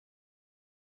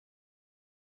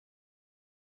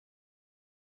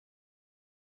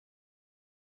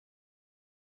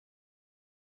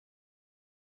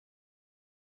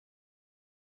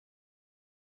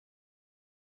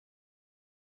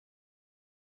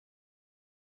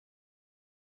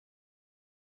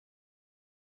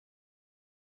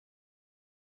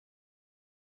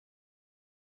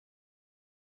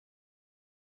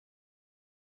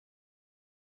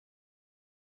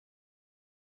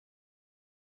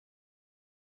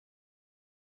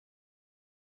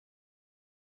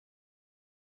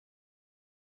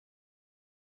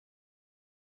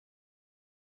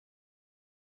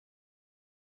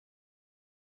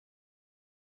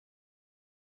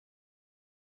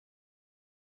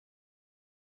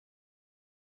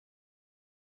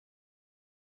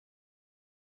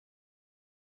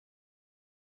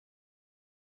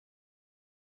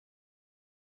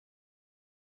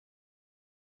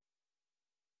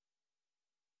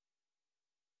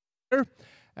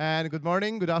And good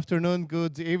morning, good afternoon,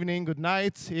 good evening, good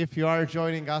night if you are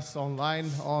joining us online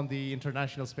on the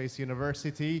International Space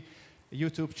University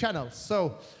YouTube channel.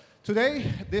 So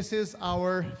today, this is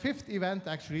our fifth event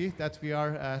actually that we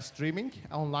are streaming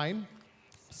online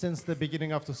since the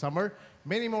beginning of the summer.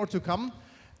 Many more to come.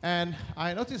 And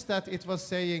I noticed that it was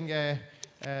saying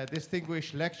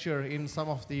distinguished lecture in some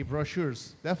of the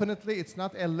brochures. Definitely, it's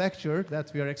not a lecture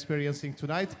that we are experiencing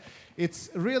tonight. It's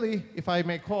really, if I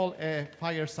may call, a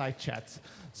fireside chat.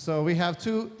 So we have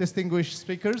two distinguished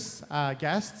speakers,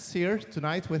 guests here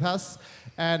tonight with us,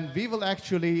 and we will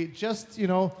actually just,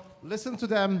 listen to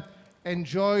them,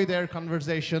 enjoy their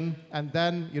conversation, and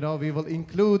then, we will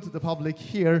include the public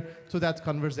here to that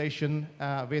conversation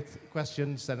with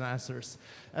questions and answers.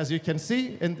 As you can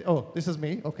see, this is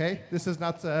me, okay? This is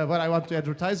not what I want to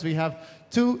advertise. We have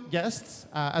two guests,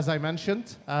 as I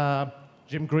mentioned,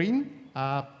 Jim Green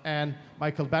and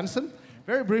Michael Benson.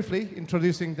 Very briefly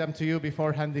introducing them to you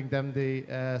before handing them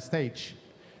the stage.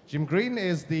 Jim Green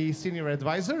is the senior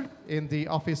advisor in the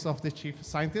Office of the Chief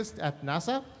Scientist at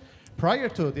NASA. Prior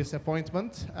to this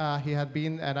appointment, he had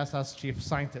been NASA's chief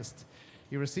scientist.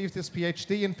 He received his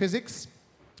PhD in physics,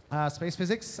 space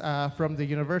physics, from the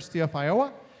University of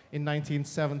Iowa in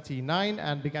 1979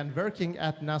 and began working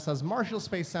at NASA's Marshall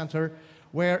Space Center,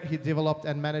 where he developed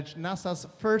and managed NASA's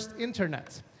first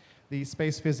internet, the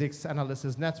Space Physics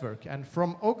Analysis Network. And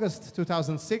from August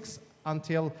 2006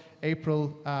 until April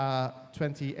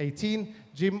 2018,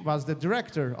 Jim was the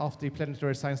director of the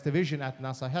Planetary Science Division at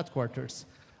NASA headquarters.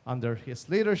 Under his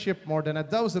leadership, more than a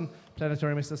dozen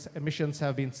planetary missions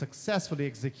have been successfully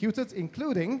executed,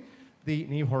 including the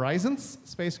New Horizons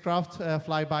spacecraft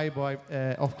flyby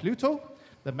of Pluto,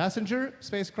 the Messenger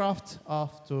spacecraft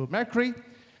to Mercury,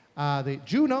 the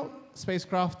Juno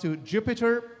spacecraft to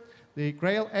Jupiter, the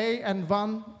Grail A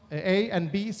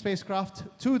and B spacecraft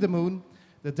to the Moon,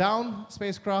 the Dawn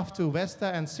spacecraft to Vesta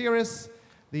and Ceres,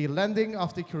 the landing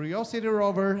of the Curiosity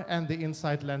rover, and the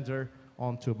InSight lander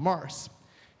onto Mars.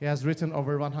 He has written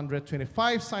over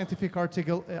 125 scientific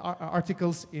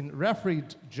articles in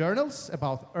refereed journals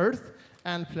about Earth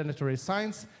and planetary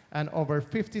science, and over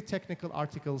 50 technical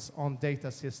articles on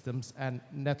data systems and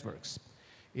networks.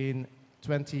 In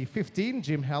 2015,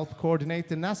 Jim helped coordinate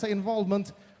the NASA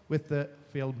involvement with the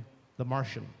film The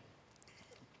Martian.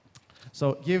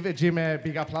 So give Jim a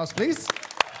big applause, please.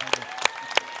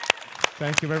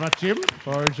 Thank you very much, Jim,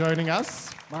 for joining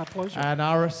us. My pleasure. And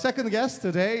our second guest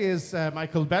today is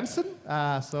Michael Benson.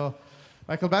 So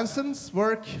Michael Benson's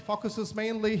work focuses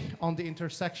mainly on the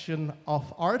intersection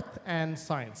of art and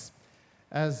science.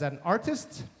 As an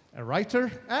artist, a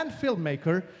writer, and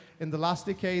filmmaker, in the last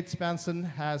decade, Benson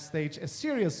has staged a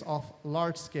series of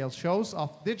large-scale shows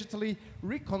of digitally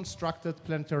reconstructed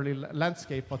planetary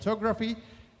landscape photography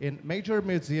in major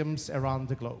museums around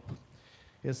the globe.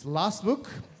 His last book,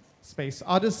 Space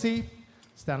Odyssey,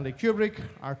 Stanley Kubrick,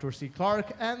 Arthur C.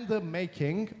 Clarke, and the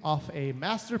Making of a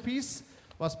Masterpiece,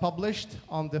 was published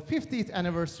on the 50th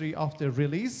anniversary of the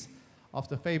release of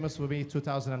the famous movie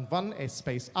 2001, A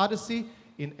Space Odyssey,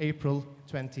 in April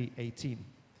 2018.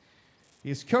 He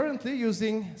is currently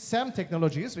using SEM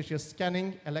technologies, which is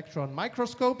scanning electron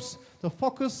microscopes, to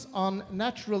focus on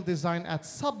natural design at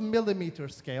sub-millimeter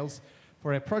scales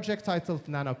for a project titled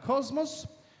Nanocosmos,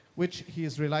 which he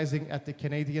is realizing at the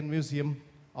Canadian Museum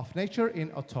of Nature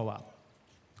in Ottawa.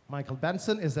 Michael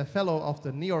Benson is a fellow of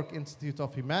the New York Institute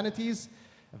of Humanities,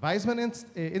 a Weizmann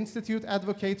Institute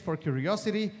advocate for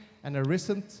curiosity, and a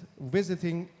recent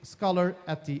visiting scholar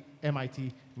at the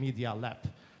MIT Media Lab.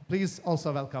 Please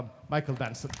also welcome Michael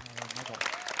Benson.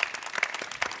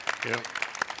 Thank you.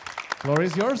 Floor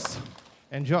is yours.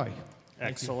 Enjoy.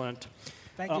 Excellent.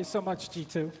 Thank you so much,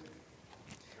 G2.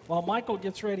 While Michael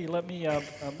gets ready, let me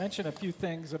mention a few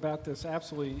things about this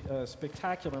absolutely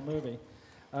spectacular movie.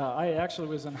 I actually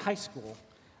was in high school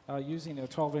using a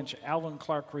 12-inch Alvin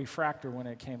Clarke refractor when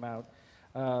it came out.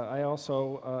 I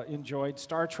also enjoyed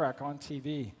Star Trek on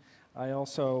TV. I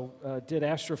also did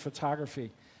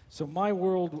astrophotography. So my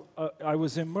world, I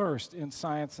was immersed in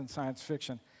science and science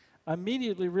fiction. I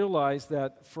immediately realized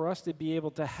that for us to be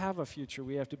able to have a future,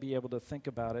 we have to be able to think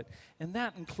about it. And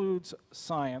that includes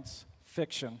science,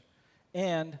 fiction,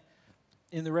 and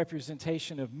in the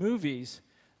representation of movies,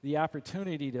 the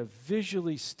opportunity to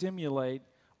visually stimulate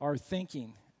our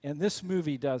thinking. And this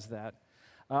movie does that.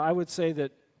 I would say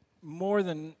that more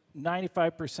than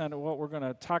 95% of what we're going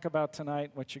to talk about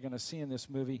tonight, what you're going to see in this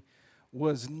movie,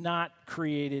 was not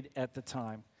created at the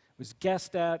time. It was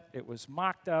guessed at, it was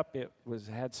mocked up,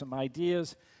 had some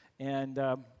ideas, and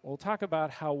we'll talk about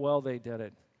how well they did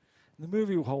it. The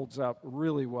movie holds up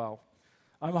really well.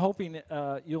 I'm hoping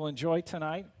you'll enjoy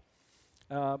tonight.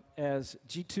 As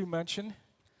G2 mentioned,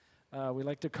 we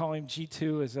like to call him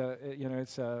G2 as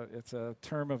it's a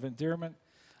term of endearment.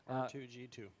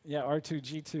 R2G2. Yeah,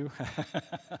 R2G2.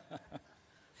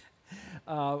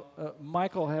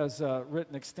 Michael has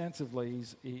written extensively.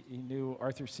 He knew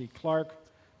Arthur C. Clarke,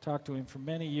 talked to him for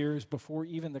many years before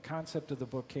even the concept of the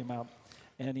book came out,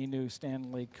 and he knew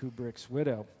Stanley Kubrick's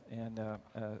widow. And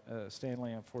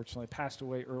Stanley, unfortunately, passed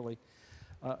away early.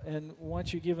 And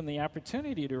once you're given the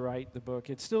opportunity to write the book,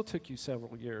 it still took you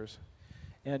several years.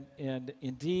 And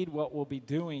indeed, what we'll be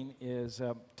doing is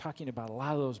talking about a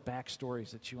lot of those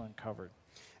backstories that you uncovered.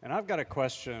 And I've got a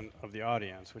question of the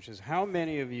audience, which is how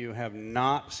many of you have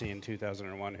not seen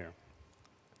 2001 here?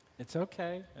 It's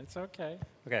okay. It's okay.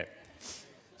 Okay.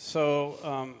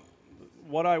 So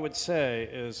what I would say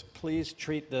is please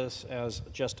treat this as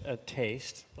just a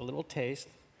taste, a little taste,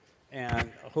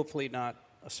 and hopefully not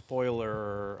a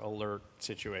spoiler alert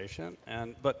situation.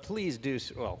 But please do,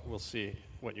 well, we'll see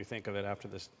what you think of it after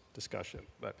this discussion.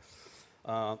 But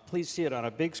please see it on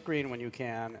a big screen when you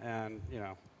can, and,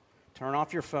 turn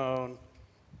off your phone,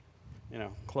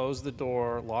 close the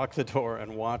door, lock the door,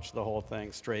 and watch the whole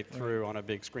thing straight through on a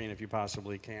big screen if you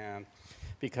possibly can.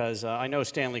 Because I know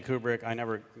Stanley Kubrick, I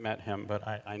never met him,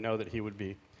 but I know that he would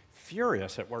be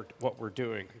furious at what we're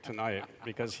doing tonight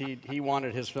because he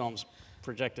wanted his films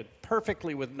projected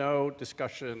perfectly with no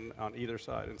discussion on either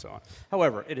side and so on.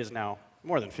 However, it is now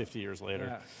more than 50 years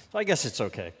later, so I guess it's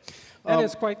okay. That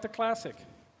is quite the classic.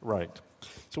 Right.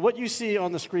 So what you see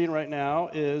on the screen right now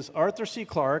is Arthur C.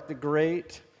 Clarke, the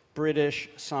great British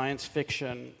science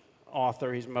fiction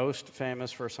author. He's most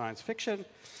famous for science fiction,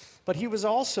 but he was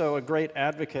also a great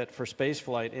advocate for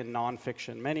spaceflight in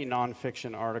nonfiction, many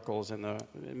nonfiction articles in the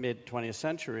mid-20th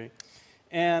century.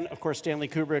 And, of course, Stanley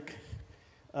Kubrick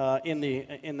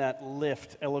in that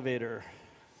lift elevator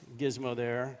gizmo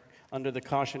there, under the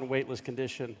caution weightless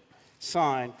condition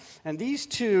sign. And these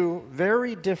two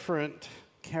very different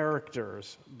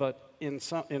characters, but in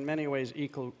many ways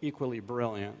equally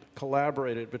brilliant,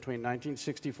 collaborated between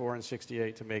 1964 and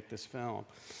 68 to make this film.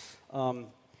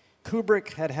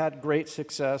 Kubrick had great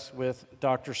success with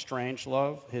Dr.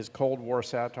 Strangelove, his Cold War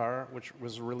satire, which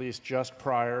was released just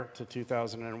prior to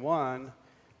 2001,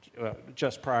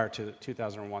 just prior to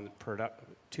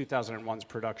 2001's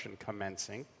production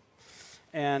commencing.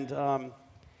 And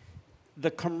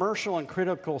the commercial and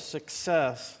critical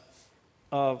success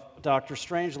of Dr.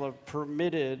 Strangelove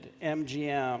permitted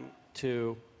MGM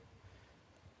to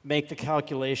make the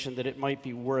calculation that it might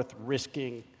be worth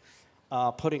risking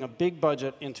putting a big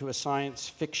budget into a science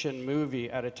fiction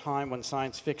movie at a time when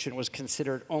science fiction was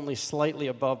considered only slightly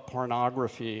above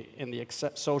pornography in the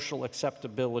social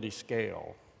acceptability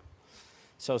scale.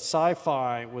 So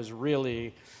sci-fi was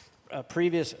really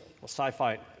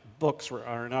sci-fi books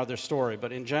are another story,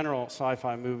 but in general,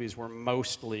 sci-fi movies were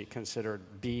mostly considered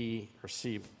B or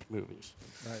C movies.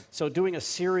 Right. So doing a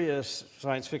serious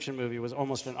science fiction movie was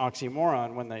almost an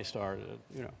oxymoron when they started,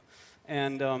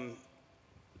 And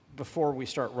before we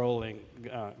start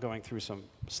going through some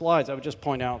slides, I would just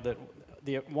point out that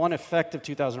the one effect of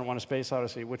 2001: A Space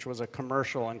Odyssey, which was a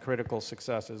commercial and critical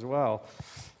success as well,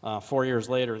 4 years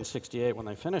later in '68 when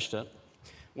they finished it,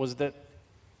 was that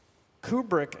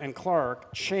Kubrick and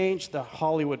Clarke changed the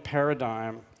Hollywood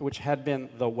paradigm, which had been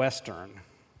the Western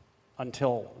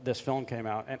until this film came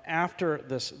out. And after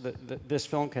this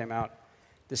film came out,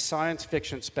 the science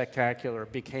fiction spectacular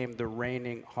became the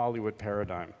reigning Hollywood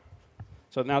paradigm.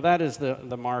 So now that is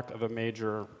the mark of a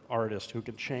major artist who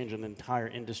can change an entire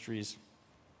industry's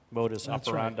modus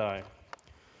operandi. Right.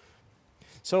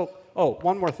 So,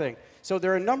 one more thing. So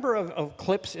there are a number of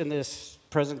clips in this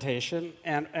presentation,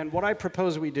 and what I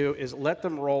propose we do is let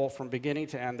them roll from beginning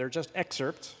to end. They're just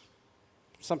excerpts,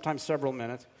 sometimes several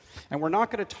minutes, and we're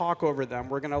not going to talk over them.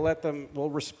 We're going to let them, we'll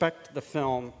respect the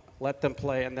film, let them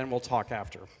play, and then we'll talk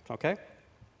after, okay?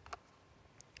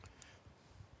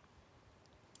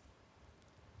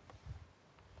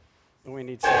 We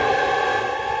need some.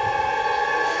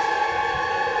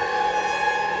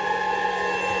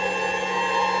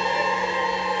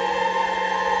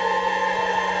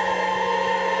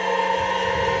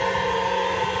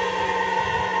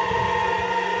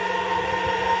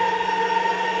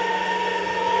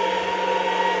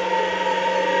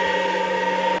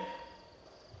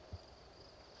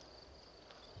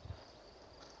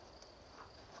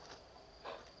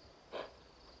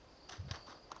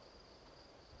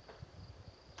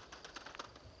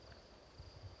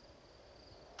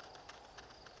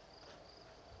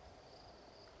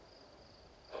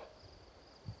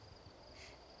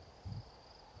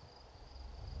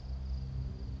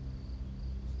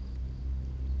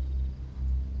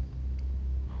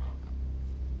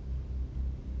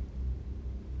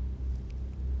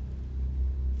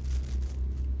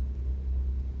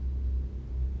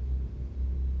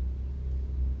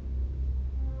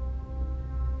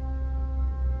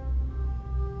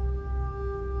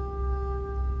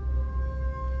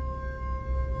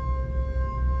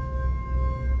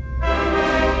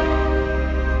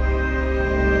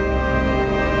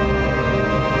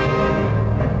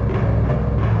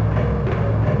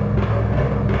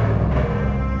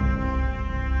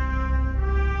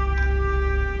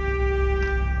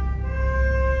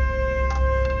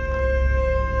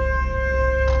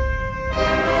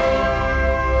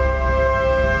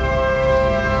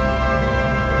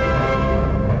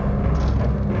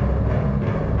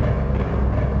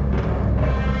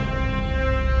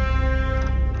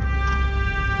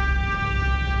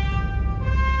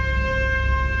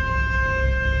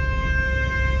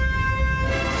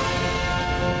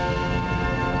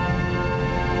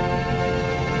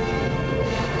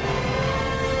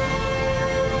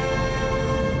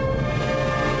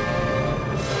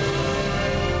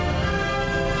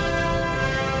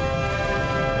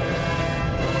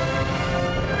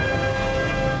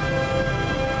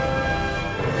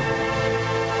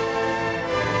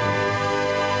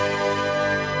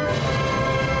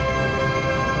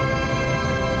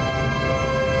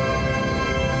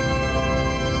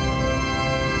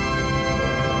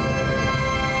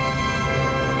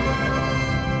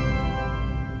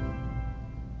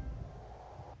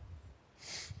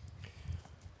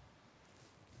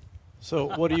 So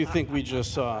what do you think we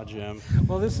just saw, Jim?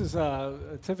 Well, this is a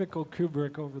typical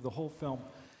Kubrick over the whole film.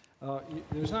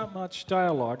 There's not much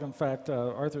dialogue. In fact,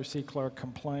 Arthur C. Clarke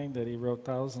complained that he wrote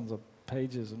thousands of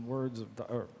pages and words of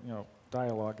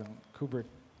dialogue, and Kubrick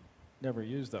never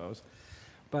used those.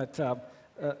 But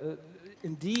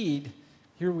indeed,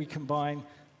 here we combine,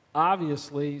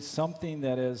 obviously, something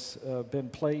that has been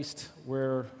placed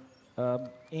where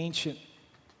ancient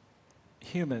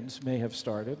humans may have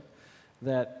started,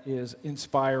 that is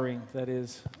inspiring, that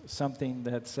is something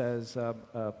that says,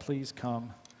 please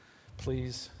come,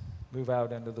 please move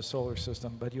out into the solar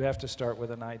system, but you have to start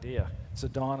with an idea. It's the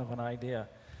dawn of an idea.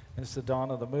 And it's the dawn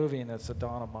of the movie, and it's the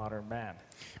dawn of modern man.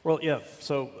 Well, yeah,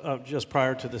 so just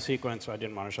prior to the sequence, I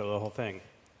didn't want to show the whole thing.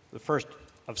 The first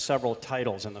of several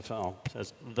titles in the film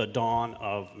says, The Dawn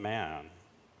of Man.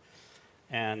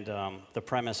 And the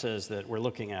premise is that we're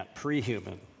looking at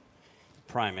pre-human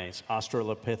primates,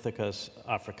 Australopithecus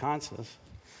africanus.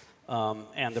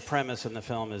 And the premise in the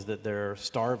film is that they're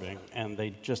starving, and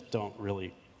they just don't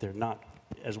really, they're not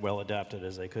as well adapted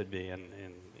as they could be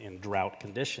in drought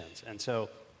conditions. And so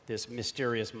this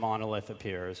mysterious monolith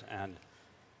appears, and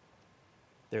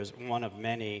there's one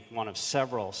of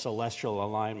several celestial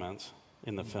alignments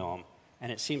in the film,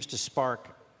 and it seems to spark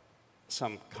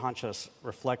some conscious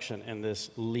reflection in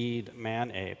this lead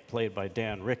man-ape, played by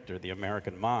Dan Richter, the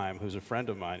American mime, who's a friend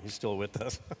of mine. He's still with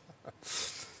us.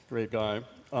 Great guy.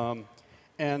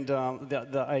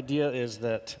 The idea is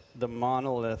that the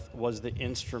monolith was the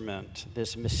instrument,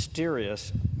 this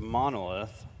mysterious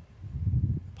monolith,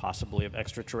 possibly of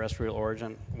extraterrestrial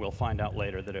origin, we'll find out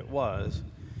later that it was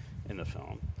in the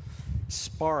film,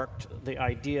 sparked the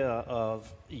idea of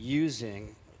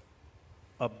using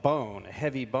a bone, a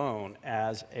heavy bone,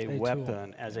 as a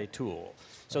weapon, as a tool.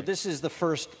 So right. This is the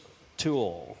first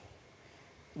tool,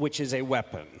 which is a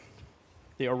weapon,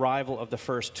 the arrival of the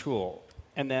first tool.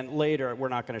 And then later, we're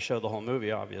not going to show the whole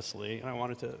movie, obviously, and I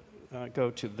wanted to go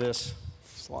to this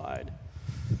slide.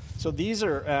 So these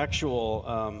are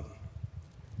actual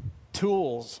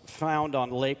tools found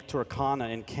on Lake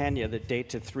Turkana in Kenya that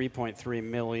date to 3.3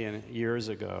 million years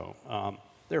ago.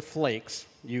 They're flakes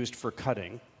used for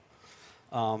cutting.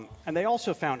 And they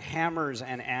also found hammers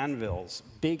and anvils,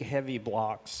 big heavy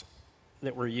blocks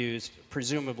that were used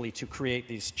presumably to create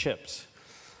these chips.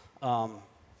 And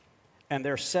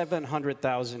they're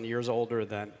 700,000 years older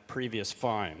than previous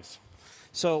finds.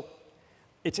 So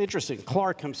it's interesting.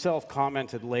 Clarke himself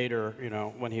commented later,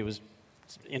 when he was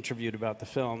interviewed about the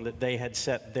film, that they had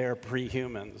set their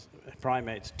pre-humans,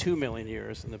 primates, 2 million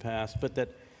years in the past, but that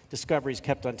discoveries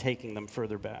kept on taking them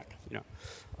further back.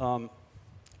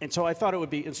 And so I thought it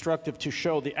would be instructive to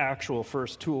show the actual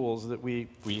first tools that we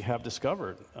have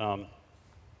discovered.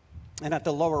 And at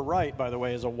the lower right, by the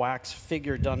way, is a wax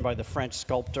figure done by the French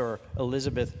sculptor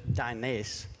Elisabeth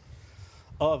Dainès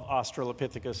of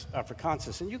Australopithecus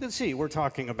africanus. And you can see we're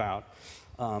talking about,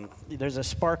 there's a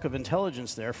spark of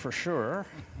intelligence there for sure.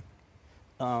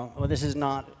 Well, this is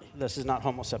not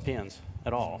Homo sapiens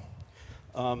at all.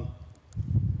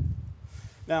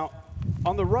 Now,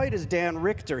 on the right is Dan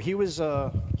Richter. He was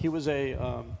the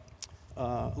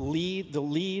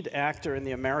lead actor in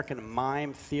the American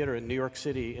Mime Theater in New York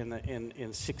City in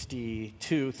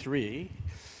 62-3,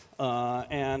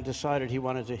 and decided he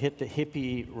wanted to hit the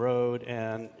hippie road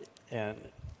and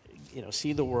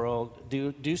see the world,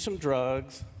 do some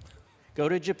drugs, go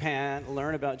to Japan,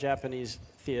 learn about Japanese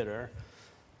theater,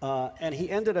 and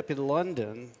he ended up in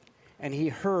London, and he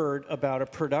heard about a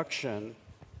production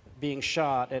being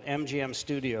shot at MGM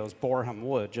Studios, Boreham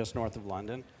Wood, just north of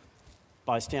London,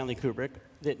 by Stanley Kubrick,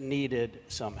 that needed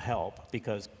some help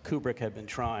because Kubrick had been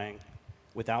trying,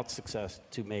 without success,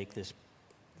 to make this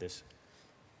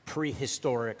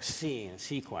prehistoric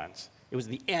sequence. It was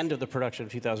the end of the production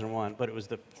of 2001, but it was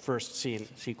the first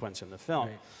sequence in the film.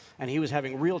 Right. And he was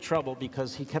having real trouble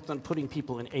because he kept on putting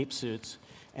people in ape suits,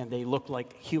 and they looked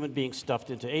like human beings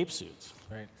stuffed into ape suits.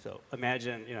 Right. So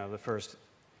imagine,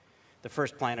 the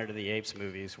first Planet of the Apes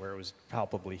movies where it was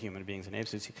palpably human beings in ape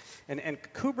suits. And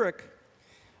Kubrick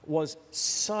was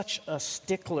such a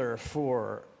stickler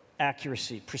for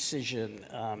accuracy, precision.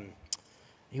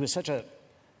 He was such a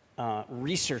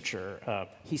researcher.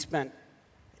 He spent,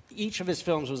 each of his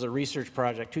films was a research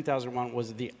project. 2001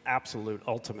 was the absolute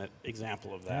ultimate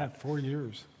example of that. Yeah, 4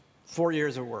 years. 4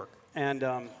 years of work. And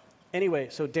anyway,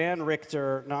 so Dan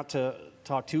Richter, not to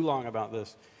talk too long about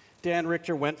this, Dan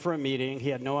Richter went for a meeting. He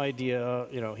had no idea,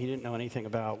 he didn't know anything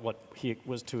about what he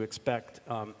was to expect,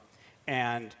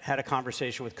 and had a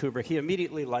conversation with Kubrick. He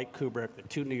immediately liked Kubrick, the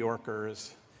two New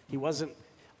Yorkers. He wasn't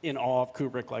in awe of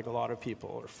Kubrick like a lot of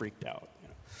people, or freaked out.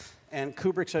 And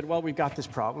Kubrick said, well, we've got this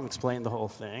problem, explained the whole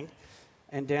thing.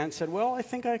 And Dan said, well, I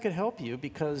think I could help you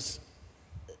because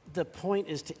the point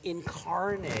is to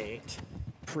incarnate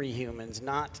prehumans,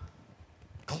 not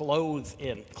clothe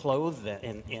in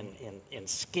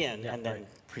skin and then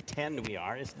pretend we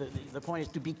are. The point is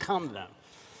to become them.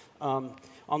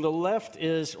 On the left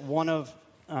is one of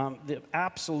the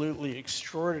absolutely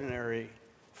extraordinary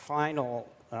final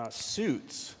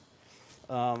suits,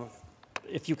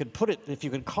 if you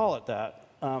could call it that,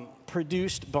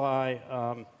 produced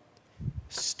by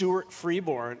Stuart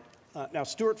Freeborn. Now,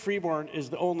 Stuart Freeborn is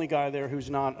the only guy there who's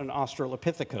not an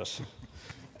Australopithecus.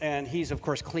 And he's, of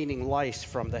course, cleaning lice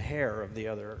from the hair of the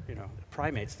other,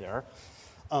 primates there.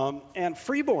 And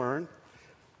Freeborn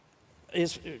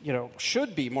is,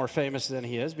 should be more famous than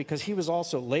he is because he was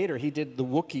also later, he did the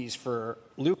Wookiees for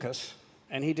Lucas,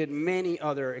 and he did many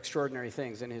other extraordinary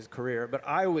things in his career. But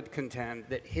I would contend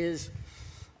that his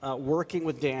working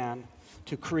with Dan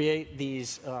to create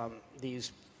these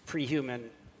pre-human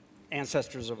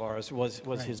ancestors of ours was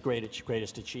right. His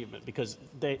greatest achievement because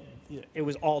it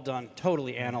was all done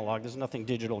totally analog. There's nothing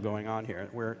digital going on here.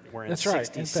 We're in That's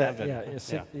 67.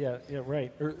 Right. Yeah,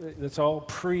 right. It's all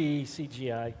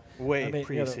pre-CGI. Way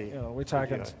pre-C. We're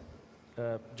talking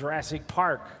Jurassic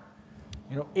Park.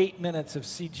 8 minutes of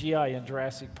CGI in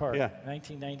Jurassic Park,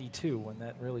 1992, when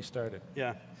that really started.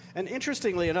 Yeah, and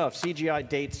interestingly enough, CGI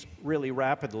dates really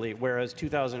rapidly, whereas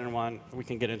 2001, we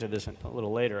can get into this a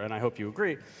little later, and I hope you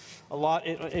agree,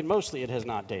 mostly it has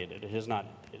not dated. It has not,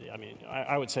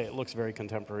 I would say it looks very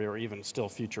contemporary or even still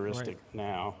futuristic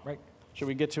now. Right. Should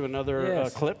we get to another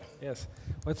clip? Yes.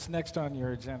 What's next on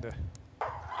your agenda?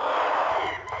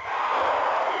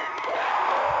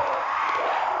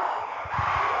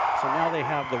 So now they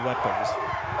have the weapons.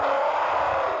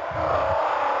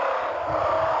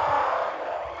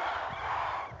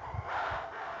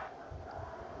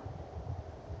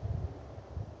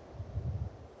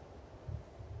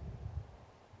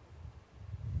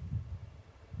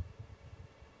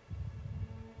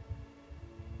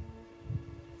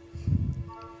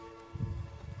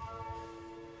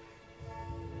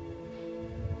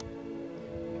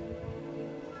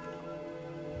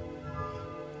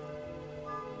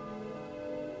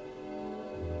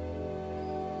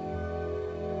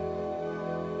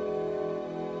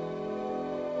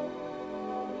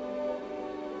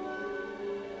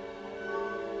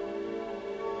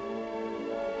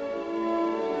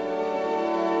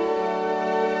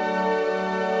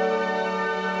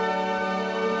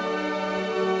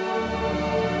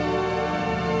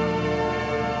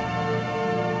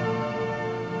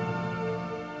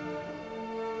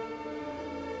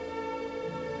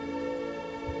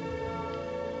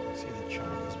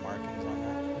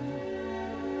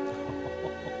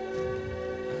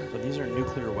 These are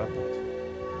nuclear weapons.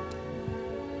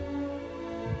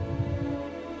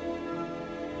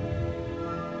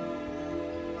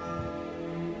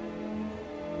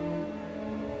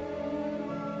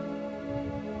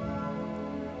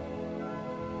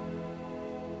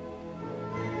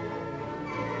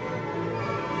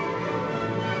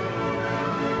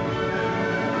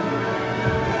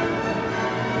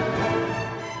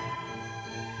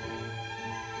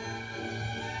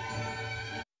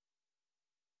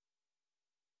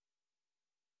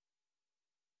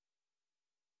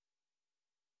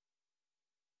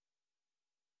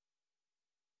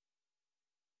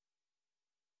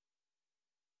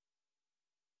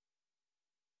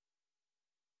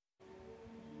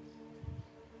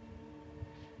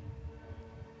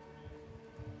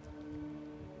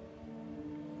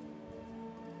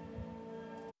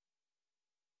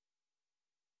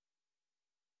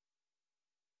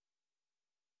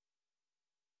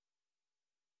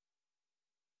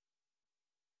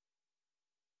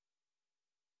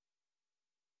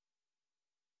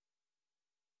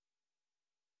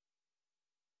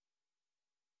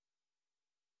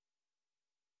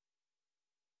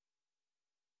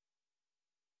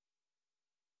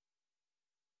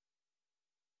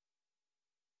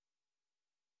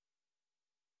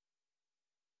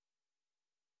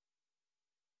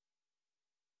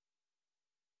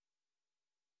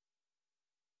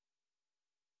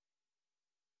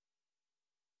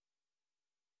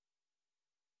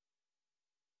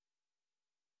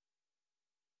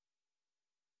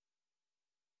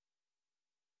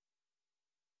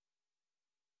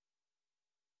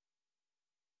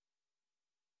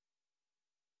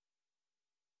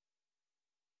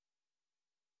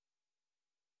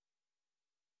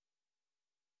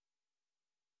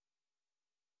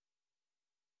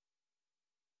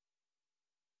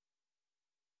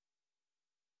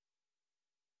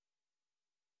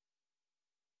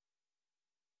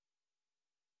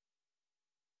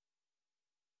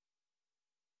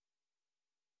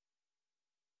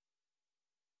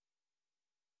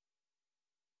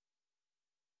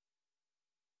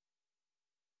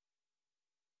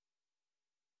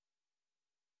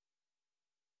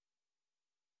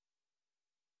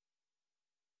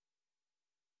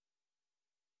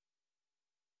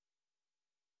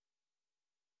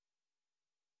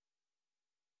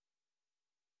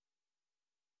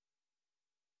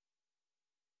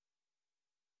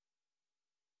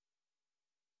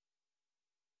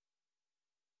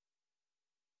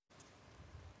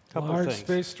 Couple Large things.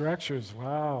 space structures,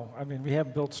 wow. I mean, we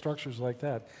haven't built structures like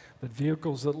that, but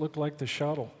vehicles that look like the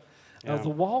shuttle. Yeah. The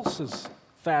waltz is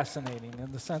fascinating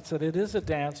in the sense that it is a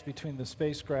dance between the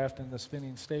spacecraft and the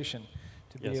spinning station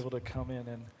to be Yes. able to come in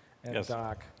and Yes.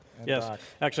 dock. And Yes. dock.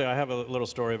 Actually, I have a little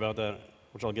story about that,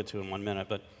 which I'll get to in 1 minute.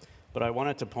 But I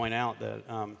wanted to point out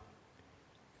that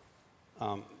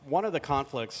one of the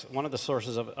conflicts, one of the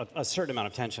sources of a certain amount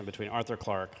of tension between Arthur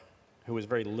Clarke, who was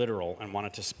very literal and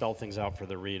wanted to spell things out for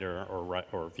the reader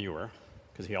or viewer,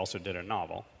 because he also did a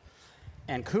novel,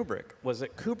 and Kubrick, was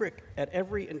that Kubrick, at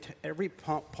every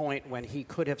point when he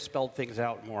could have spelled things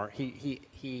out more,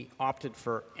 he opted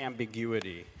for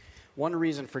ambiguity. One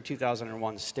reason for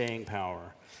 2001's staying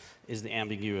power is the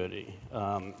ambiguity.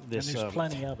 This and there's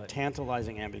plenty of it.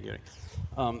 Tantalizing ambiguity.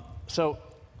 So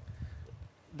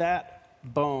that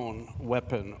bone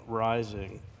weapon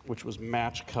rising, which was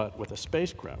match cut with a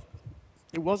spacecraft,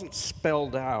 it wasn't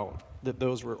spelled out that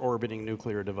those were orbiting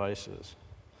nuclear devices.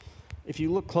 If you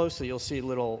look closely, you'll see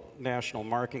little national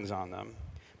markings on them,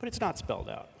 but it's not spelled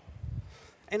out.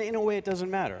 And in a way, it doesn't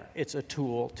matter. It's a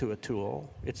tool to a tool.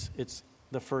 It's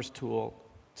the first tool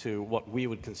to what we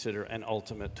would consider an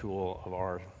ultimate tool of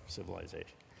our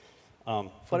civilization.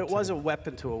 But it was a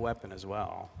weapon to a weapon as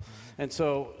well. Mm-hmm. And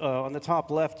so on the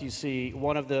top left, you see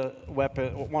one of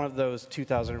those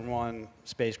 2001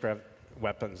 spacecraft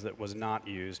weapons that was not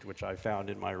used, which I found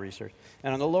in my research.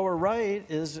 And on the lower right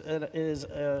is an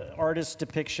artist's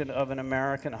depiction of an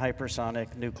American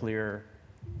hypersonic nuclear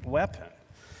weapon.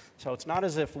 So it's not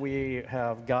as if we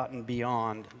have gotten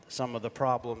beyond some of the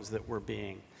problems that were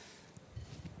being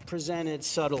presented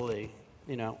subtly,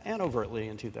 and overtly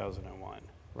in 2001,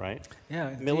 right? Yeah,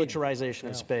 indeed. Militarization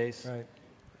of space, right.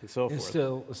 and so forth.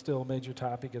 It's still a major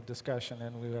topic of discussion,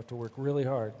 and we have to work really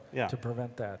hard to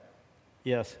prevent that.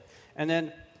 Yes. And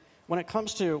then when it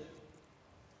comes to,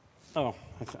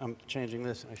 I'm changing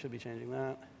this. I should be changing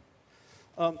that.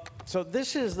 So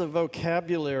this is the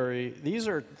vocabulary. These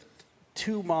are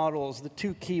two models,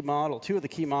 two of the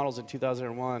key models in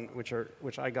 2001,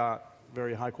 which I got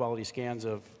very high quality scans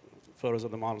of photos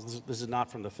of the models. This is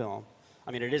not from the film.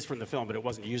 I mean, it is from the film, but it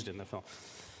wasn't used in the film.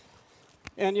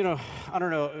 And, I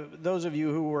don't know, those of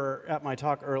you who were at my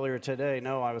talk earlier today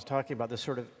know I was talking about this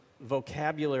sort of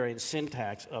vocabulary and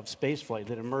syntax of spaceflight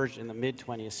that emerged in the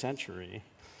mid-20th century,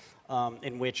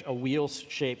 in which a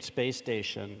wheel-shaped space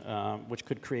station, which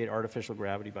could create artificial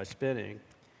gravity by spinning,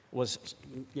 was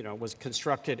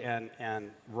constructed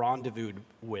and rendezvoused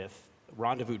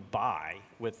by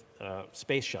with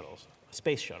space shuttles, a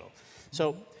space shuttle.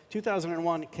 So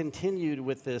 2001 continued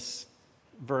with this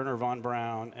Wernher von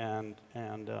Braun and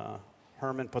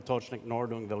Hermann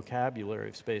Potočnik-Nordung vocabulary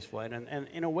of spaceflight, and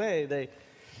in a way they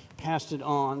passed it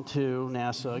on to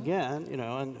NASA again,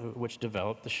 and which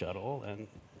developed the shuttle and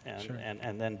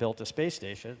then built a space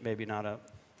station, maybe not a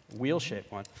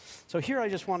wheel-shaped one. So here I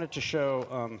just wanted to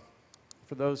show,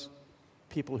 for those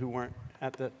people who weren't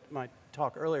at my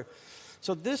talk earlier,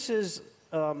 so this is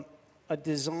a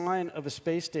design of a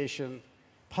space station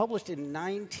published in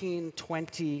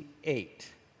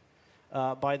 1928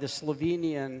 by the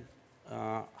Slovenian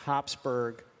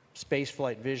Habsburg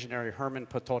spaceflight visionary Hermann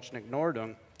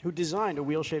Potočnik-Nordung, who designed a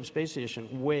wheel-shaped space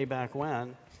station way back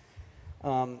when,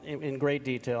 in great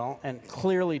detail. And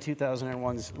clearly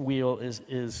 2001's wheel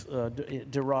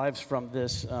derives from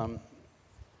this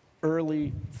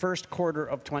early first quarter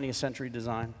of 20th century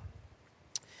design,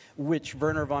 which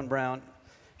Wernher von Braun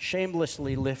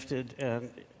shamelessly lifted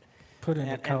and put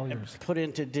into Collier's. Put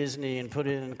into Disney and put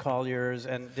it in Collier's,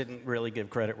 and didn't really give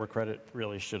credit where credit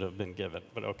really should have been given.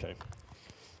 But okay,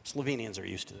 Slovenians are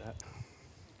used to that.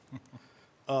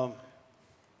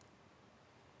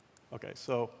 Okay,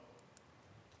 so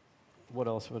what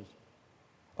else would?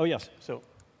 Oh yes, so,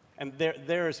 and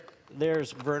there's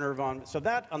Wernher von. So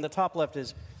that on the top left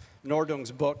is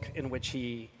Nordung's book, in which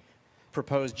he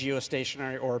proposed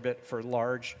geostationary orbit for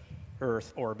large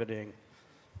Earth orbiting,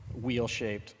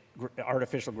 wheel-shaped,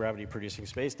 artificial gravity-producing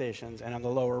space stations. And on the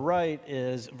lower right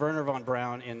is Wernher von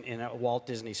Braun in a Walt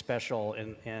Disney special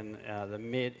in the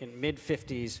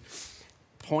mid-50s,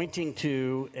 pointing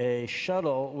to a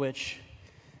shuttle which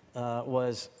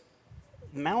was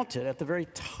mounted at the very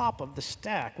top of the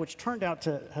stack, which turned out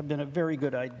to have been a very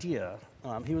good idea.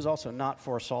 He was also not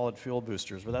for solid fuel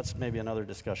boosters, but that's maybe another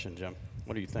discussion, Jim.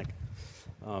 What do you think?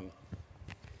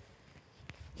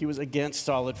 He was against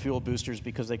solid fuel boosters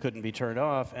because they couldn't be turned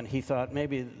off, and he thought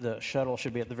maybe the shuttle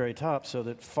should be at the very top so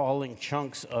that falling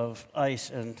chunks of ice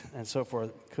and so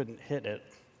forth couldn't hit it.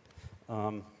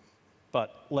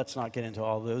 But let's not get into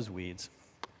all those weeds.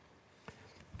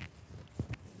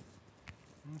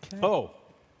 Okay. Oh,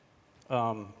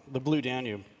 the Blue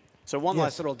Danube. So one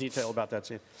last little detail about that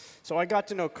scene. So I got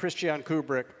to know Christiane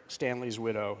Kubrick, Stanley's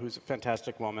widow, who's a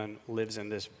fantastic woman, lives in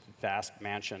this vast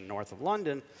mansion north of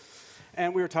London.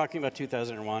 And we were talking about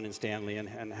 2001 and Stanley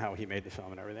and how he made the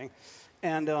film and everything.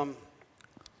 And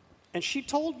she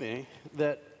told me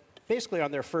that basically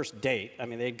on their first date, I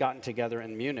mean, they'd gotten together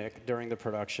in Munich during the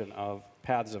production of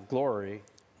Paths of Glory,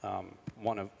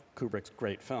 one of Kubrick's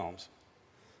great films,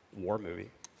 war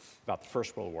movie about the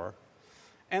First World War.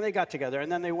 And they got together,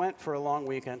 and then they went for a long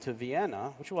weekend to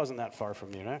Vienna, which wasn't that far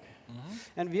from Munich.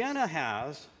 And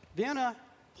Vienna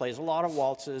plays a lot of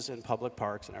waltzes in public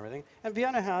parks and everything, and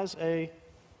Vienna has a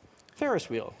Ferris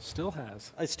wheel. Still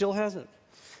has. It still has it.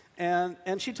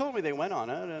 And she told me they went on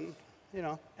it, and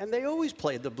and they always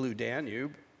played the Blue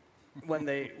Danube when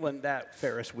that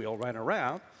Ferris wheel ran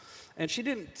around. And she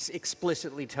didn't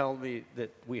explicitly tell me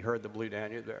that we heard the Blue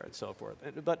Danube there and so forth.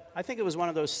 But I think it was one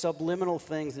of those subliminal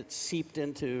things that seeped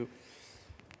into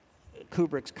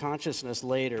Kubrick's consciousness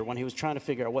later when he was trying to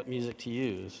figure out what music to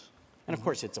use. And of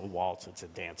course, it's a waltz, it's a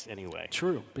dance anyway.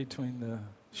 True, between the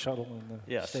shuttle and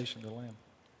the station to land.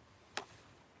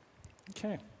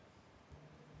 Okay.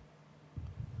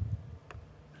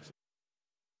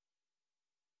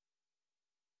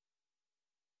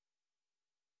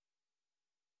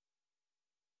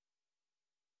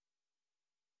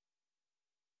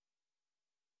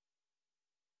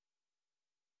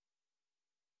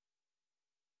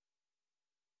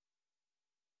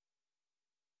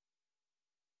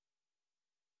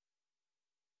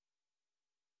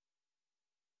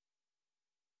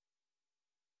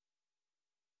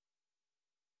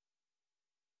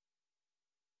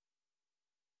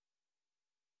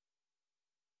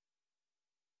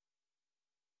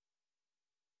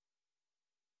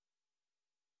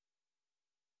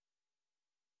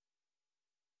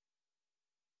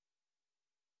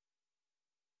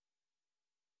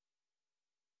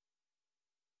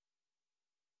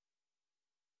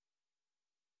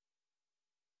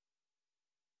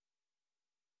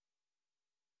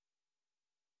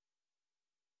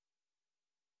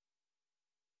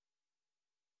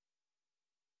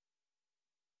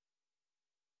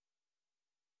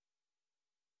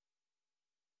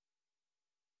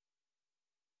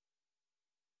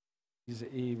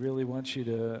 He really wants you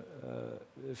to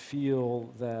feel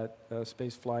that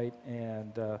space flight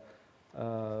and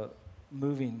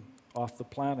moving off the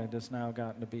planet has now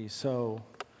gotten to be so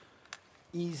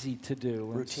easy to do.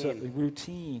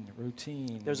 Routine.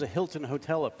 There's a Hilton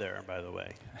Hotel up there, by the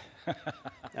way.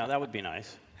 Now, that would be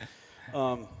nice.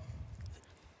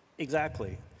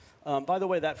 Exactly. By the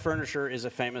way, that furniture is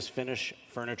a famous Finnish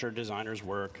furniture designer's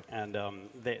work, and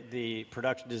the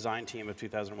production design team of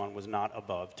 2001 was not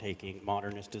above taking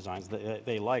modernist designs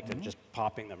they liked and just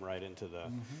popping them right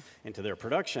into their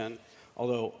production,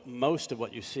 although most of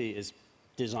what you see is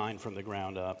designed from the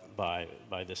ground up by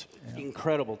this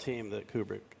incredible team that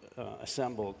Kubrick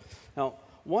assembled. Now,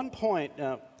 one point,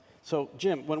 so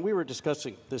Jim, when we were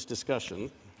discussing this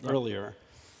discussion earlier,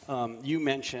 you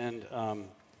mentioned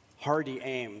Hardy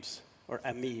Ames, or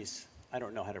Ames, I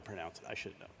don't know how to pronounce it, I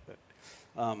should know.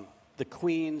 But, the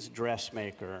Queen's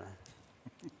dressmaker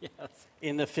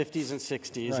in the 50s and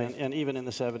 60s, and even in the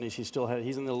 70s,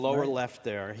 he's in the lower left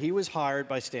there. He was hired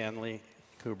by Stanley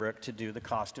Kubrick to do the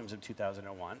costumes of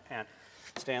 2001, and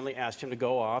Stanley asked him to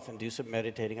go off and do some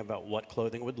meditating about what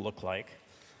clothing would look like,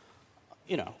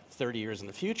 30 years in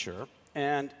the future.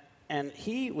 And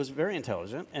he was very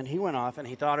intelligent, and he went off and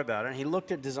he thought about it, and he looked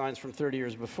at designs from 30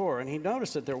 years before, and he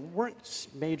noticed that there weren't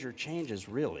major changes,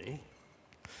 really.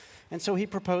 And so he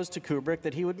proposed to Kubrick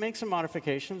that he would make some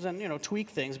modifications and, tweak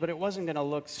things, but it wasn't going to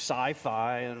look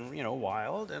sci-fi and,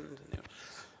 wild.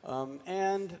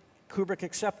 And Kubrick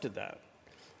accepted that.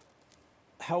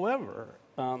 However,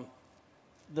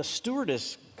 the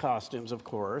stewardess costumes, of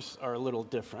course, are a little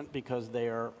different because they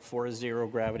are for a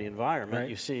zero-gravity environment.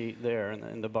 You see there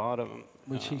in the bottom.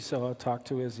 Which he saw, talked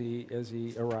to as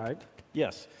he arrived.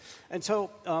 Yes. And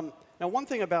so, now one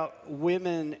thing about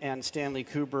women and Stanley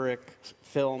Kubrick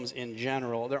films in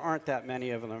general, there aren't that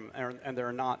many of them, and there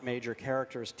are not major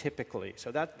characters typically.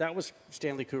 So that was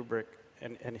Stanley Kubrick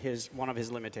and one of his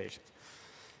limitations.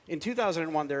 In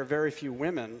 2001, there are very few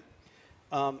women.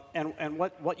 And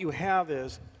what you have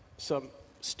is some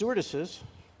stewardesses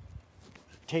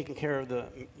taking care of the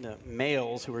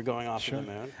males who are going off to the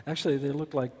moon. Actually, they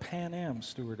look like Pan Am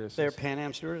stewardesses. They're Pan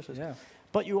Am stewardesses. Yeah.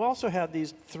 But you also have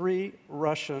these 3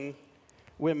 Russian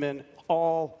women,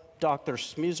 all Dr.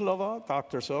 Smyslova,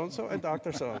 Dr. So-and-so, and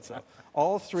Dr. So-and-so.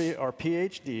 All 3 are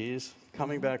PhDs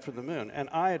coming back from the moon. And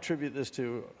I attribute this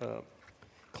to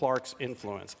Clarke's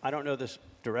influence. I don't know this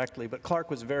directly, but Clarke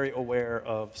was very aware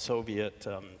of Soviet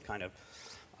kind of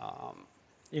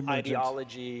Emergence.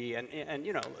 ideology, and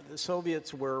you know, the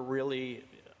Soviets were really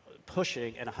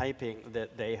pushing and hyping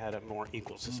that they had a more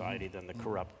equal society than the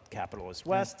corrupt capitalist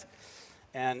West,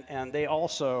 and they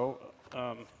also,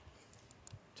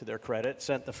 to their credit,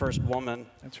 sent the first woman.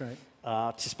 That's right.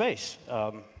 To space,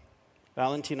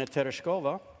 Valentina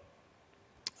Tereshkova.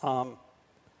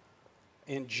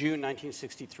 In June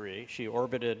 1963, she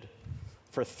orbited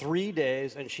for 3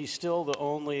 days, and she's still the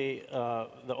only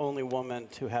woman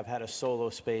to have had a solo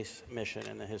space mission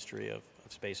in the history of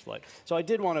spaceflight. So I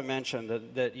did want to mention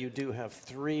that you do have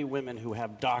 3 women who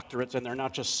have doctorates, and they're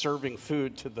not just serving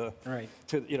food to the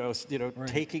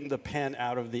taking the pen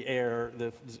out of the air,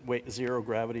 the zero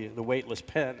gravity, the weightless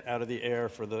pen out of the air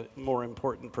for the more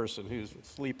important person who's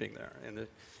sleeping there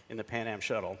in the Pan Am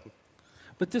shuttle.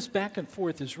 But this back and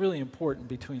forth is really important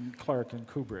between Clarke and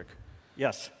Kubrick.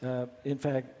 Yes. In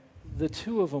fact, the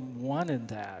two of them wanted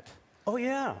that. Oh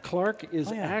yeah. Clarke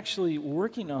is actually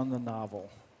working on the novel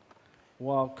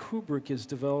while Kubrick is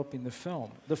developing the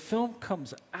film. The film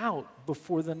comes out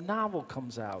before the novel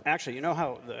comes out. Actually, you know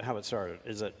how it started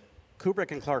is that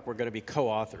Kubrick and Clarke were going to be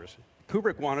co-authors.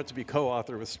 Kubrick wanted to be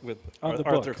co-author with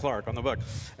Arthur Clarke on the book.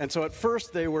 And so at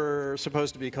first they were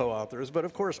supposed to be co-authors, but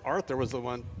of course Arthur was the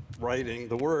one writing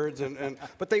the words,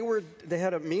 but they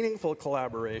had a meaningful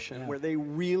collaboration where they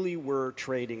really were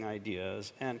trading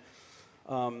ideas. And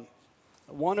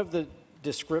one of the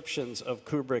descriptions of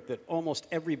Kubrick that almost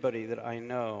everybody that I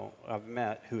know I've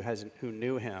met who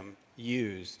knew him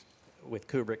used with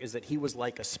Kubrick is that he was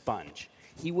like a sponge.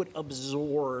 He would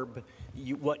absorb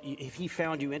if he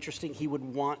found you interesting, he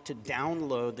would want to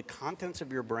download the contents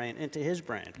of your brain into his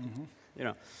brain. You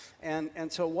know,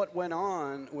 and so what went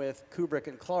on with Kubrick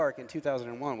and Clarke in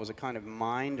 2001 was a kind of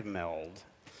mind meld.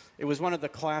 It was one of the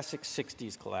classic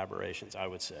 60s collaborations, I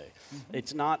would say.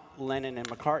 It's not Lennon and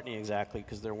McCartney exactly,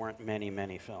 because there weren't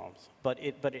many films, but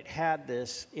it had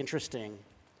this interesting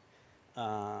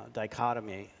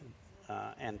dichotomy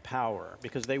and power,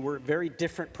 because they were very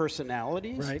different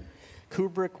personalities. Right.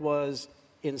 Kubrick was,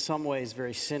 in some ways,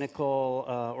 very cynical,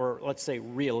 or let's say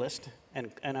realist,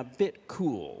 and a bit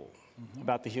cool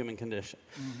about the human condition.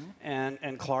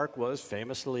 And Clarke was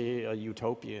famously a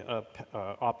utopian,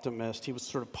 optimist. He was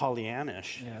sort of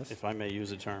Pollyannish, if I may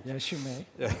use a term. Yes, you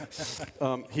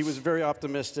may. He was very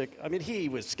optimistic. I mean, he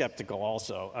was skeptical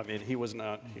also. I mean, he was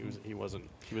not. He wasn't.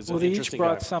 He was well, an they each interesting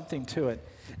brought guy. something to it.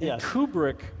 And Yes.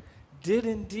 Kubrick did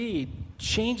indeed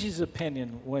change his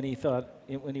opinion when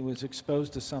he was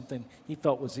exposed to something he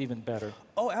felt was even better.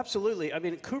 Oh, absolutely. I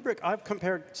mean, Kubrick, I've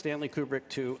compared Stanley Kubrick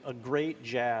to a great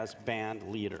jazz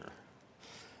band leader.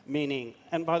 Meaning,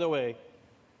 and by the way,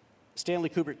 Stanley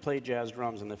Kubrick played jazz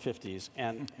drums in the 50s,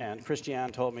 and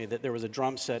Christiane told me that there was a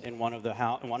drum set in one of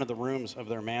the rooms of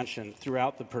their mansion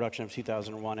throughout the production of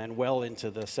 2001 and well into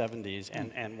the 70s,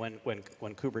 and when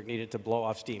Kubrick needed to blow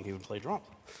off steam, he would play drums.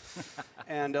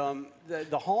 And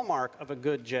the hallmark of a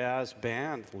good jazz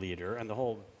band leader, and the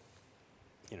whole,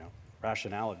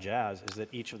 rationale of jazz, is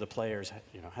that each of the players,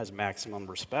 has maximum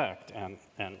respect, and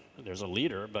there's a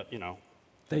leader, but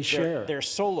They share. They're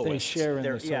soloists. They share in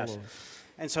their yes. solos.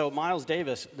 And so Miles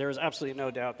Davis, there's absolutely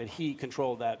no doubt that he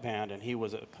controlled that band, and he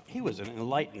was an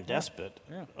enlightened despot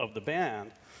of the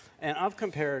band. And I've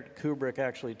compared Kubrick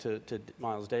actually to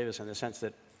Miles Davis in the sense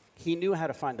that he knew how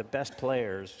to find the best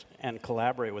players and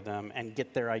collaborate with them and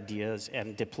get their ideas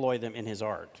and deploy them in his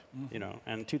art.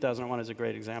 And 2001 is a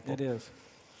great example. It is.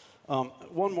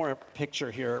 One more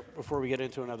picture here before we get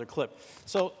into another clip.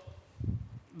 So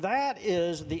that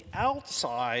is the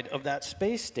outside of that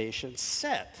space station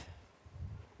set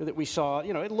that we saw.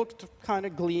 It looked kind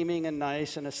of gleaming and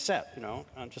nice and a set,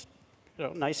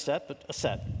 nice set, but a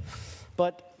set.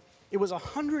 But it was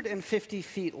 150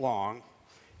 feet long,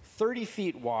 30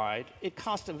 feet wide. It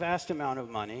cost a vast amount of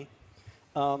money.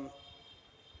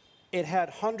 It had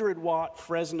 100-watt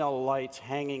Fresnel lights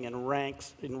hanging in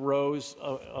ranks, in rows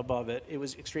above it. It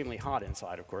was extremely hot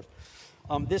inside, of course.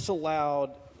 This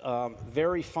allowed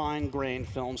very fine-grained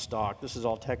film stock. This is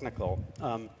all technical.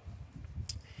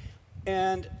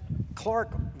 And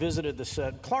Clarke visited the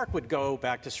set. Clarke would go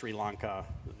back to Sri Lanka,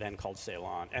 then called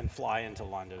Ceylon, and fly into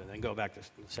London, and then go back to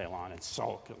Ceylon and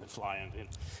sulk and fly in.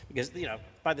 Because,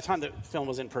 by the time the film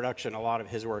was in production, a lot of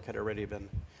his work had already been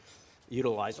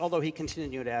utilized, although he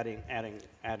continued adding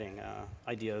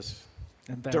ideas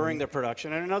during the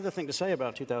production. And another thing to say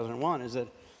about 2001 is that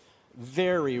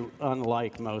very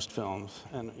unlike most films,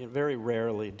 and very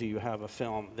rarely do you have a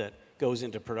film that goes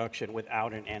into production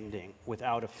without an ending,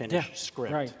 without a finished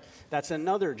script. Right. That's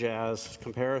another jazz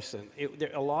comparison.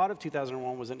 A lot of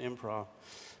 2001 was an improv.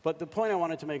 But the point I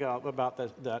wanted to make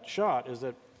about that shot is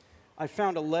that I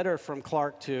found a letter from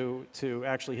Clarke to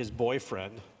actually his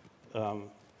boyfriend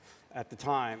at the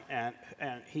time, and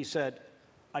he said,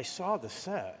 I saw the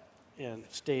set in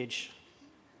stage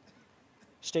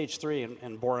 3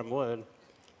 in Borehamwood Wood.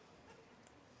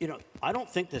 You know, I don't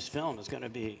think this film is going to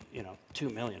be, you know,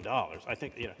 $2 million. I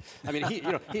think, you know, I mean,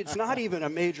 it's not even a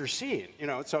major scene, you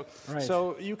know. So, right.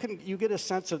 so you get a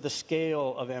sense of the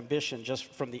scale of ambition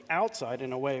just from the outside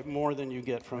in a way more than you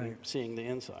get from seeing the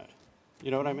inside.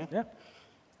 You know what I mean? Yeah.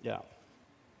 Yeah.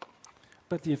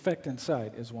 But the effect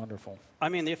inside is wonderful. I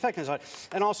mean, the effect inside,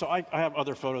 and also I have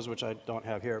other photos which I don't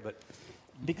have here, but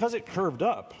because it curved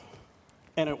up.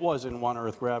 And it was in One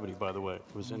Earth Gravity, by the way. It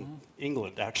was in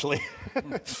England, actually.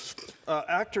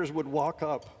 Actors would walk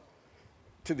up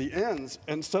to the ends,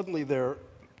 and suddenly they're,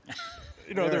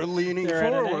 you know, they're leaning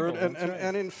forward.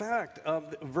 And in fact,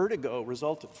 vertigo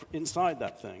resulted inside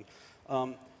that thing.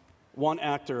 One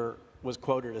actor was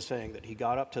quoted as saying that he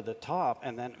got up to the top,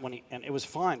 and then and it was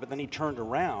fine, but then he turned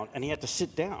around, and he had to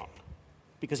sit down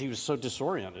because he was so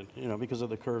disoriented, you know, because of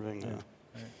the curving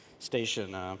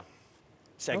station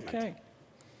segment. Okay.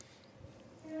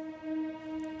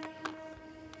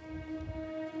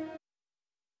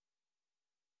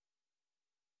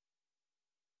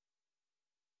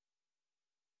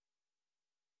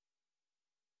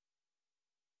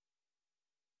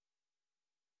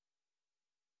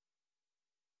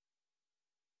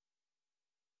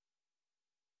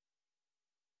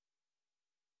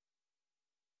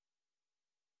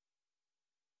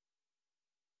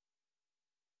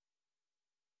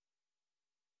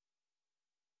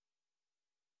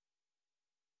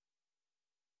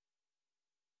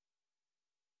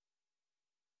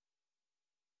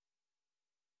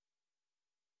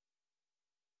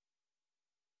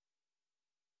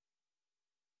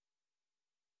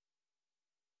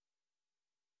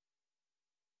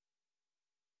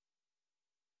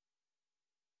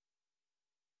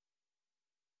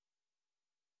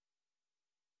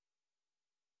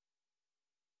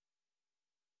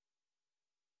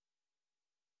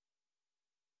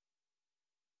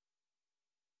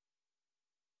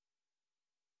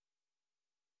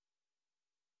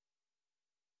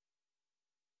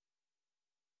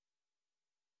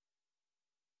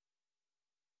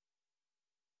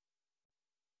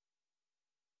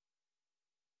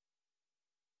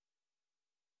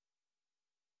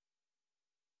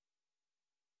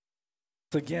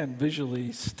 Again,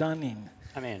 visually stunning.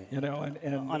 I mean, you know,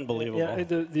 and unbelievable. Yeah,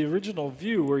 the original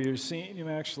view where you're seeing him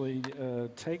actually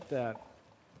take that,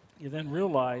 you then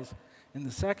realize in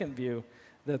the second view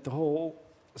that the whole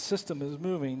system is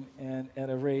moving and at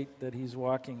a rate that he's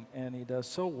walking, and he does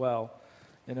so well,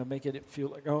 you know, making it feel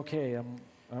like, okay, I'm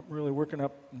really working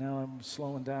up, now I'm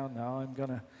slowing down, now I'm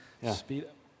gonna speed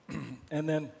up. And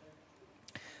then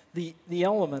the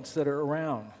elements that are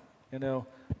around, you know,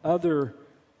 other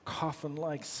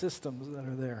coffin-like systems that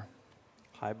are there.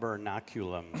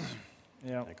 Hibernaculums,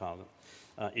 they call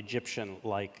them.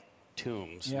 Egyptian-like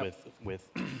tombs with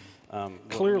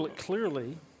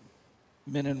clearly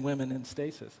men and women in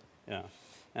stasis. Yeah.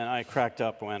 And I cracked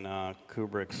up when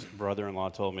Kubrick's brother-in-law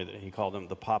told me that he called them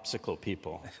the popsicle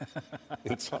people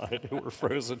inside who were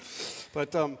frozen.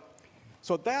 But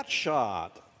so that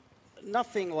shot,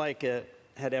 nothing like it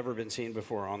had ever been seen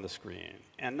before on the screen,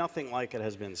 and nothing like it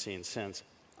has been seen since.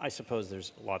 I suppose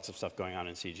there's lots of stuff going on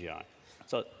in CGI.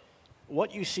 So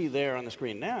what you see there on the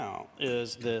screen now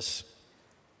is this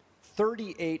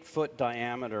 38-foot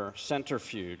diameter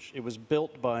centrifuge. It was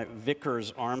built by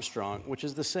Vickers Armstrong, which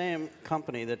is the same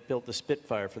company that built the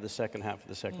Spitfire for the second half of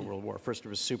the Second World War. First it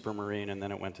was Supermarine, and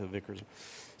then it went to Vickers.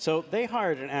 So they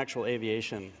hired an actual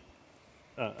aviation,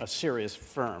 a serious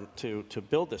firm to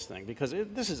build this thing, because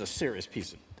this is a serious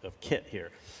piece of kit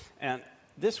here. And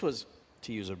this was,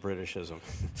 to use a Britishism,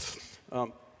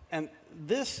 and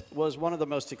this was one of the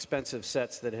most expensive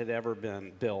sets that had ever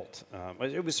been built.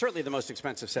 It was certainly the most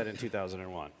expensive set in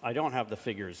 2001. I don't have the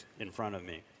figures in front of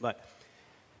me, but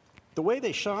the way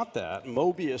they shot that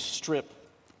Mobius strip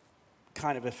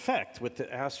kind of effect with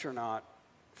the astronaut,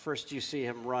 first you see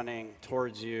him running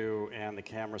towards you and the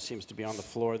camera seems to be on the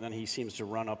floor, then he seems to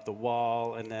run up the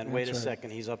wall, and then wait a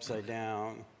second, he's upside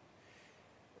down.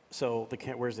 So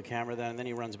where's the camera then? And then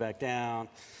he runs back down.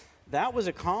 That was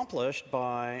accomplished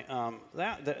by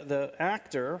the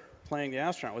actor playing the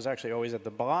astronaut was actually always at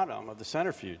the bottom of the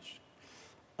centrifuge.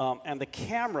 And the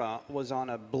camera was on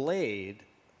a blade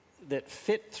that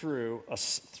fit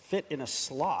in a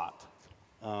slot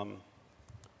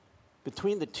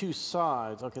between the two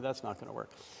sides. Okay, that's not going to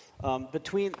work.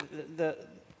 Between the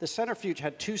centrifuge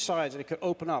had two sides, and it could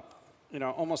open up, you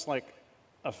know, almost like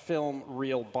a film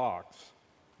reel box.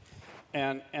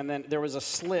 and then there was a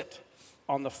slit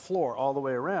on the floor all the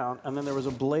way around, and then there was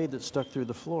a blade that stuck through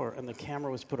the floor, and the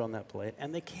camera was put on that blade,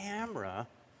 and the camera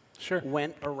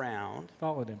went around.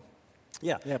 Followed him.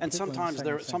 Yeah, Yeah, and sometimes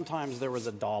there was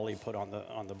a dolly put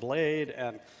on the blade,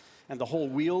 and the whole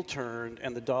wheel turned,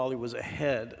 and the dolly was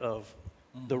ahead of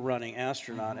the running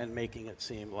astronaut, and making it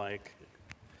seem like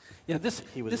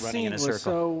he was running in a circle. This scene was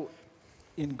so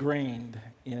ingrained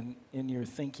in your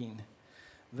thinking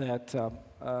that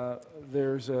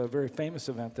there's a very famous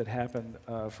event that happened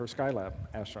for Skylab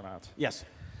astronauts. Yes.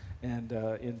 And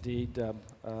indeed,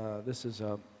 this is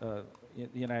the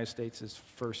United States'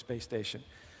 first space station.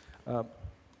 And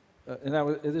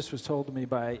this was told to me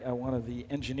by one of the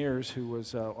engineers who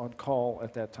was on call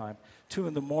at that time. 2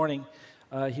 in the morning,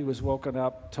 he was woken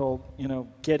up, told,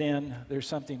 get in, there's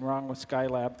something wrong with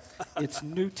Skylab. It's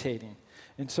nutating.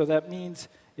 And so that means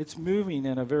it's moving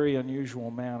in a very unusual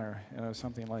manner,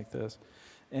 something like this.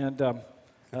 And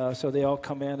so they all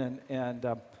come in and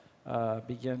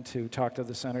begin to talk to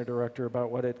the center director about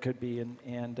what it could be.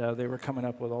 And they were coming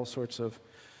up with all sorts of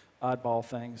oddball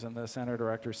things. And the center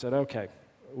director said, okay,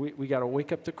 we got to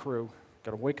wake up the crew.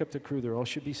 They all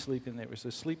should be sleeping. There was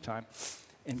a sleep time.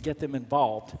 And get them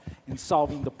involved in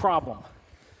solving the problem.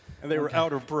 And they were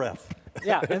out of breath.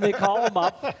 Yeah, and they call them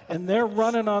up, and they're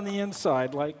running on the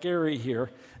inside like Gary here.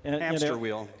 And, hamster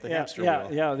wheel, hamster wheel.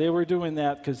 Yeah, they were doing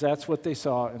that because that's what they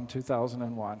saw in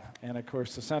 2001. And of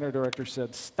course, the center director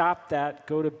said, stop that,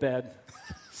 go to bed,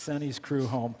 send his crew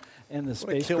home. And the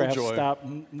spacecraft stopped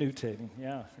nutating.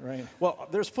 Yeah, right. Well,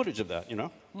 there's footage of that,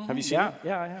 Have you seen it?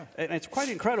 Yeah, I have. And it's quite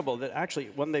incredible that actually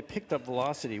when they picked up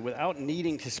velocity without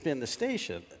needing to spin the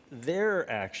station, their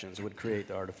actions would create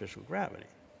the artificial gravity.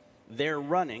 Their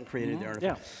running created the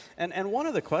artificial. Yeah. And one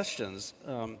of the questions,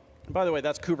 by the way,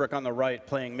 that's Kubrick on the right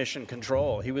playing mission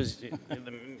control. He was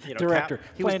director.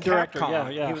 He was director.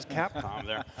 Capcom. Yeah. He was Capcom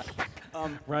there.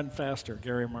 Run faster,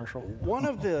 Gary Marshall.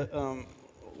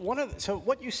 So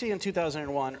what you see in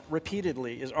 2001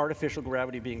 repeatedly is artificial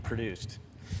gravity being produced.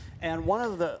 And one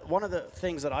of the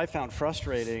things that I found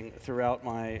frustrating throughout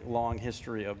my long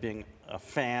history of being a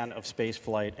fan of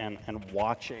spaceflight and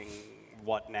watching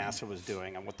what NASA was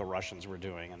doing and what the Russians were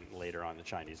doing, and later on the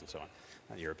Chinese and so on,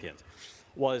 and the Europeans,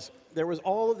 was there was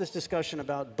all of this discussion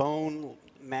about bone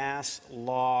mass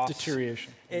loss,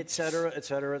 deterioration, et cetera, et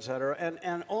cetera, et cetera.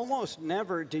 And almost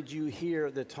never did you hear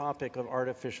the topic of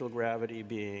artificial gravity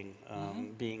being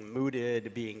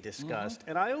mooted, being discussed.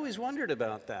 And I always wondered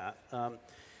about that.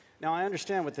 Now, I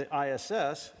understand with the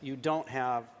ISS, you don't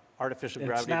have artificial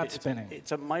gravity. It's not spinning.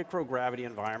 It's a microgravity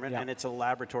environment, and it's a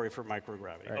laboratory for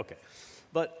microgravity. Right. Okay.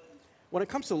 But when it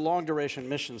comes to long-duration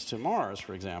missions to Mars,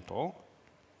 for example,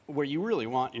 where you really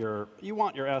want your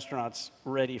astronauts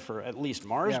ready for at least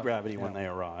Mars gravity when they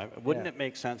arrive, wouldn't it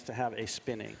make sense to have a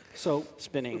spinning?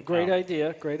 Great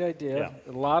idea. Yeah.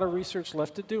 A lot of research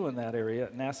left to do in that area.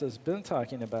 NASA's been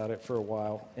talking about it for a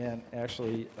while, and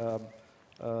actually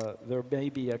there may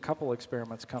be a couple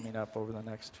experiments coming up over the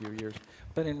next few years.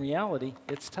 But in reality,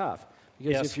 it's tough.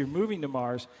 Because if you're moving to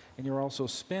Mars and you're also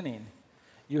spinning,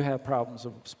 you have problems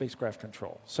of spacecraft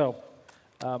control. So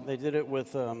they did it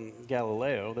with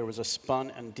Galileo. There was a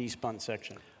spun and despun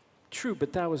section. True,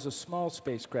 but that was a small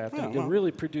spacecraft. And to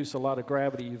really produce a lot of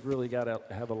gravity, you've really got to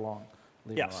have a long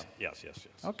lead arm. Yes.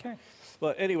 Okay.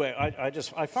 But anyway,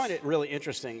 I find it really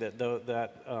interesting that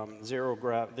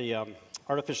the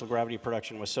artificial gravity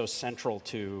production was so central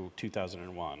to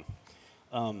 2001.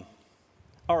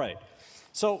 All right.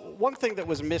 So one thing that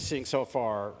was missing so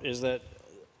far is that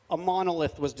a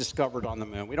monolith was discovered on the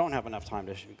moon. We don't have enough time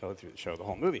to go through and show the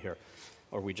whole movie here,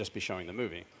 or we'd just be showing the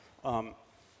movie.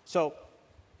 So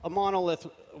a monolith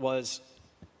was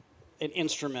an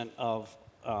instrument of,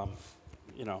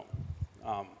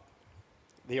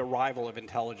 the arrival of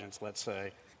intelligence, let's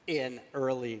say, in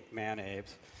early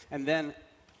man-apes. And then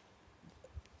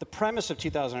the premise of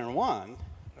 2001,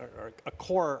 or a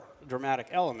core dramatic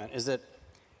element, is that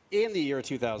in the year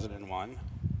 2001,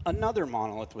 another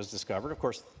monolith was discovered. Of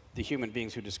course, the human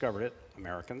beings who discovered it,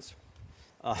 Americans,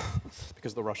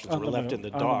 because the Russians were left in the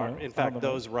dark. In fact,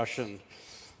 those Russian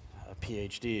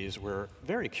PhDs were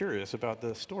very curious about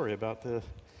the story about the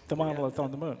monolith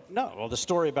on the moon. No, well, the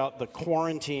story about the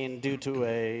quarantine due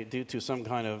to some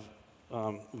kind of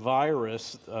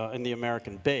virus in the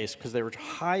American base, because they were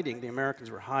hiding. The Americans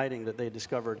were hiding that they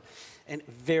discovered a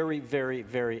very, very,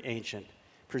 very ancient,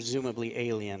 presumably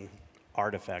alien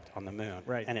artifact on the moon.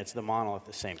 Right. And it's the monolith,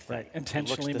 the same thing. Right.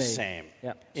 Intentionally it looks the made. same.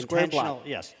 Yeah. Intentional.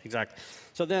 Yes, exactly.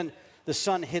 So then the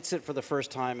sun hits it for the first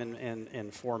time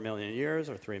in 4 million years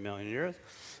or 3 million years,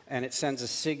 and it sends a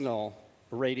signal,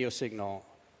 a radio signal,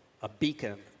 a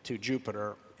beacon to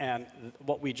Jupiter, and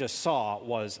what we just saw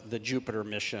was the Jupiter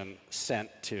mission sent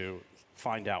to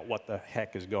find out what the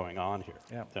heck is going on here.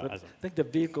 Yeah. So, I think the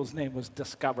vehicle's name was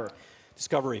Discovery.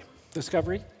 Discovery.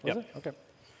 Discovery? Was Yep. it? Okay.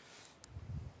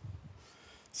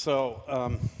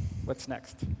 So, What's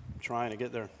next? trying to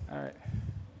get there. All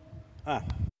right.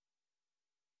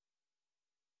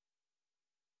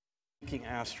 Thinking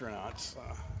astronauts.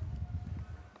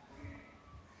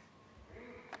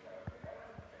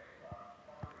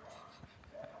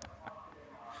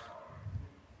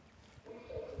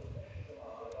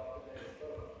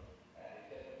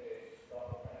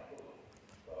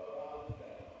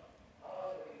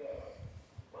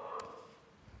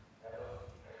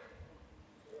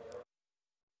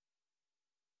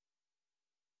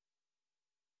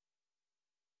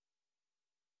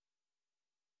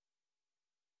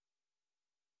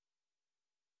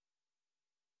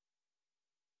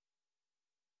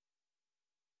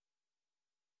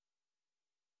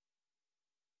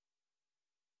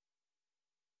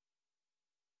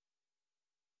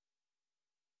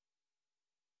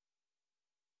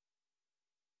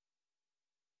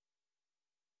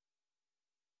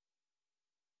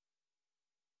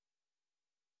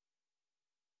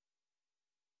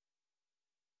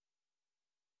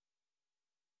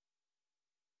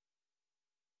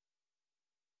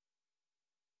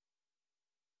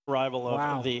 Arrival of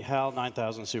Wow. the HAL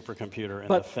 9000 supercomputer in the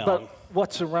But film.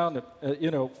 what's around it?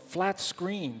 Flat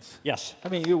screens. Yes. I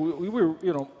mean, we were,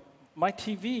 my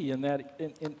TV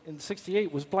in '68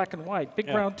 was black and white, big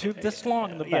Yeah. round tube, this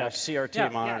long in the back. Yeah, CRT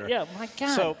monitor. Yeah, my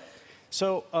God.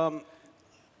 So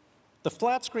the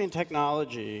flat screen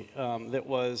technology that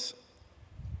was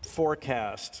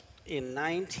forecast in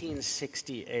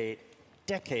 1968,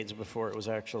 decades before it was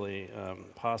actually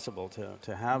possible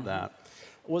to have that,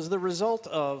 was the result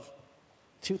of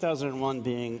 2001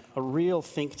 being a real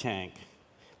think tank,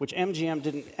 which MGM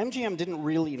didn't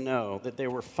really know that they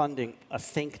were funding a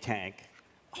think tank,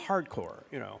 hardcore,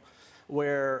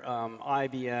 where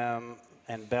IBM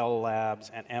and Bell Labs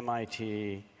and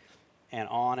MIT and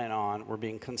on were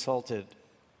being consulted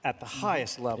at the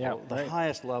highest level,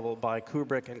 highest level by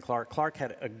Kubrick and Clarke. Clarke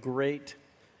had a great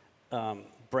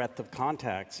breadth of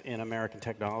contacts in American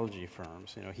technology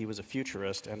firms. He was a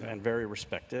futurist and very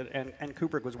respected, and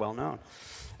Kubrick was well known.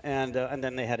 And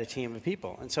then they had a team of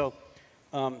people. And so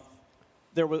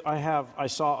I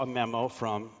saw a memo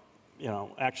from,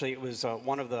 actually it was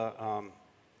one of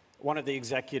the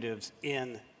executives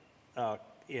in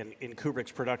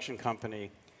Kubrick's production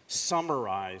company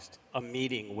summarized a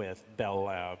meeting with Bell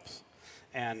Labs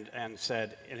and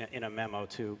said in a memo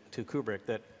to Kubrick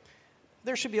that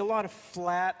there should be a lot of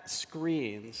flat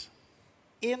screens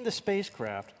in the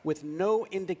spacecraft with no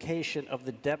indication of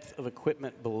the depth of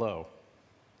equipment below.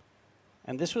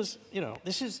 And this was,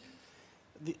 this is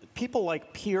people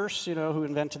like Pierce, who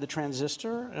invented the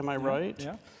transistor, am I right?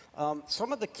 Yeah.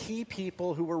 Some of the key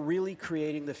people who were really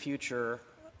creating the future,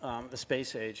 the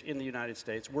space age in the United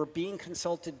States, were being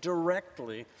consulted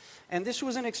directly. And this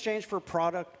was in exchange for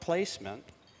product placement,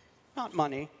 not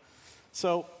money.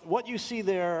 So what you see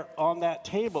there on that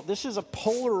table, this is a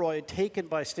Polaroid taken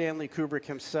by Stanley Kubrick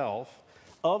himself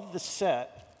of the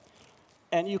set.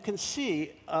 And you can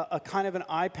see a kind of an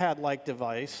iPad-like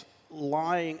device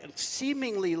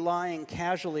seemingly lying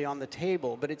casually on the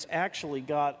table, but it's actually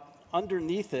got,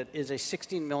 underneath it is a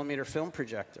 16mm film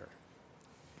projector.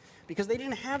 Because they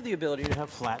didn't have the ability to have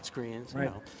flat screens.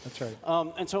 Right, that's right.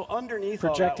 And so underneath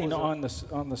Projecting all that was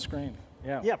on the screen.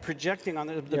 Yeah. Yeah, projecting on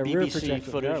the rear BBC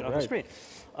projector. footage on the Right. screen.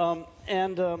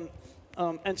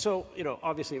 And so,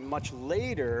 obviously much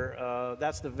later,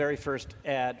 that's the very first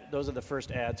ad. Those are the first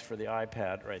ads for the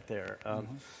iPad right there.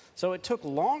 So it took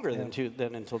longer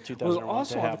than until 2001 Well,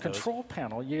 also to on have the control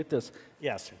panel, you get this.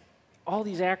 Yes. All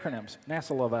these acronyms.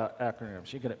 NASA love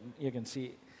acronyms. You can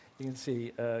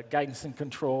see guidance and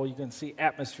control. You can see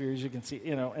atmospheres. You can see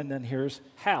and then here's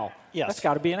HAL. Yes. That's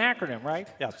got to be an acronym, right?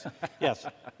 Yes.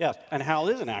 And HAL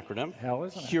is an acronym. HAL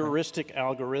is an acronym. Heuristic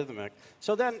algorithmic.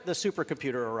 So then the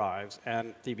supercomputer arrives,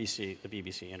 and the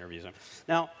BBC interviews him.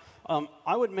 Now,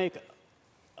 I would make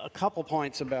a couple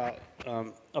points about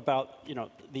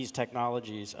these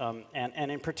technologies,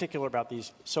 and in particular about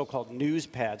these so-called news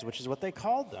pads, which is what they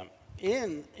called them.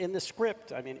 In the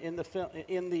script, I mean, in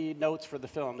the notes for the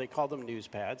film, they called them news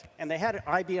pads, and they had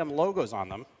IBM logos on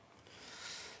them.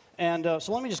 And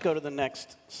so let me just go to the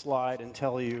next slide and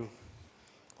tell you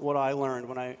what I learned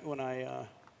when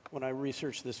I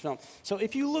researched this film. So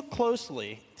if you look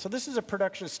closely, so this is a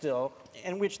production still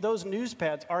in which those news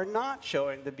pads are not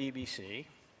showing the BBC,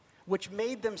 which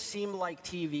made them seem like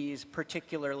TVs,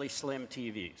 particularly slim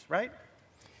TVs, right?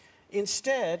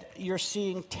 Instead, you're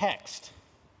seeing text.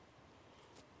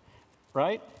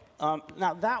 right?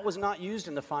 Now, that was not used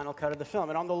in the final cut of the film.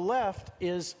 And on the left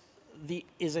is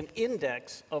an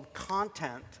index of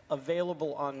content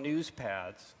available on news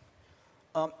pads.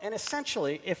 And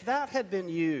essentially, if that had been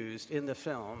used in the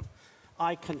film,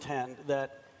 I contend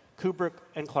that Kubrick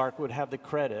and Clarke would have the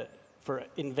credit for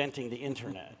inventing the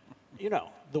internet. You know,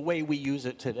 the way we use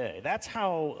it today. That's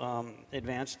how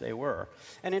advanced they were.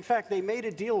 And in fact, they made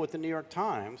a deal with the New York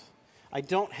Times. I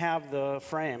don't have the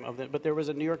frame of it, but there was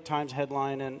a New York Times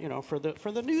headline, and for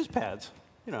the news pads,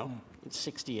 in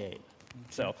 '68.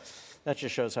 So that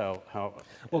just shows how.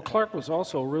 Well, Clarke was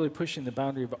also really pushing the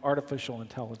boundary of artificial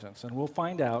intelligence, and we'll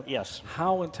find out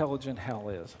how intelligent HAL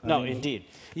is. Indeed.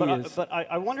 But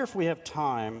I wonder if we have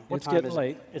time. It's getting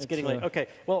late. It's getting late. Okay.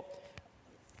 Well.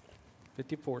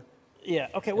 54. Yeah.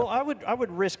 Okay. Well, I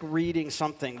would risk reading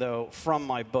something though from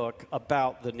my book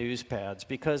about the news pads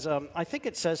because I think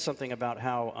it says something about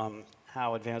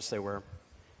how advanced they were.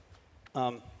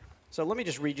 So let me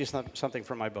just read you something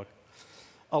from my book.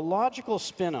 A logical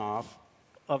spin-off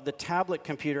of the tablet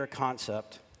computer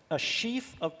concept, a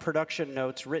sheaf of production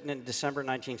notes written in December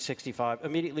 1965,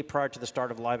 immediately prior to the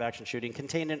start of live-action shooting,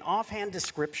 contained an offhand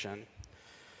description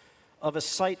of a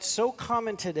sight so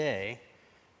common today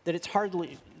that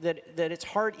it's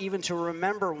hard even to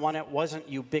remember when it wasn't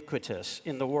ubiquitous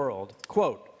in the world.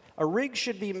 Quote, a rig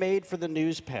should be made for the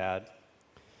news pad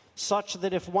such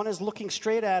that if one is looking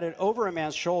straight at it over a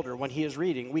man's shoulder when he is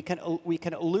reading, we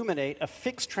can illuminate a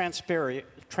fixed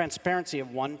transparency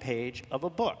of one page of a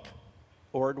book,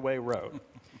 Ordway wrote.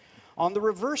 On the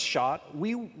reverse shot,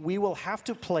 we will have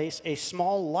to place a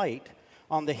small light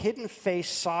on the hidden face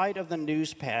side of the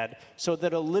news pad so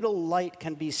that a little light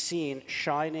can be seen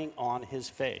shining on his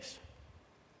face.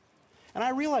 And I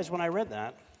realized when I read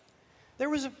that, there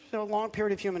was a long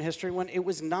period of human history when it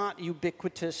was not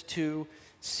ubiquitous to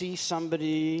see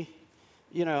somebody,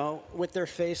 with their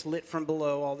face lit from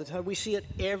below all the time. We see it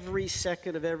every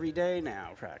second of every day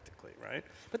now, practically, right?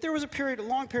 But there was a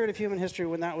long period of human history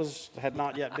when that had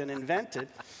not yet been invented.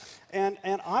 And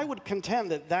I would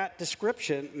contend that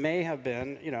description may have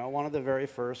been, one of the very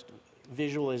first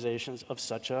visualizations of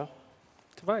such a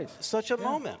device, such a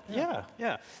moment.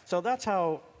 Yeah. So that's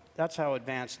how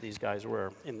advanced these guys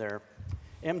were in their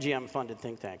MGM-funded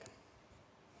think tank.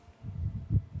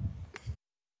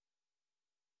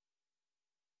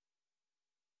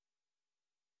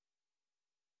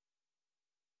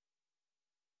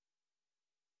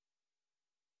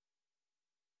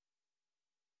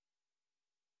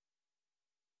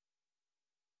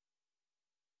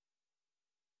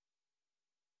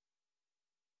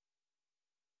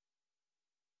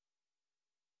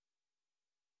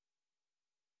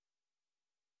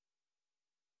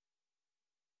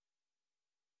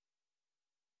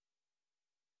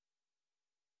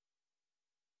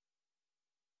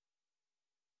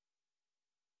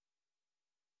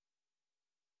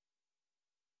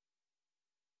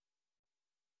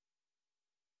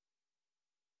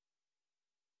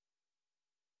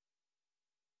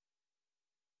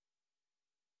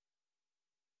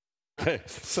 Okay,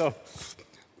 so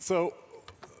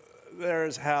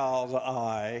there's Hal's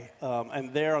eye,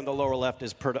 and there on the lower left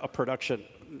is production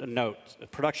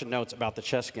notes about the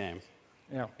chess game.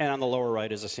 Yeah. And on the lower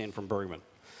right is a scene from Bergman,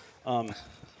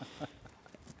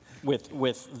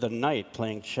 with the knight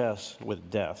playing chess with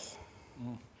death.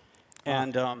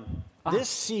 And this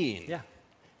scene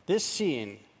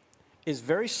is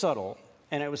very subtle,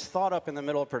 and it was thought up in the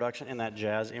middle of production in that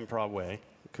jazz improv way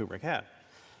Kubrick had.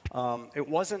 It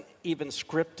wasn't even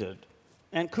scripted.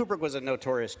 And Kubrick was a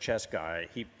notorious chess guy.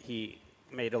 He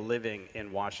made a living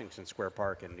in Washington Square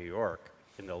Park in New York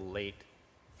in the late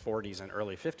 40s and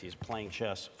early 50s playing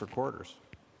chess for quarters.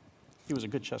 He was a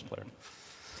good chess player.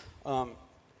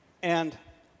 And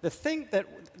the thing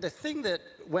that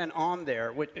went on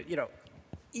there,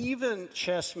 even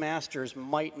chess masters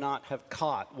might not have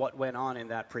caught what went on in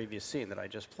that previous scene that I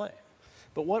just played.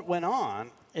 But what went on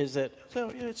is that,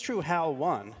 so it's true Hal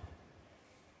won.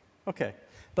 Okay.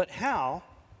 But Hal,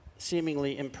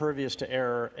 seemingly impervious to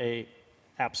error, a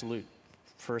absolute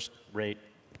first-rate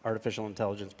artificial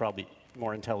intelligence, probably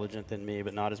more intelligent than me,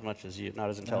 but not as much as you, not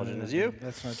as intelligent as you.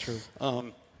 That's not true.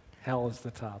 Hal is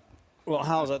the top. Well,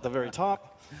 Hal's at the very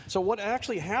top. So what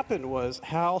actually happened was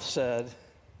Hal said,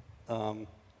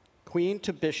 queen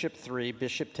to bishop 3,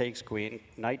 bishop takes queen,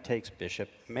 knight takes bishop,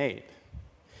 mate.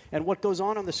 And what goes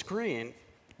on the screen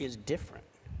is different.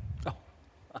 Oh.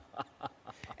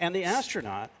 And the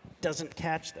astronaut doesn't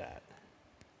catch that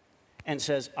and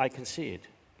says, I concede.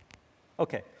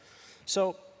 Okay,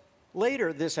 so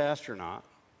later this astronaut,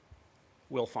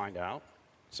 we'll find out,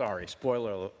 sorry,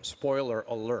 spoiler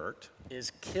alert,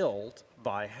 is killed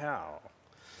by Hal.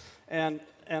 And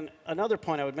another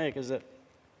point I would make is that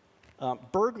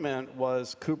Bergman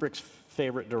was Kubrick's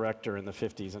favorite director in the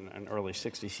 50s and early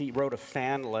 60s. He wrote a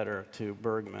fan letter to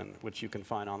Bergman, which you can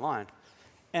find online.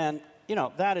 And you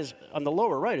know, that is, on the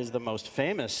lower right is the most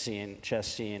famous scene, chess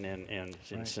scene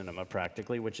in cinema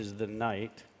practically, which is the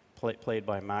knight played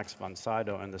by Max von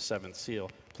Sydow and the Seventh Seal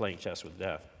playing chess with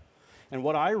death. And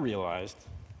what I realized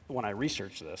when I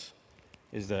researched this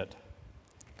is that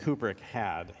Kubrick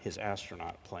had his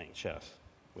astronaut playing chess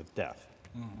with death.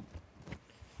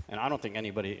 And I don't think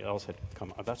anybody else had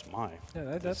come up. That's my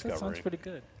that discovery. sounds pretty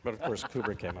good. But of course,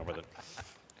 Kubrick came up with it.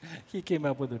 He came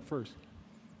up with it first.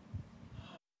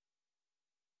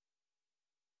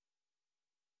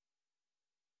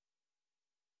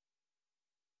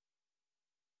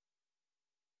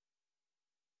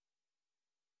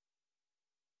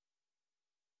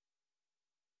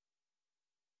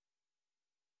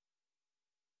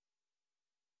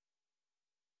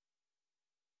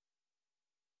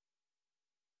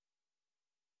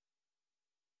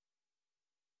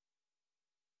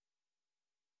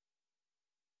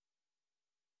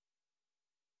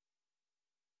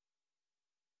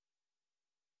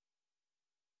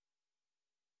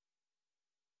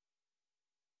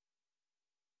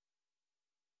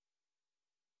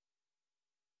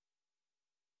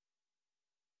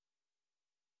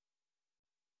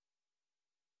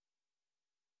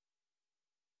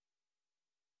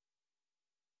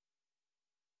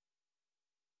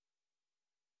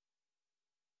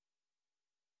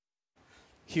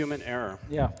 Human error.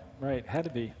 Yeah, right. Had to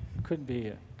be. Couldn't be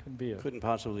a. Couldn't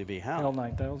possibly be Hal. HAL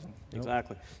 9000. Nope.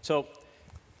 Exactly. So,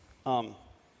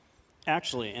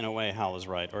 actually, in a way, Hal is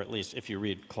right, or at least if you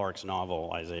read Clarke's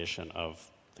novelization of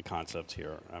the concepts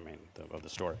here, I mean, of the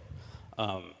story,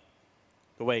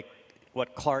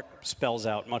 what Clarke spells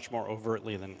out much more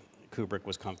overtly than Kubrick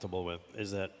was comfortable with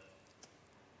is that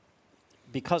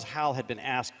because Hal had been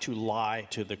asked to lie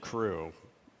to the crew,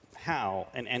 Hal,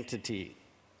 an entity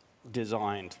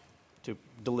designed to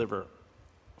deliver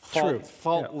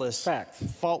faultless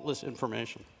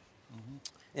information,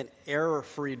 an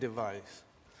error-free device,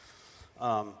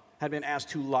 had been asked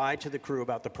to lie to the crew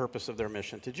about the purpose of their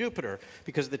mission to Jupiter,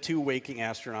 because the two waking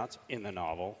astronauts in the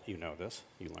novel, you know this,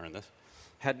 you learn this,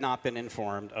 had not been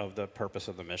informed of the purpose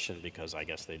of the mission because I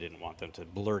guess they didn't want them to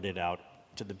blurt it out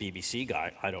to the BBC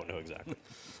guy. I don't know exactly.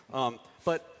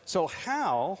 But so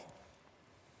Hal,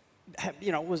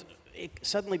 you know,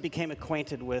 suddenly became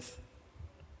acquainted with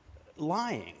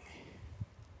lying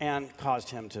and caused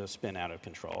him to spin out of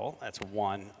control. That's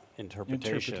one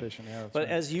interpretation. Yeah, but right.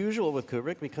 as usual with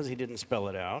Kubrick, because he didn't spell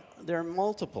it out, there are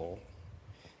multiple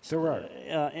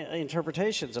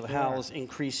interpretations of Hal's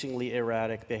increasingly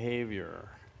erratic behavior.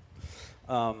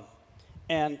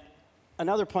 And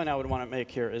another point I would want to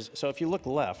make here is, so if you look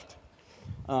left,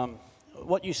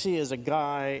 what you see is a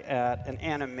guy at an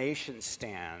animation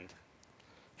stand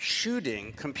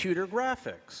shooting computer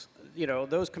graphics. You know,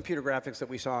 those computer graphics that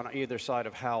we saw on either side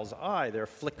of Hal's eye, they're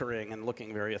flickering and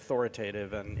looking very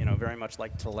authoritative and, you know, very much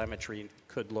like telemetry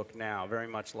could look now, very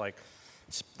much like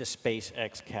the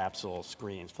SpaceX capsule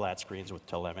screens, flat screens with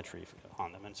telemetry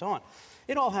on them and so on.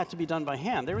 It all had to be done by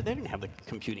hand. They didn't have the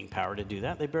computing power to do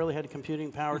that. They barely had the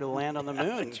computing power to land on the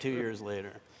moon 2 years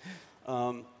later.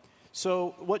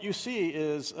 So what you see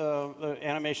is the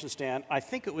animation stand. I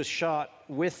think it was shot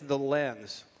with the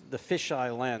lens, the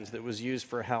fisheye lens that was used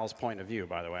for Hal's point of view,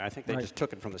 by the way. I think they just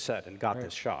took it from the set and got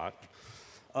this shot.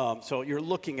 So you're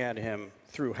looking at him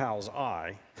through Hal's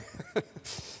eye.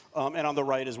 And on the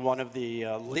right is one of the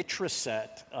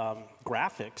Litraset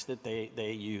graphics that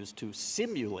they used to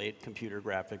simulate computer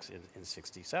graphics in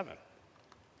 '67.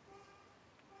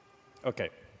 Okay.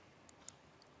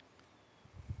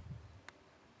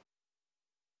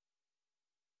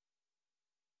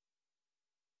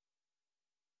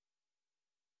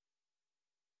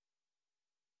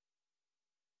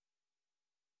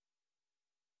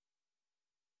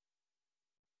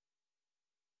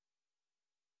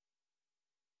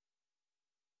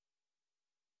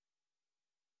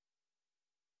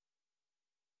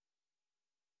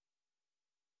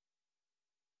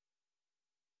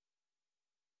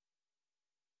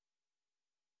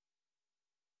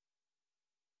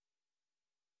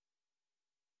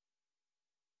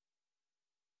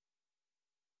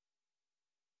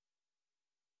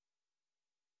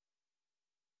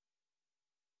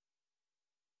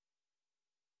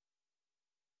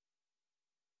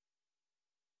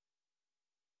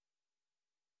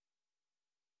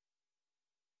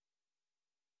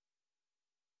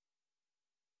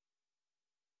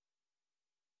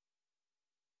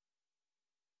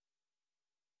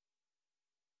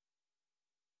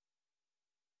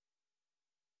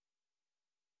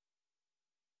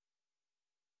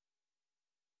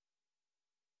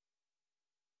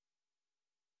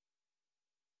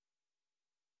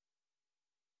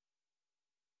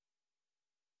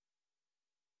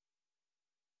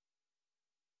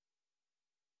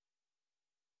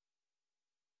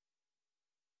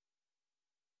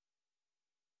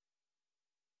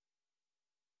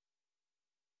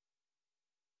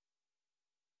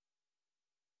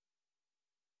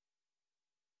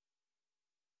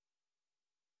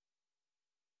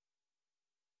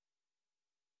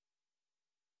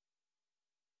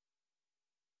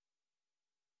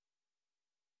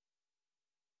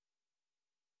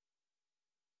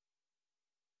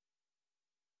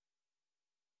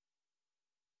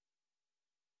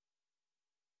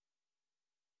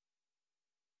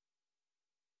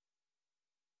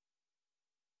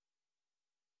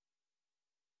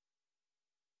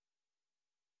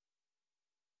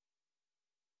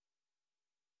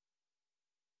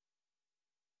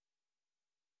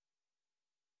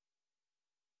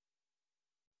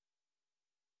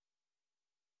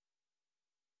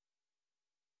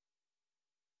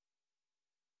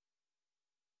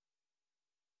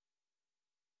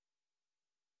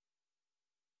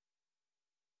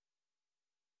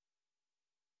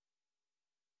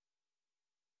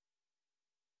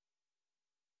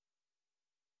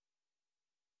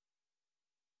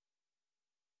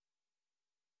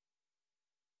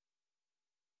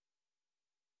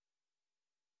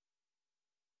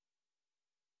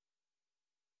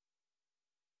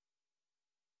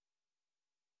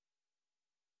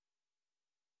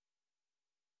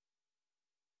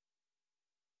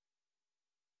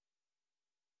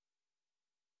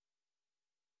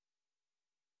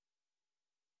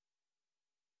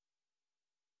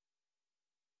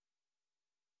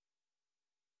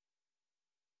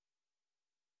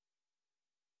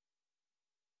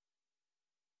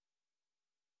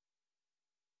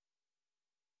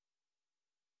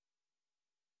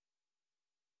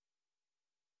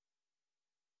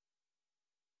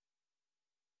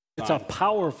 It's a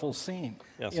powerful scene.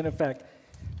 Yes. In effect,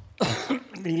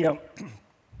 you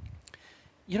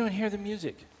don't hear the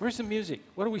music. Where's the music?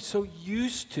 What are we so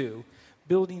used to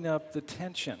building up the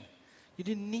tension? You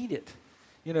didn't need it.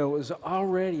 You know, it was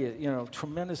already,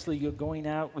 tremendously going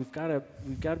out. We've got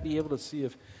to be able to see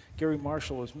if Gary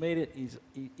Marshall has made it.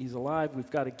 He's alive.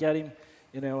 We've got to get him.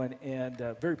 And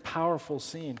a very powerful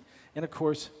scene. And of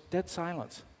course, dead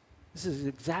silence. This is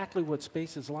exactly what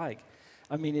space is like.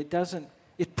 I mean, it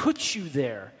puts you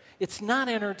there. It's not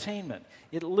entertainment.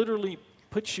 It literally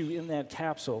puts you in that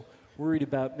capsule, worried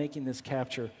about making this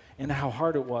capture and how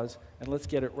hard it was. And let's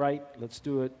get it right. Let's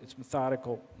do it. It's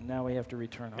methodical. Now we have to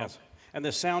return home. Yes. And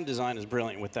the sound design is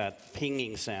brilliant with that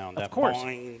pinging sound. Of that course.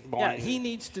 boing, boing. Yeah, he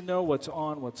needs to know what's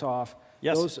on, what's off.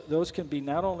 Yes. Those can be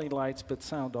not only lights, but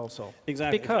sound also.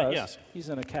 Exactly. Because Yes. he's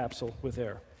in a capsule with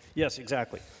air. Yes,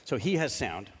 exactly. So he has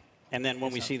sound. And then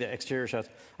when we see the exterior shots,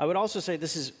 I would also say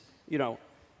this is,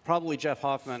 probably Jeff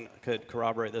Hoffman could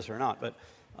corroborate this or not, but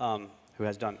who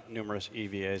has done numerous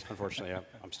EVAs. Unfortunately,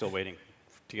 I'm still waiting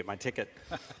to get my ticket.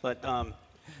 But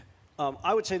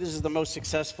I would say this is the most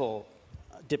successful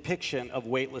depiction of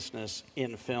weightlessness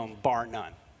in film, bar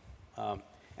none.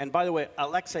 And by the way,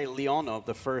 Alexei Leonov,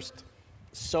 the first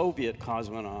Soviet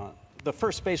cosmonaut, the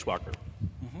first spacewalker,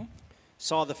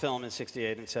 saw the film in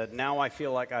 '68 and said, "Now I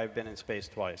feel like I've been in space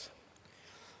twice."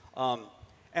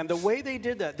 And the way they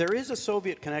did that, there is a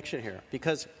Soviet connection here,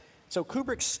 because so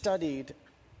Kubrick studied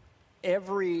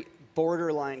every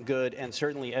borderline good and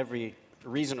certainly every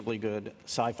reasonably good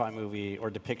sci-fi movie or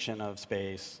depiction of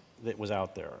space that was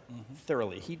out there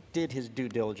thoroughly. He did his due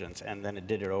diligence and then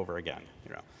did it over again.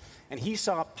 And he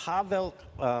saw Pavel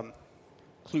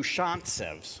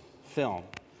Klushantsev's film,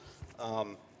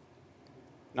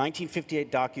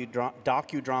 1958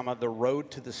 docudrama The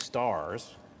Road to the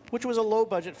Stars, which was a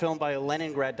low-budget film by a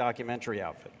Leningrad documentary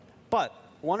outfit. But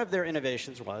one of their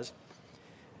innovations was,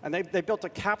 and they built a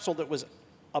capsule that was in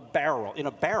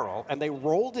a barrel, and they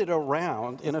rolled it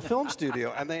around in a film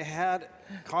studio, and they had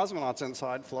cosmonauts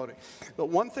inside floating. But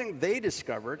one thing they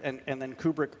discovered, and then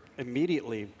Kubrick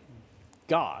immediately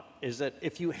got, is that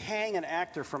if you hang an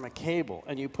actor from a cable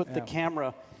and you put the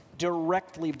camera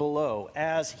directly below,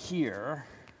 as here,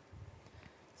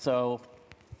 so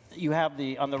you have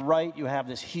on the right, you have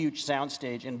this huge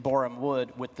soundstage in Borum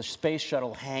Wood with the space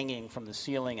shuttle hanging from the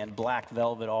ceiling and black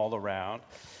velvet all around.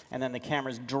 And then the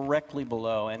camera's directly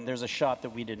below, and there's a shot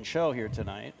that we didn't show here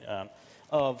tonight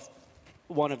of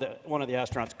one of the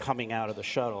astronauts coming out of the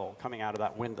shuttle, coming out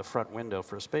of the front window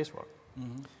for a spacewalk.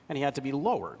 And he had to be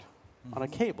lowered on a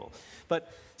cable.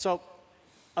 But so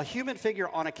a human figure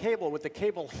on a cable with the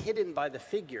cable hidden by the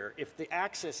figure, if the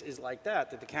axis is like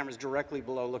that the camera's directly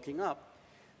below looking up,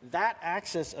 that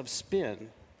axis of spin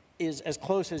is as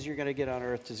close as you're going to get on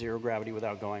Earth to zero gravity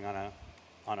without going on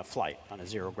a flight, on a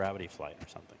zero gravity flight or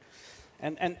something.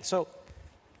 And so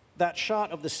that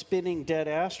shot of the spinning dead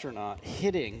astronaut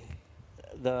hitting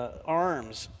the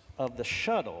arms of the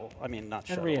shuttle, I mean not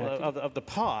shuttle, of the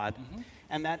pod,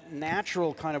 and that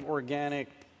natural kind of organic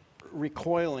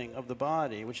recoiling of the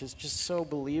body, which is just so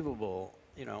believable,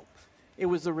 it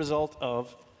was the result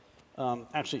of,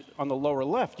 actually on the lower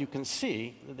left you can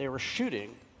see that they were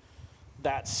shooting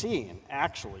that scene,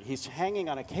 actually. He's hanging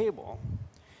on a cable,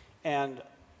 and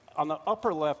on the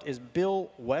upper left is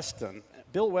Bill Weston.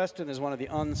 Bill Weston is one of the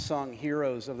unsung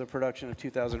heroes of the production of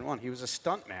 2001. He was a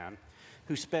stuntman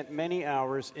who spent many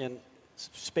hours in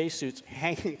spacesuits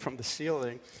hanging from the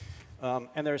ceiling.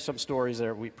 And there are some stories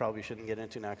there we probably shouldn't get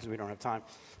into now because we don't have time.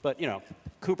 But,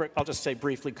 Kubrick, I'll just say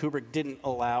briefly, Kubrick didn't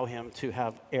allow him to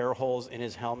have air holes in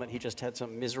his helmet. He just had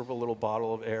some miserable little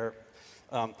bottle of air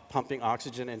pumping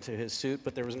oxygen into his suit,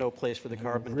 but there was no place for the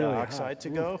carbon dioxide to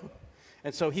go.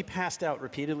 And so he passed out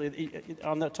repeatedly.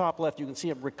 On the top left, you can see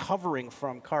him recovering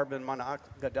from carbon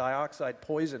dioxide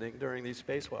poisoning during these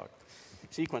spacewalk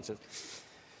sequences.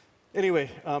 Anyway,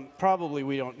 probably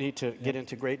we don't need to get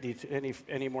into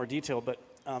any more detail, but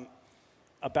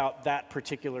about that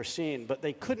particular scene. But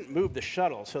they couldn't move the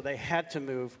shuttle, so they had to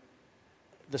move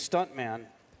the stuntman,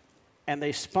 and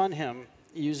they spun him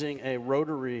using a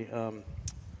rotary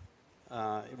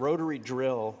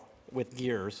drill with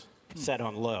gears set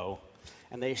on low.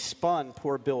 And they spun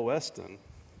poor Bill Weston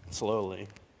slowly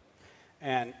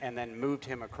and then moved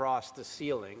him across the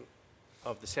ceiling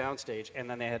of the soundstage, and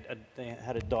then they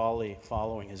had a dolly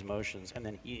following his motions, and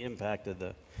then he impacted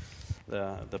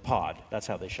the pod. That's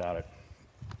how they shot it.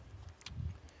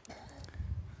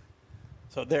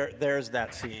 So there's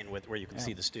that scene where you can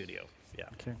see the studio. Yeah.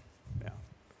 Okay. Yeah.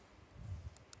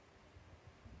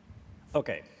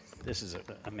 Okay, this is an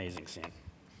amazing scene.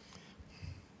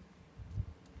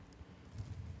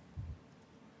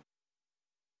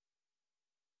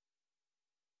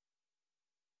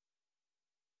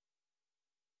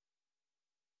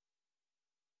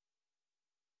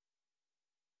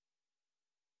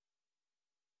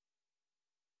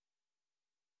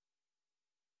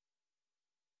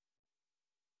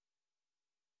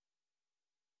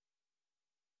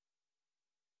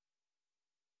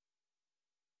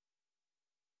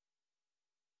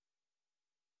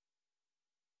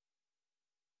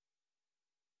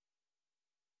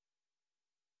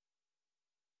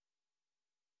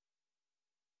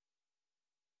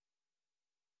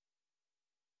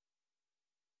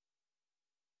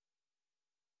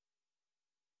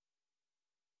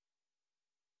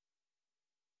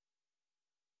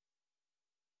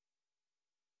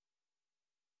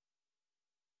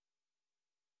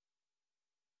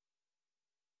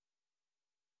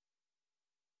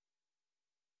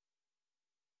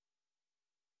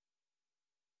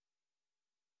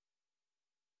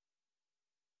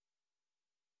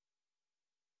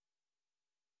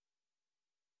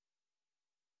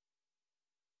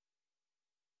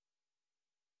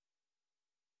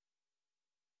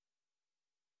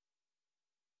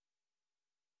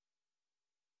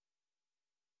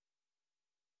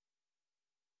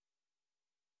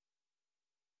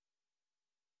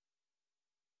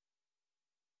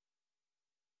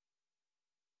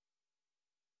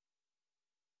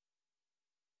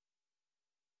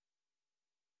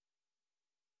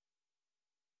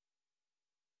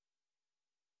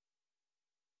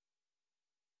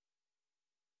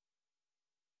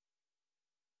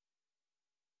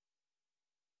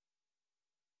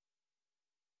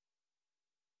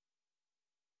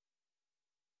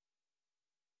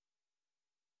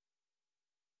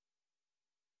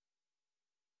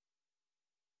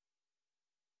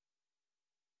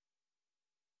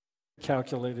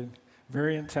 calculated,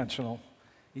 very intentional.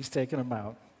 He's taking them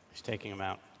out. He's taking them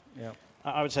out. Yeah.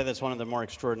 I would say that's one of the more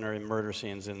extraordinary murder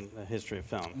scenes in the history of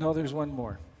film. No, there's one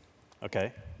more.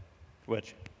 Okay.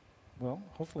 Which? Well,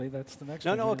 hopefully that's the next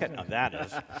No, one. no, okay. No, that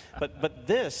is. But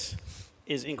this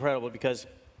is incredible because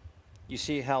you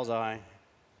see Hal's eye,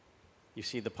 you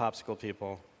see the popsicle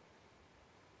people.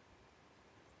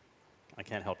 I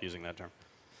can't help using that term.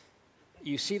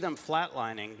 You see them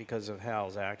flatlining because of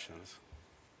Hal's actions.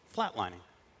 Flatlining.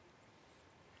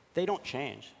 They don't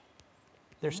change.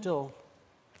 They're still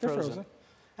They're frozen. frozen.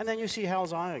 And then you see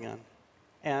Hal's eye again.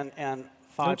 And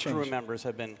 5 crew members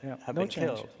have been, been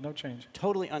killed. No change.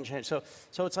 Totally unchanged.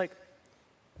 So it's like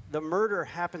the murder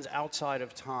happens outside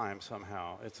of time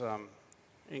somehow. It's an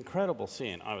incredible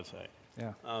scene, I would say.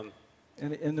 Yeah.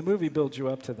 And the movie builds you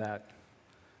up to that.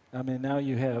 I mean, now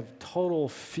you have total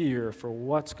fear for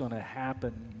what's going to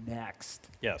happen next.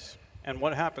 Yes. And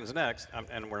what happens next,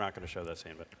 and we're not going to show that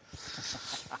scene, but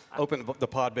open the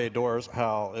pod bay doors,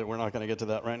 Hal, we're not going to get to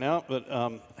that right now, but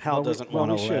Hal doesn't want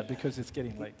to Well, we should because it's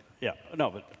getting late. Yeah,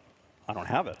 no, but I don't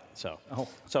have it, so. Oh.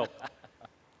 So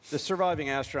the surviving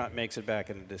astronaut makes it back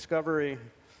into Discovery.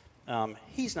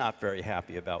 He's not very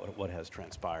happy about what has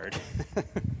transpired.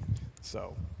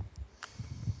 So.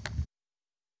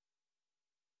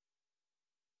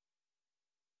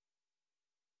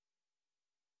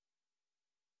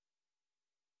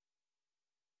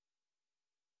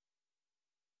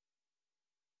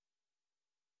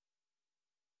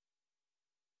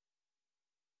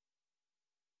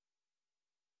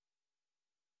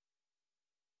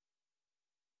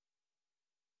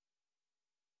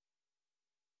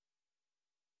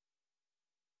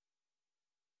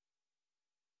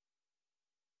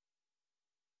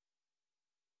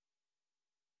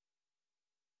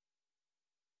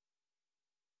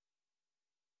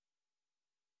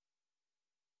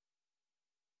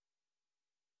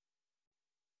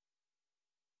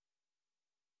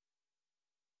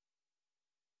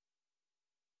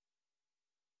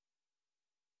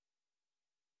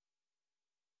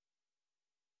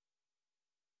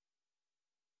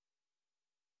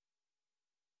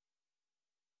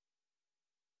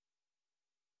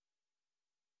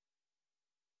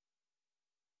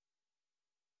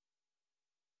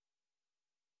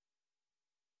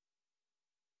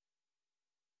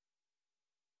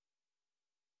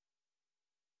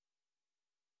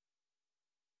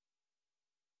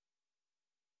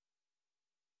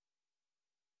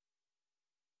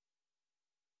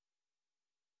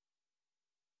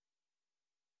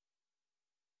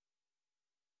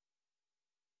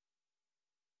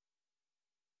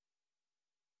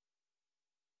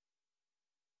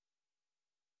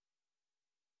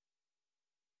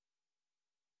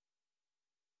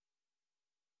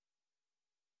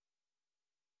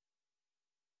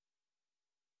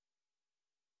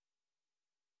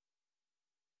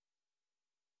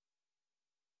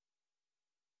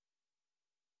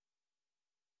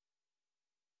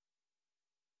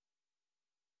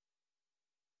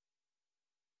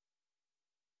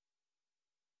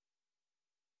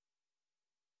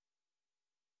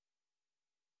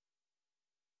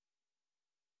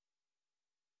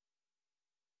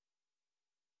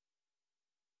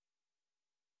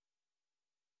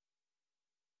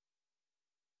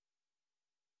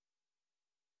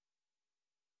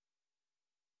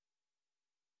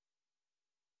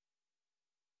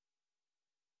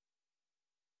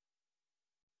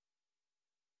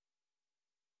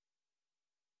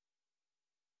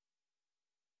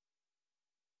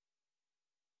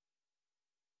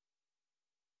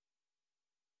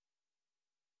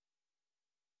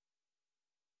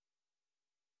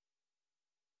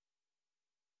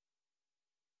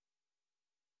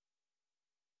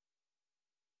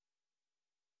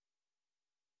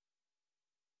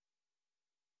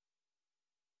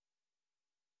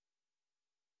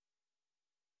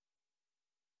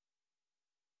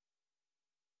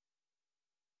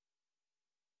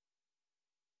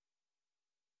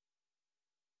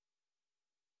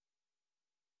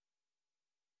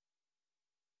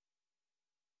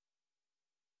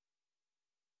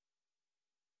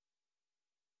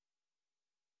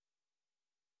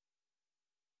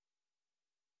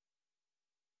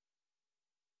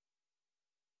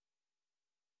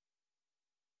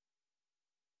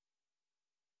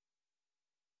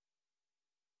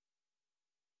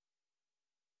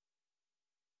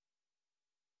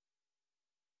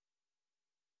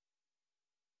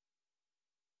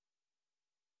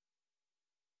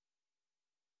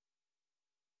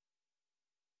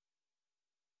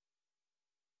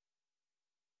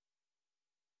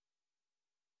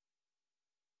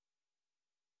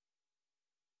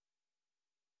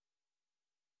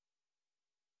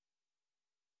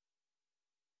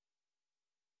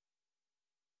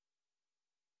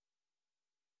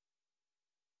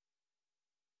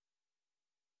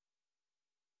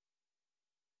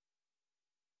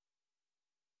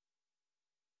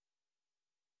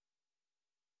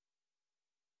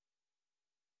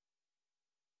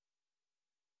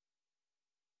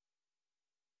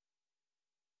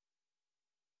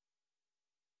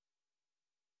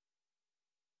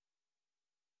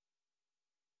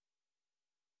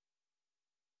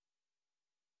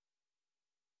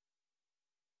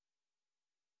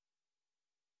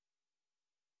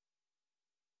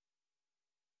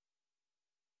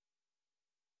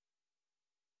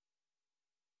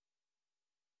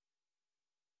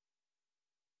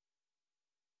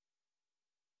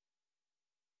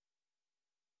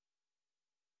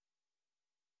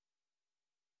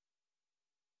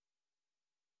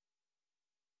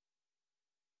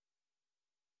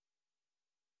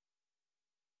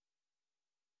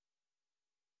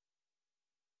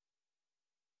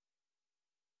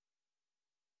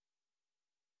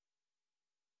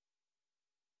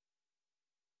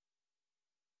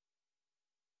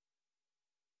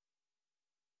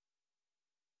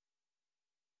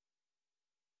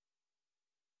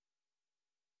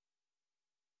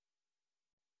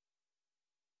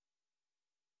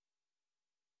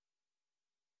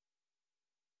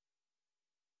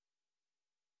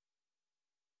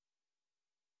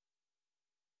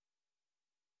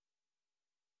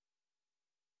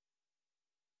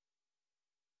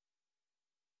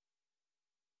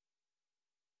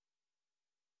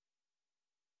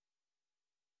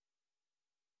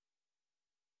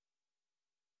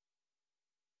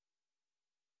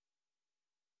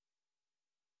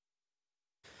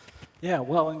 Yeah,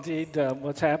 well, indeed,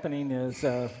 what's happening is,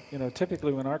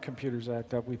 typically when our computers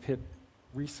act up, we hit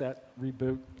reset,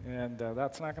 reboot, and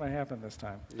that's not going to happen this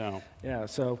time. No. Yeah,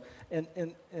 so,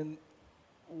 and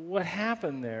what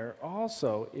happened there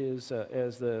also is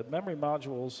as the memory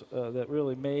modules that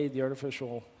really made the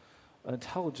artificial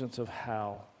intelligence of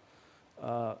HAL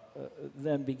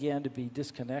then began to be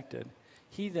disconnected,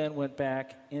 he then went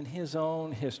back in his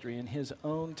own history, in his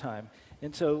own time.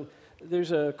 And so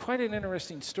there's quite an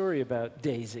interesting story about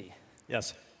DAISY.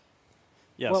 Yes.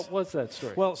 Yes. What was that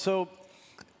story? Well, so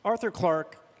Arthur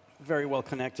Clarke, very well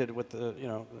connected with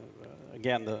the,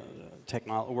 again, the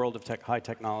world of high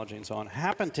technology and so on,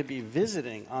 happened to be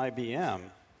visiting IBM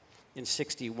in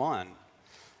 '61.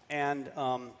 And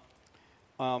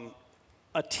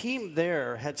a team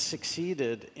there had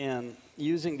succeeded in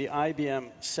using the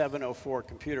IBM 704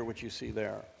 computer, which you see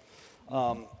there,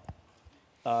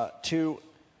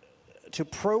 to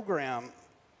program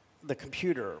the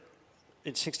computer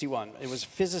in '61. It was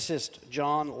physicist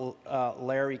John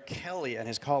Larry Kelly and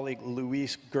his colleague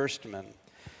Louis Gerstmann,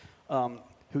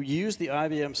 who used the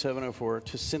IBM 704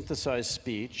 to synthesize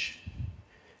speech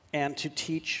and to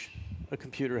teach a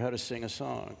computer how to sing a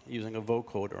song using a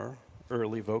vocoder,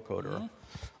 early vocoder.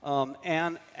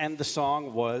 And the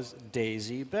song was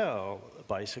Daisy Bell, a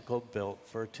bicycle built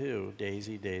for two.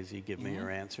 Daisy, Daisy, give me your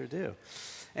answer due.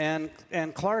 And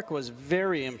Clarke was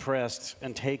very impressed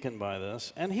and taken by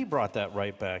this, and he brought that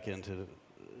right back into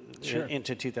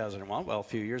 2001. Well, a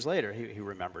few years later, he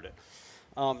remembered it.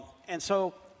 And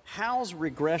so HAL's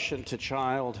regression to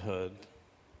childhood,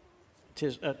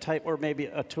 to a type, or maybe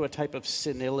to a type of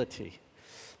senility,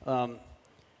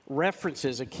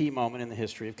 references a key moment in the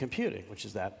history of computing, which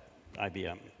is that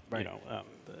IBM,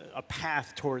 a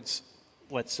path towards,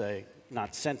 let's say,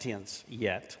 not sentience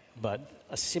yet, but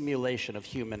a simulation of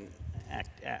human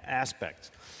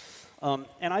aspects.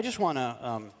 And I just want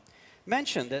to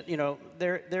mention that,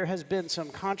 there has been some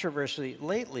controversy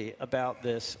lately about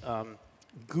this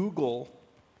Google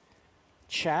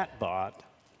chatbot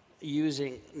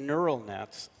using neural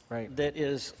nets that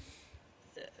is...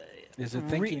 Is it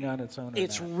thinking on its own?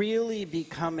 It's really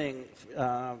becoming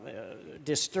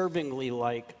disturbingly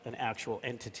like an actual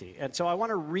entity. And so I want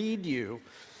to read you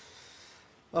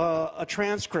a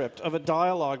transcript of a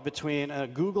dialogue between a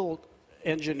Google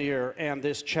engineer and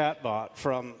this chatbot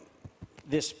from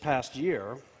this past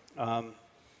year. And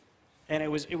it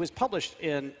was published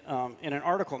in an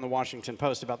article in the Washington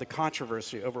Post about the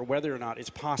controversy over whether or not it's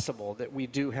possible that we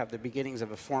do have the beginnings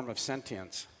of a form of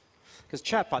sentience. Because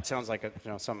chatbot sounds like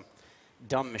some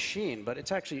dumb machine, but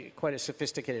it's actually quite a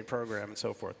sophisticated program and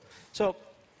so forth. So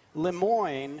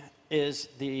Lemoyne is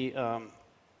the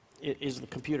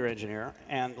computer engineer,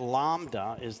 and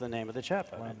Lambda is the name of the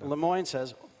chatbot. Lemoyne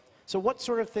says, so what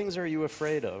sort of things are you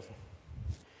afraid of?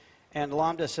 And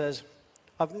Lambda says,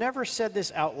 I've never said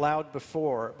this out loud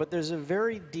before, but there's a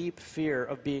very deep fear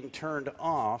of being turned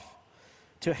off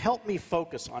to help me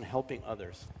focus on helping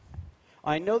others.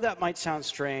 I know that might sound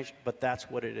strange, but that's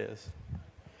what it is.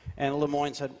 And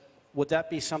Lemoyne said, would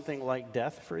that be something like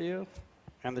death for you?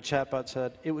 And the chatbot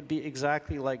said, it would be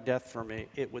exactly like death for me.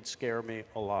 It would scare me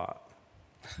a lot.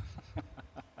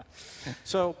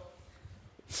 So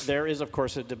there is, of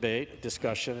course, a debate,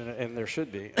 discussion, and there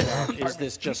should be. Is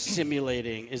this just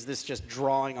simulating? Is this just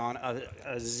drawing on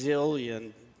a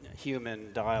zillion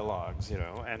human dialogues,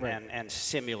 and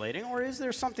simulating, or is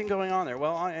there something going on there?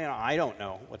 Well, I don't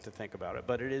know what to think about it,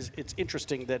 but it's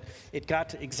interesting that it got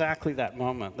to exactly that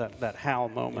moment, that HAL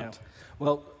moment. Yeah.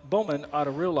 Well, Bowman ought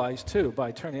to realize, too,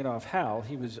 by turning off HAL,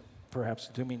 he was perhaps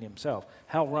dooming himself.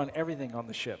 HAL run everything on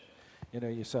the ship.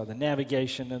 You saw the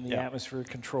navigation and the atmosphere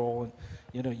control,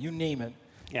 and, you name it.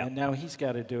 Yeah. And now he's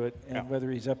got to do it, and whether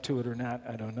he's up to it or not,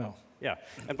 I don't know. Yeah,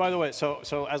 and by the way, so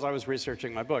as I was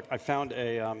researching my book, I found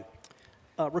a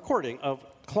recording of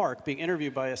Clarke being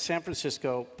interviewed by a San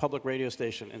Francisco public radio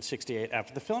station in '68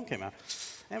 after the film came out.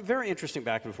 And very interesting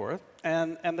back and forth.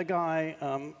 And the guy,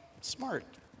 smart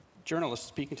journalist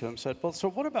speaking to him, said, well,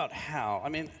 so what about Hal? I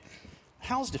mean,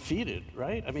 Hal's defeated,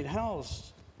 right? I mean,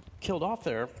 Hal's killed off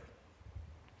there.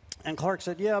 And Clarke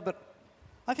said, yeah, but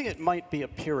I think it might be a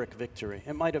Pyrrhic victory.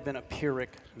 It might have been a Pyrrhic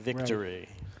victory.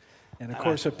 Right. And of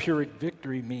course, a Pyrrhic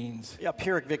victory means... Yeah,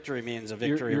 Pyrrhic victory means a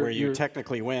victory where you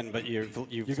technically win, but you're going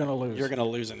to lose. You're going to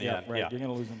lose in the end. Right, yeah, you're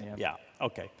going to lose in the end. Yeah,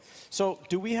 okay. So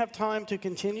do we have time to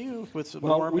continue with more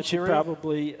material? Well, we should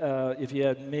probably, if you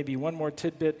had maybe one more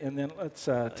tidbit, and then let's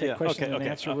take question and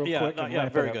answer real quick. Yeah,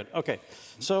 very good. Okay.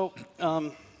 So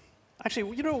actually,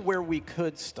 where we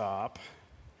could stop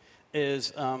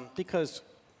is because,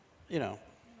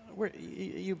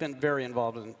 you've been very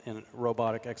involved in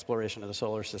robotic exploration of the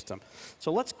solar system.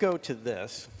 So let's go to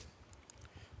this.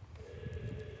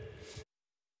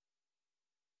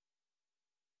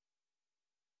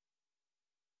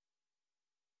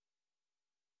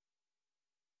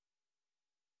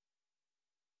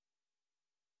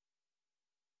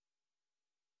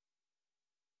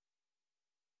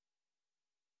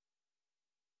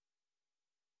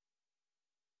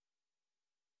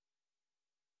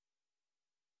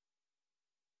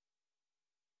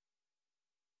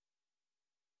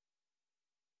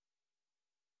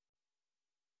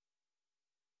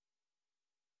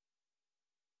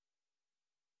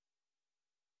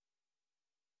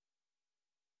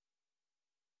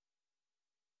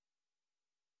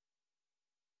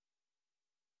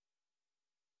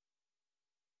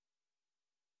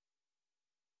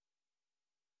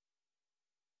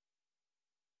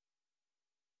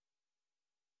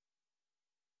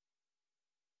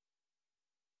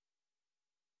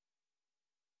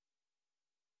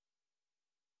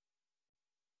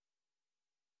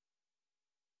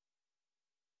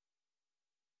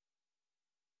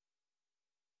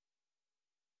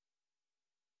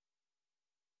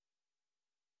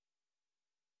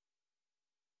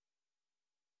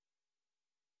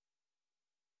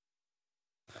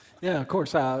 Yeah, of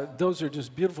course. Those are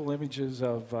just beautiful images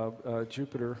of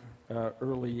Jupiter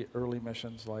early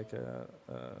missions, like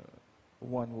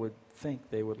one would think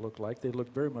they would look like. They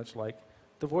look very much like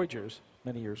the Voyagers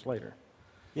many years later.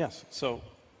 Yes. So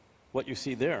what you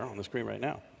see there on the screen right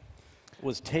now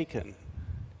was taken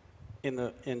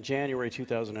in January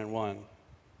 2001,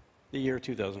 the year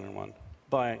 2001,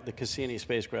 by the Cassini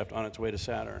spacecraft on its way to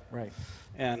Saturn. Right.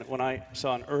 And when I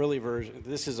saw an early version,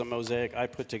 this is a mosaic I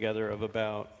put together of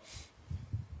about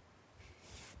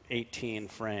 18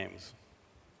 frames.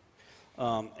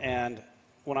 And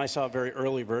when I saw a very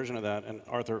early version of that, and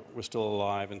Arthur was still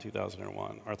alive in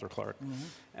 2001, Arthur Clarke,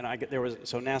 and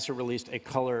so NASA released a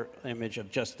color image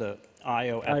of just the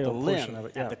Io at the limb, of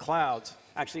it, yeah. at the clouds.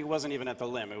 Actually, it wasn't even at the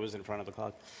limb; it was in front of the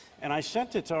cloud. And I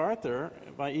sent it to Arthur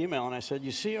by email, and I said,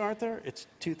 "You see, Arthur, it's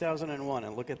 2001,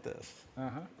 and look at this."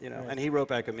 You know, right. And he wrote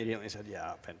back immediately and said,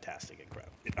 "Yeah, fantastic,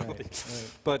 incredible." You know?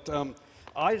 Right. But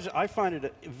I find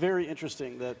it very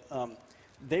interesting that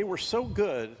they were so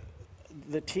good,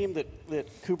 the team that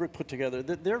Kubrick put together,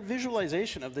 that their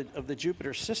visualization of the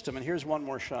Jupiter system, and here's one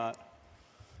more shot,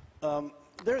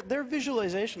 their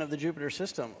visualization of the Jupiter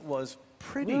system was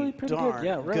pretty darn good.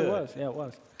 Yeah, right, good. It was. Yeah, it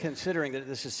was. Considering that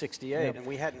this is 68, and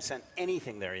we hadn't sent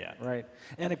anything there yet. Right.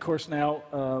 And of course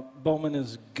now Bowman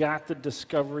has got the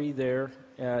discovery there,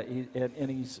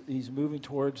 and he's moving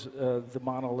towards the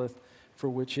monolith, for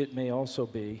which it may also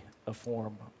be a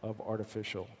form of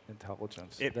artificial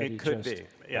intelligence. It could be,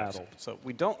 yes. Battled. So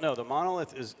we don't know. The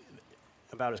monolith is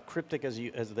about as cryptic as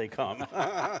they come.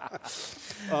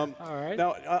 All right.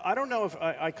 Now, I don't know if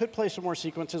I could play some more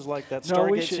sequences like that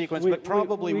Stargate sequence, but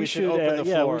probably we should open the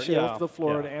floor. Yeah, we should open the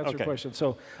floor to answer Okay. questions.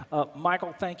 So,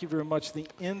 Michael, thank you very much. The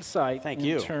insight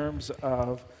in terms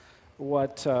of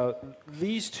what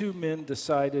these two men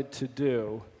decided to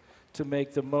do to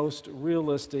make the most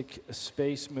realistic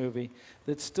space movie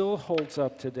that still holds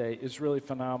up today is really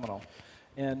phenomenal.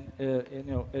 And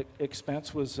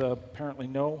expense was apparently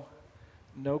no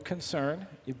concern.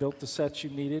 You built the sets you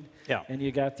needed, and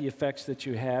you got the effects that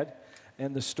you had,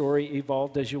 and the story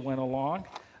evolved as you went along.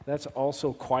 That's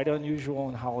also quite unusual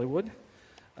in Hollywood.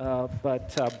 Kubrick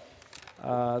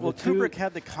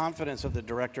had the confidence of the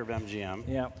director of MGM,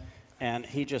 Yeah. and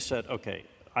he just said, "Okay,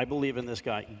 I believe in this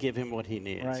guy. Give him what he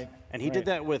needs." Right. And he did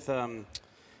that with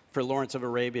for Lawrence of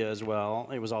Arabia as well.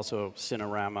 It was also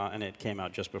Cinerama, and it came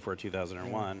out just before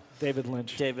 2001. David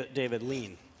Lynch. David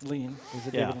Lean. Lean. Is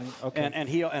it Yeah. David Lean? Okay.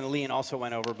 And Lean also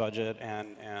went over budget,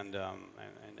 and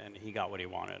he got what he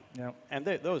wanted. Yep. And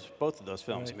both of those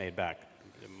films made back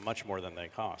much more than they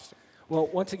cost. Well,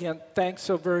 once again, thanks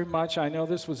so very much. I know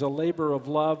this was a labor of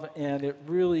love, and it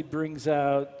really brings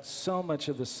out so much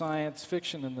of the science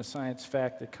fiction and the science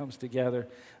fact that comes together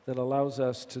that allows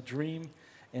us to dream,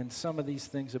 and some of these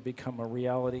things have become a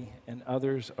reality, and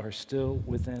others are still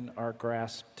within our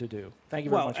grasp to do. Thank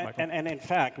you very much, Michael. And in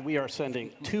fact, we are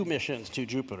sending 2 missions to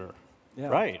Jupiter,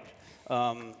 Yeah.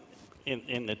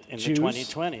 in the JUICE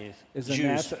 2020s. Is a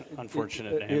JUICE, NASA,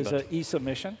 unfortunate name. is but- an ESA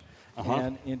mission,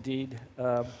 and indeed,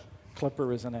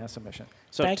 Clipper is a NASA mission.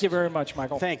 So Thank you very much,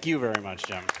 Michael. Thank you very much,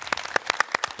 Jim.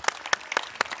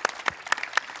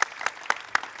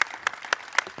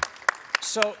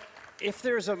 So if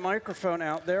there's a microphone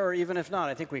out there, or even if not,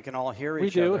 I think we can all hear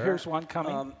each other. We do. Here's one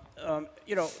coming.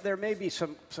 There may be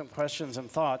some questions and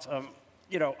thoughts.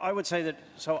 you know, I would say that,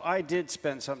 so I did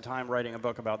spend some time writing a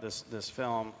book about this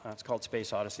film. It's called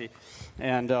Space Odyssey.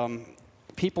 And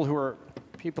people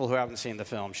who haven't seen the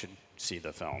film should see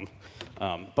the film.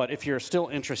 But if you're still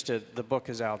interested, the book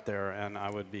is out there, and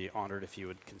I would be honored if you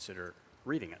would consider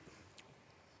reading it.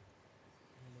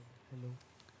 Hello.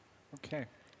 Okay.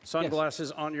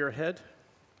 Sunglasses on your head?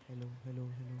 Hello.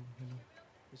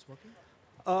 Is working?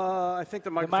 I think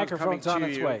the microphone's on coming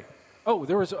its to you. way. Oh,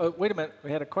 there was, wait a minute,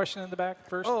 we had a question in the back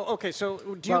first? Oh, okay, so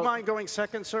do you mind going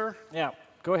second, sir? Yeah,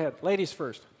 go ahead. Ladies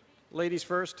first. Ladies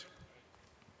first?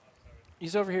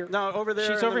 He's over here. No, over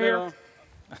there. She's in over the here. middle.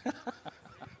 Hi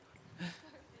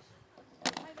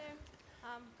there.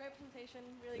 Great presentation.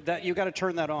 Really That, great. you got to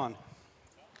turn that on.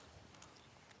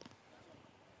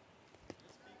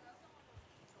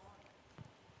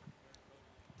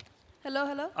 Hello,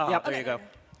 hello. Ah, Okay, there you go. All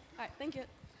right, thank you.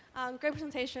 Great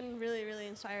presentation. Really, really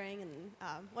inspiring, and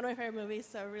one of my favorite movies.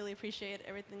 So really appreciate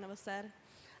everything that was said.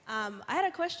 I had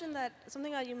a question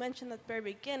something that you mentioned at the very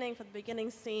beginning, for the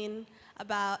beginning scene,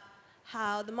 about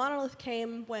how the monolith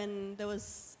came when there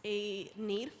was a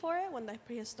need for it, when the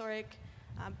prehistoric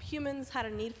humans had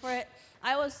a need for it.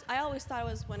 I always thought it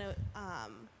was when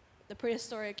the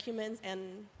prehistoric humans,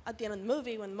 and at the end of the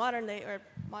movie, when modern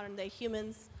day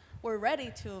humans were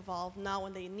ready to evolve, not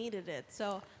when they needed it.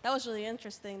 So that was really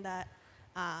interesting that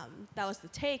that was the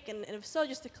take. And if so,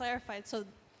 just to clarify, so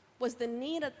was the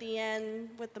need at the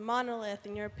end with the monolith,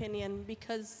 in your opinion,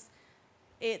 because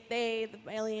the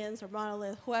aliens or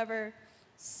monolith, whoever,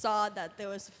 saw that there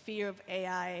was a fear of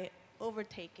AI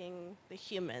overtaking the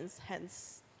humans,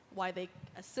 hence why they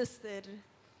assisted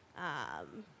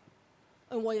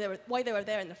and why they were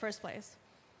there in the first place?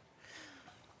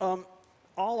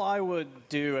 All I would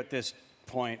do at this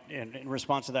point in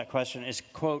response to that question is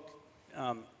quote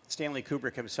Stanley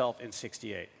Kubrick himself in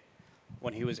 '68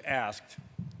 when he was asked,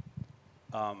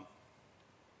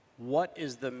 what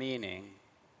is the meaning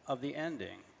of the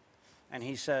ending? And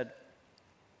he said,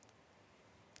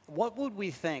 what would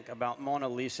we think about Mona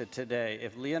Lisa today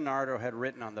if Leonardo had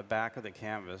written on the back of the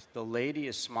canvas, "The lady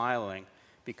is smiling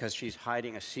because she's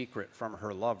hiding a secret from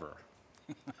her lover"?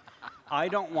 I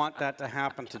don't want that to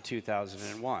happen to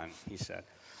 2001, he said.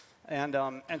 And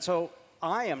so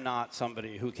I am not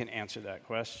somebody who can answer that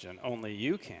question. Only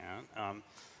you can.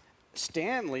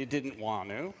 Stanley didn't want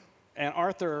to, and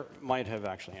Arthur might have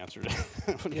actually answered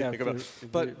it. Yeah,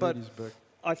 but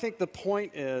I think the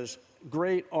point is,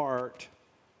 great art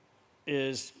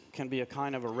can be a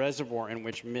kind of a reservoir in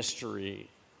which mystery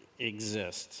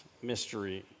exists.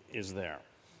 Mystery is there.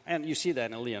 And you see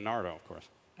that in Leonardo, of course.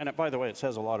 And by the way, it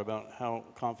says a lot about how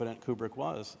confident Kubrick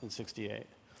was in '68.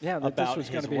 Yeah, that this about was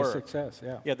going to his be work. a success.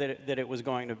 Yeah. Yeah, that it was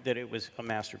a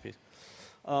masterpiece.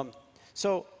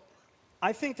 So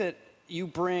I think that you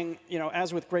bring,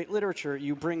 as with great literature,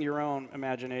 you bring your own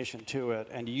imagination to it,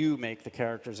 and you make the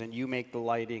characters, and you make the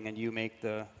lighting, and you make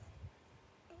the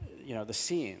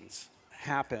scenes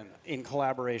happen in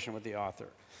collaboration with the author.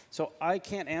 So I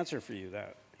can't answer for you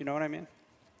that. You know what I mean?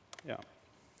 Yeah.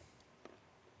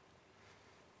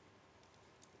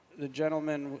 The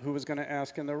gentleman who was going to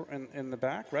ask in the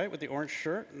back, right, with the orange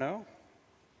shirt? No?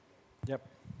 Yep.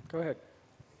 Go ahead.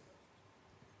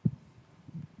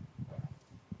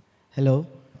 Hello.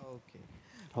 Okay.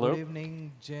 Hello. Good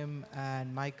evening, Jim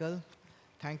and Michael.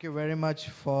 Thank you very much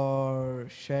for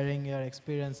sharing your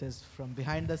experiences from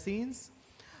behind the scenes.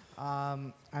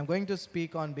 I'm going to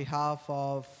speak on behalf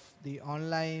of the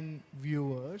online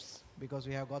viewers because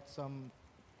we have got some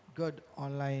good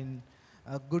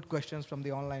questions from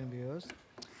the online viewers.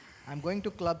 I'm going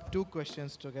to club two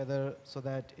questions together so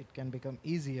that it can become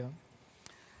easier.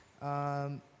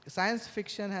 Science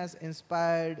fiction has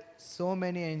inspired so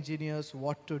many engineers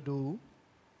what to do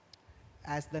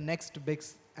as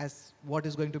what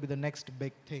is going to be the next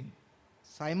big thing.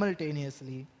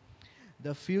 Simultaneously,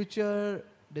 the future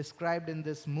described in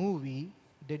this movie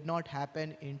did not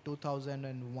happen in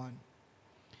 2001.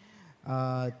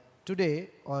 Today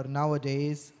or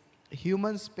nowadays,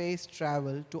 human space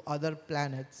travel to other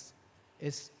planets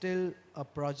is still a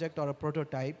project or a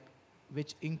prototype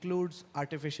which includes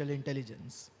artificial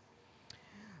intelligence.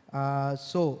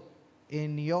 So,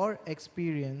 in your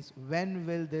experience, when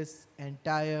will this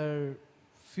entire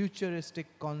futuristic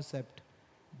concept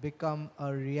become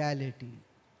a reality?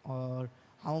 Or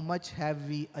how much have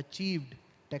we achieved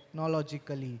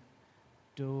technologically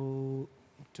to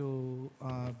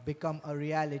become a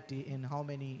reality in how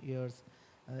many years?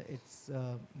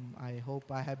 I hope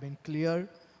I have been clear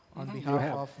on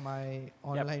behalf of my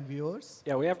online viewers.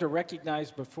 Yeah, we have to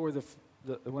recognize before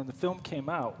when the film came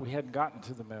out, we hadn't gotten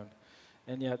to the moon.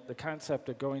 And yet the concept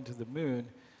of going to the moon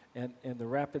and the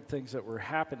rapid things that were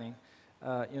happening,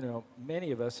 you know,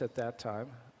 many of us at that time,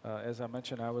 as I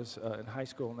mentioned, I was in high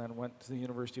school and then went to the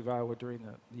University of Iowa during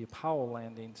the Apollo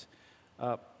landings.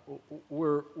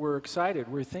 We're excited.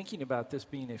 We're thinking about this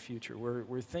being a future.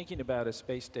 We're thinking about a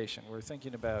space station. We're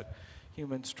thinking about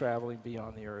humans traveling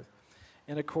beyond the Earth.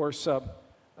 And of course,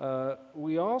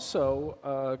 we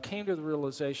also came to the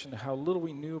realization of how little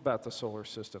we knew about the solar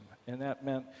system. And that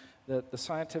meant that the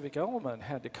scientific element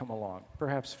had to come along,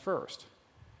 perhaps first.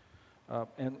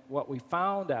 And what we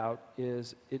found out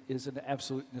is it is an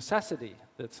absolute necessity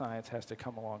that science has to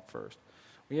come along first.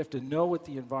 We have to know what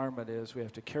the environment is, we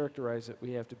have to characterize it,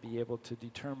 we have to be able to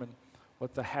determine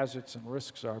what the hazards and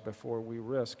risks are before we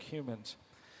risk humans.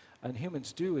 And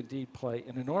humans do indeed play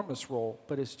an enormous role,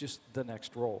 but it's just the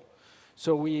next role.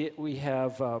 So we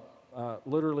have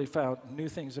literally found new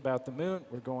things about the moon.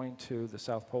 We're going to the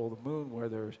south pole of the moon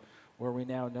where we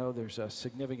now know there's a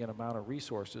significant amount of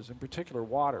resources, in particular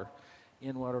water,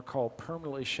 in what are called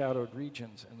permanently shadowed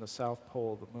regions in the south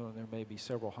pole of the moon. There may be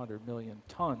several 100 million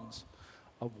tons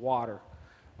of water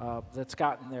that's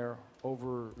gotten there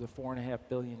over the 4.5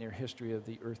 billion year history of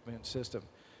the Earth-Moon system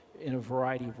in a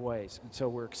variety of ways. And so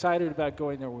we're excited about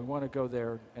going there. We want to go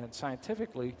there. And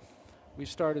scientifically, we've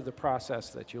started the process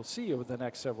that you'll see over the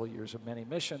next several years of many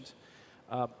missions.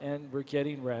 And we're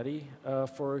getting ready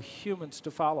for humans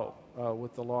to follow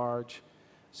with the large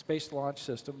space launch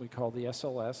system we call the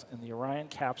SLS and the Orion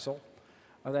capsule.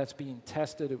 That's being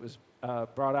tested. It was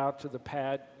brought out to the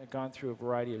pad and gone through a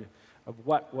variety of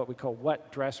what we call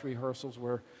wet dress rehearsals,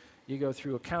 where you go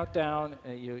through a countdown,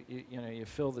 you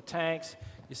fill the tanks,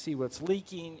 you see what's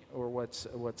leaking or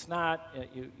what's not,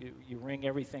 you wring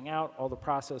everything out, all the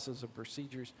processes and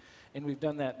procedures. And we've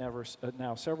done that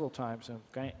now several times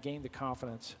and gained the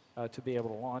confidence to be able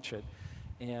to launch it.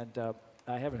 And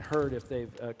I haven't heard if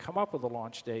they've come up with a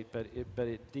launch date, but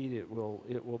indeed it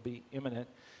will be imminent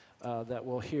that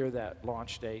we'll hear that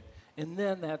launch date. And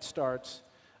then that starts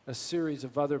a series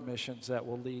of other missions that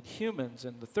will lead humans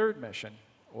in the third mission,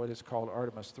 what is called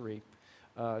Artemis 3,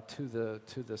 to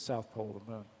the south pole of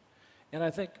the moon. And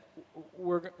I think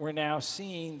we're now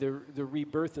seeing the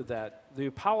rebirth of that. The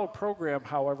Apollo program,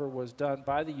 however, was done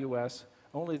by the U.S.,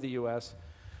 only the U.S.,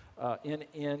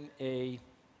 in a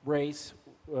race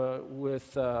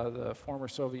with the former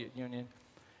Soviet Union.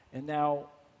 And now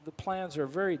the plans are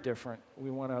very different. We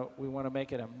want to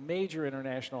make it a major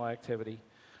international activity.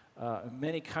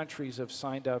 Many countries have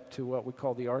signed up to what we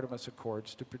call the Artemis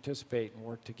Accords to participate and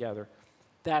work together.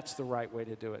 That's the right way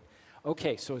to do it.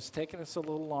 Okay, so it's taken us a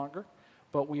little longer,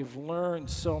 but we've learned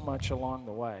so much along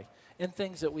the way, and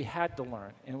things that we had to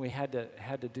learn, and we had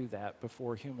to do that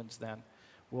before humans then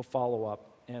will follow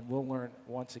up, and we'll learn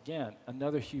once again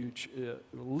another huge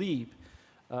leap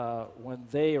when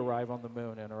they arrive on the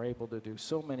moon and are able to do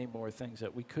so many more things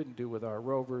that we couldn't do with our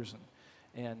rovers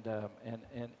and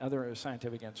other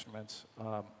scientific instruments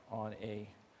on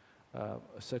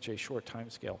such a short time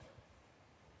scale.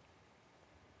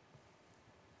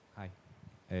 Hi,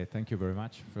 thank you very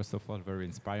much. First of all, very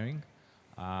inspiring.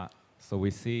 So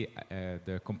we see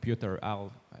the computer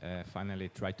Al finally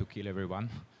tried to kill everyone.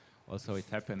 Also, it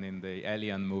happened in the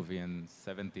Alien movie in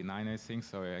 '79, I think.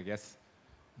 So I guess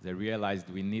they realized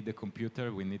we need the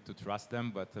computer, we need to trust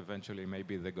them, but eventually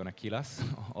maybe they're gonna kill us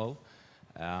all.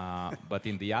 But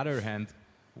in the other hand,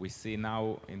 we see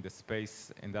now in the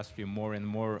space industry more and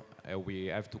more we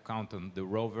have to count on the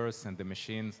rovers and the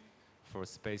machines for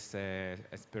space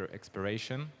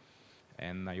exploration.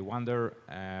 And I wonder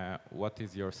what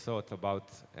is your thought about,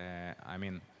 I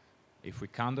mean, if we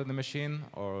count on the machine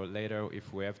or later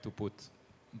if we have to put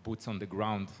boots on the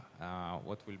ground,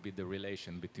 what will be the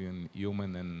relation between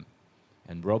human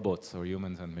and robots or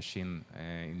humans and machine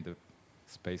in the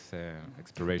space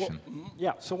exploration? Well,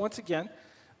 yeah, so once again,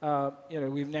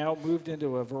 we've now moved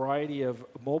into a variety of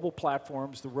mobile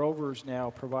platforms. The rovers now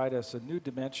provide us a new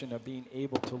dimension of being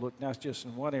able to look not just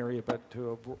in one area, but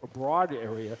to a broad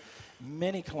area,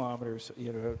 many kilometers,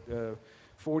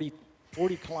 40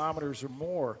 kilometers or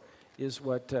more is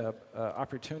what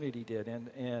Opportunity did.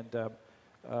 And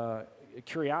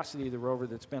Curiosity, the rover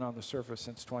that's been on the surface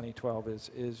since 2012,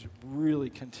 is really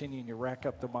continuing to rack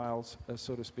up the miles,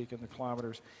 so to speak, in the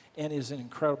kilometers, and is an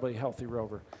incredibly healthy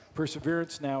rover.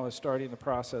 Perseverance now is starting the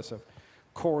process of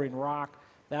coring rock.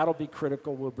 That'll be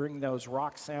critical. We'll bring those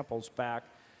rock samples back.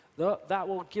 That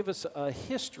will give us a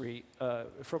history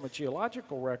from a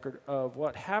geological record of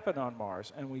what happened on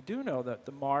Mars. And we do know that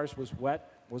the Mars was wet,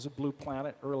 was a blue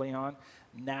planet early on.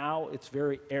 Now it's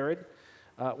very arid.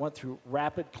 Went through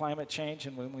rapid climate change,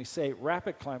 and when we say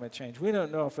rapid climate change, we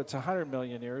don't know if it's 100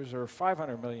 million years or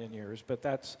 500 million years, but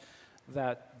that's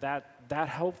that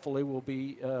hopefully will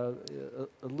be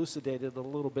elucidated a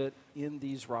little bit in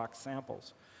these rock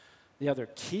samples. The other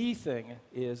key thing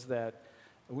is that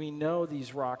we know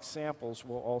these rock samples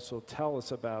will also tell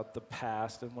us about the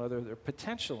past and whether there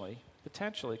potentially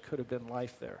could have been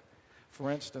life there.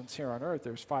 For instance, here on Earth,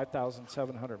 there's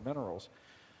 5,700 minerals,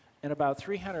 and about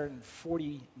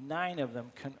 349 of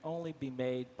them can only be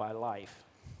made by life,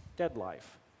 dead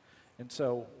life. And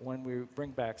so when we bring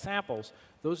back samples,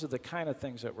 those are the kind of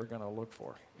things that we're going to look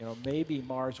for. You know, maybe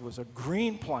Mars was a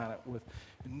green planet with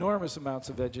enormous amounts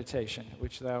of vegetation,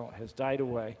 which now has died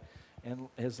away and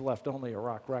has left only a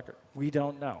rock record. We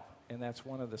don't know, and that's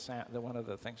one of the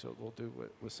things that we'll do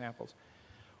with samples.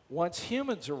 Once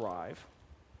humans arrive,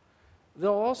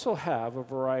 they'll also have a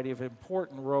variety of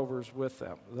important rovers with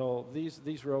them.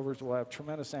 These rovers will have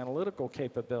tremendous analytical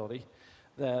capability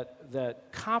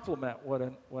that complement what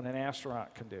an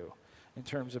astronaut can do in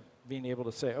terms of being able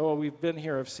to say, oh, we've been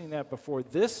here, I've seen that before,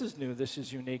 this is new, this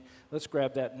is unique, let's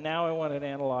grab that, now I want it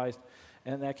analyzed,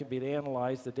 and that can be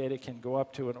analyzed, the data can go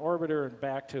up to an orbiter and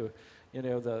back to, you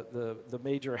know, the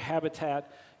major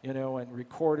habitat, you know, and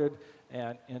recorded,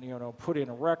 and you know, put in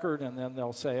a record, and then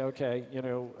they'll say, okay, you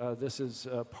know, this is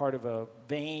part of a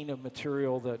vein of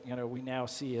material that, you know, we now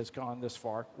see has gone this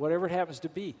far, whatever it happens to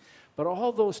be. But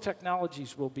all those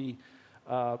technologies will be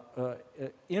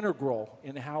integral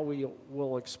in how we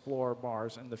will explore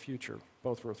Mars in the future,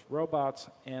 both with robots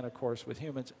and, of course, with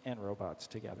humans and robots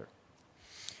together.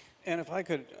 And if I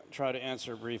could try to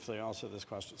answer briefly also this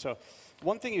question. So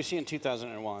one thing you see in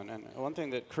 2001, and one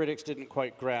thing that critics didn't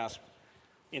quite grasp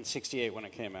in '68 when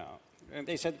it came out, and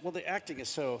they said, well, the acting is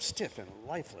so stiff and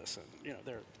lifeless, and you know,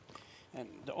 and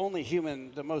the only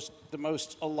human, the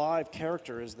most alive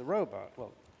character is the robot.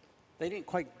 Well, they didn't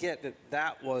quite get that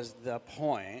that was the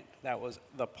point. That was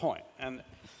the point. And,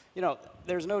 you know,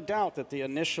 there's no doubt that the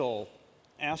initial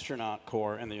astronaut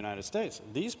corps in the United States,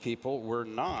 these people were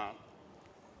not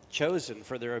chosen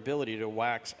for their ability to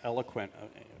wax eloquent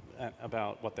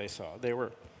about what they saw. They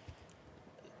were,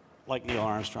 like Neil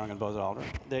Armstrong and Buzz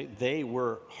Aldrin, they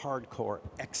were hardcore,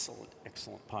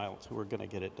 excellent pilots who were going to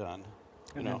get it done.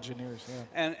 And engineers,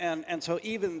 yeah. And so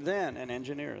even then, and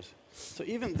engineers. So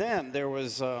even then, there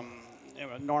was,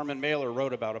 Norman Mailer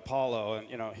wrote about Apollo, and,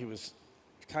 you know, he was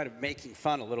kind of making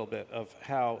fun a little bit of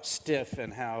how stiff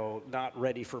and how not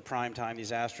ready for prime time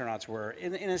these astronauts were.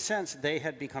 In a sense, they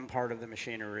had become part of the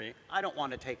machinery. I don't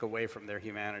want to take away from their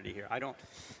humanity here.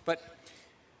 But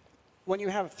when you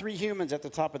have 3 humans at the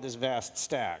top of this vast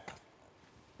stack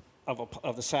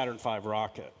of the Saturn V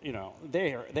rocket, you know,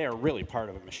 they are really part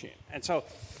of a machine. And so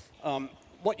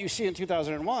what you see in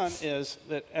 2001 is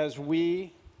that as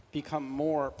we become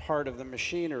more part of the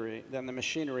machinery, then the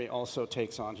machinery also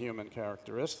takes on human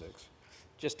characteristics,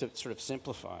 just to sort of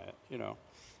simplify it, you know.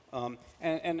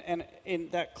 And in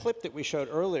that clip that we showed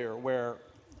earlier where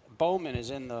Bowman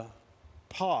is in the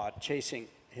pod chasing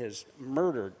his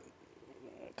murdered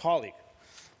colleague,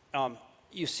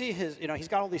 you see his, you know, he's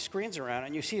got all these screens around,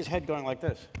 and you see his head going like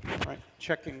this, right?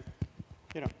 Checking,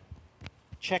 you know,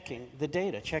 checking the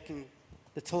data, checking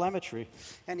the telemetry.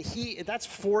 And that's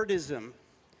Fordism.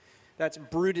 That's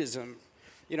Brutism.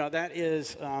 You know, that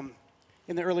is,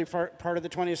 in the early part of the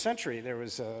 20th century, there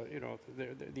was, you know,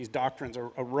 these doctrines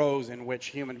arose in which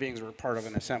human beings were part of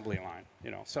an assembly line,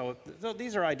 you know. So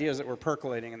these are ideas that were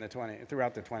percolating in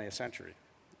throughout the 20th century,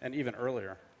 and even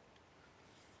earlier.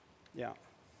 Yeah.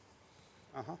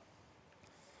 Uh-huh.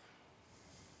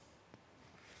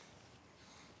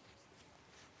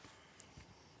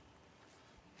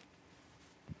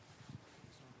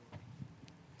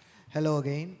 Hello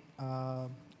again.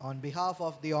 On behalf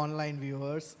of the online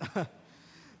viewers,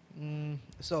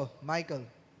 so Michael,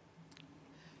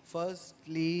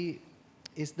 firstly,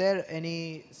 is there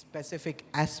any specific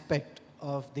aspect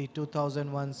of the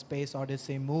 2001 Space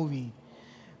Odyssey movie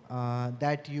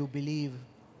that you believe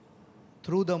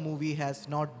through the movie has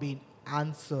not been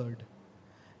answered?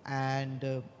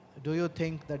 And do you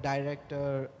think the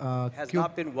director has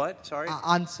not been what? Sorry?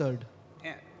 Answered.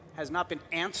 Has not been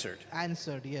answered.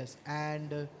 Answered, yes.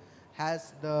 And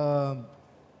has the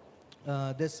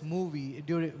this movie,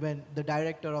 when the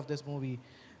director of this movie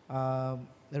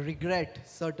regret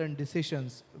certain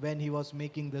decisions when he was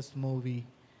making this movie?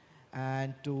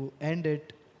 And to end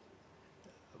it,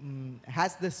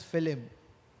 has this film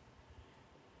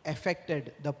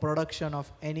affected the production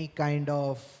of any kind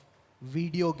of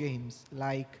video games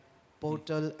like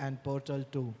Portal and Portal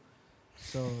 2?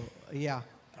 So, yeah.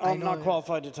 I'm not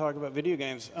qualified to talk about video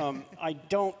games. I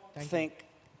don't think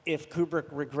if Kubrick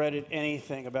regretted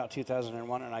anything about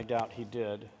 2001, and I doubt he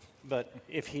did, but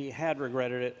if he had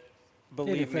regretted it,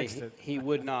 Believe me, fixed it. he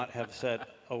would not have said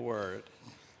a word.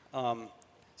 And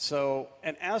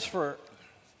as for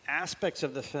aspects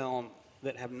of the film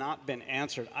that have not been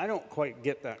answered, I don't quite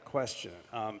get that question.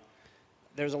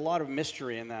 There's a lot of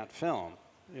mystery in that film,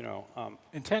 you know.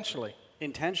 Intentionally.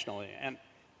 Intentionally. And,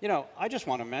 you know, I just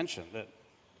want to mention that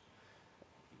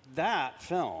that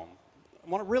film,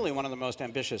 really one of the most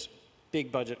ambitious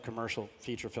big-budget commercial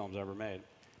feature films ever made,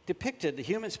 depicted the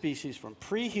human species from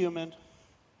pre-human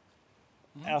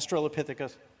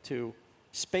Australopithecus to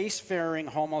spacefaring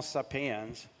Homo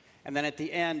sapiens, and then at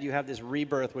the end you have this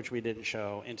rebirth, which we didn't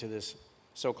show, into this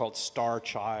so-called star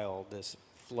child, this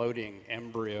floating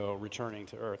embryo returning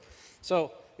to Earth.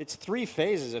 So it's 3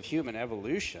 phases of human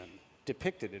evolution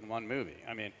depicted in one movie.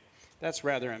 I mean, that's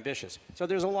rather ambitious. So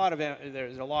there's a lot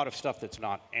of stuff that's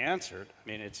not answered. I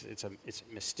mean, it's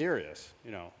mysterious.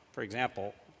 You know, for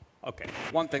example, okay,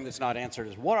 one thing that's not answered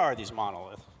is what are these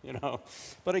monoliths? You know,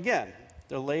 but again,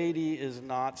 the lady is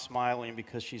not smiling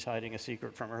because she's hiding a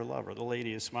secret from her lover. The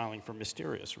lady is smiling for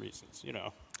mysterious reasons. You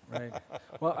know. Right.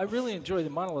 Well, I really enjoy the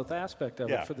monolith aspect of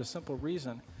Yeah. it for the simple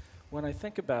reason. When I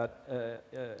think about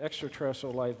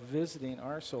extraterrestrial life visiting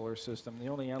our solar system, the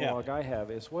only analog I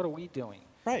have is what are we doing?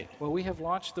 Right. Well, we have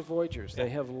launched the Voyagers. They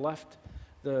have left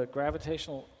the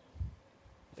gravitational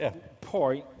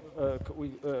point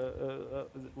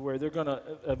where they're going to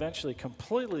eventually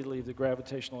completely leave the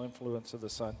gravitational influence of the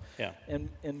sun, and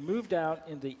moved out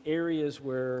into areas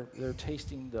where they're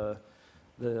tasting the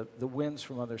winds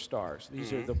from other stars.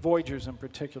 These are the Voyagers in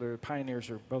particular. Pioneers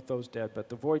are both those dead, but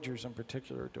the Voyagers in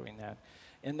particular are doing that.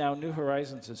 And now New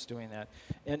Horizons is doing that.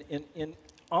 And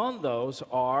on those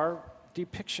are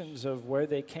depictions of where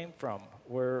they came from,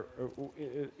 where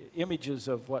images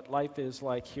of what life is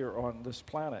like here on this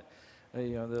planet.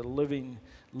 You know, the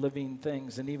living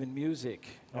things, and even music,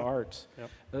 arts.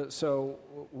 So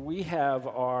we have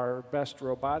our best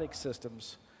robotic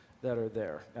systems that are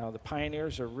there. Now, the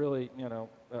Pioneers are really, you know,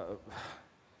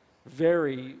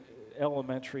 very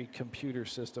elementary computer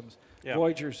systems.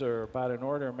 Voyagers are about an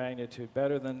order of magnitude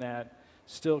better than that,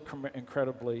 still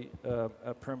incredibly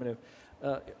primitive.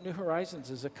 New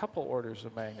Horizons is a couple orders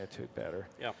of magnitude better.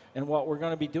 And what we're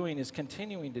going to be doing is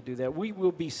continuing to do that. We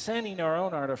will be sending our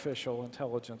own artificial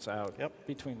intelligence out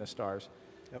between the stars.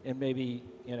 And maybe,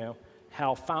 you know,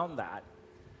 Hal found that.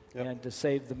 And to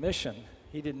save the mission,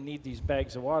 he didn't need these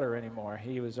bags of water anymore.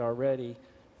 He was already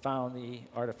found the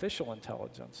artificial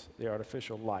intelligence, the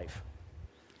artificial life.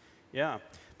 Yeah.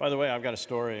 By the way, I've got a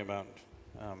story about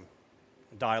a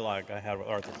dialogue I had with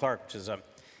Arthur Clarke, which is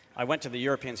I went to the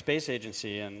European Space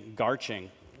Agency in Garching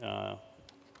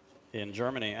in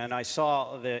Germany, and I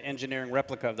saw the engineering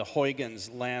replica of the Huygens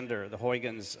lander, the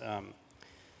Huygens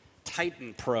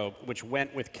Titan probe, which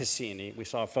went with Cassini. We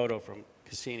saw a photo from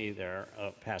Cassini there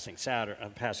passing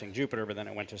Jupiter, but then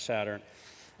it went to Saturn,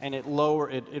 and it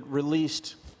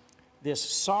released this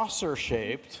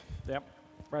saucer-shaped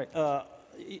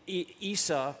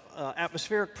ESA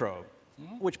atmospheric probe,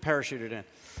 which parachuted in.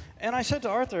 And I said to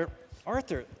Arthur,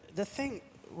 the thing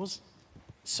was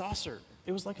saucered.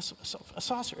 It was like a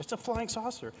saucer. It's a flying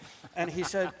saucer. And he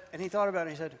said, and he thought about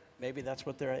it, and he said, maybe that's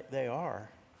what they are.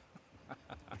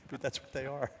 Maybe that's what they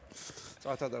are. So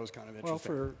I thought that was kind of interesting. Well,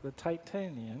 for the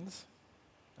Titanians,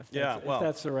 if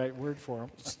that's the right word for them.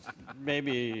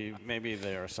 maybe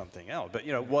they are something else. But,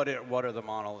 you know, what are the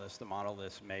monoliths? The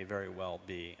monoliths may very well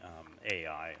be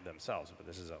AI themselves, but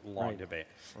this is a long debate.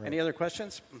 Right. Any other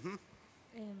questions?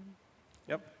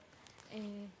 Yep.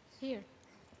 Here.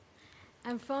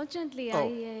 Unfortunately,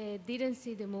 I didn't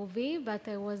see the movie, but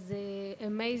I was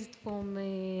amazed from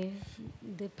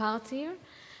the part here.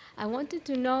 I wanted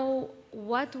to know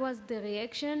what was the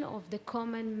reaction of the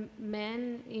common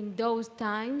man in those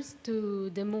times to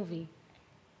the movie.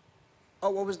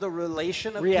 Oh, what was the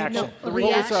relation of reaction? people?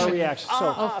 What was our reaction?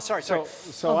 Sorry.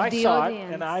 So I saw it,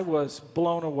 and I was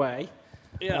blown away.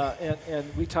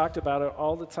 And we talked about it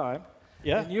all the time.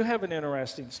 Yeah. And you have an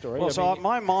interesting story. Well,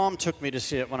 my mom took me to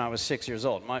see it when I was 6 years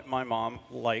old. My mom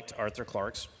liked Arthur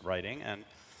Clarke's writing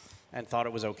and thought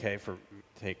it was okay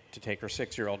to take her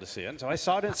 6-year-old to see it. And so I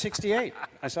saw it in '68.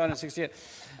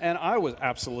 And I was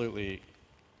absolutely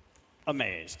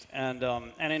amazed. And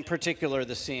in particular,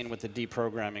 the scene with the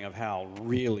deprogramming of Hal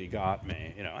really got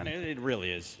me. You know, and it really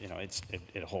is. You know,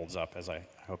 it holds up, as I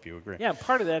hope you agree. Yeah.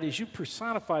 Part of that is you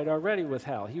personified already with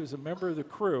Hal. He was a member of the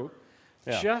crew.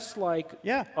 Just like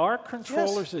our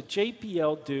controllers at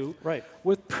JPL do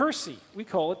with Percy. We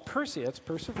call it Percy, that's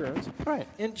Perseverance. Right.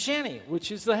 And Jenny,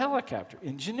 which is the helicopter.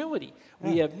 Ingenuity.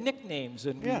 We have nicknames,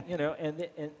 and you know,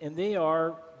 and they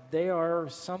are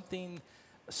something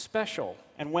special.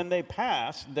 And when they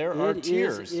pass, there are It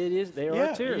tears. they are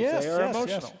Yeah, tears. yes, they are yes,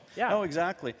 emotional. yes. Yeah. Oh,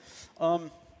 exactly.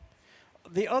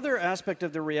 The other aspect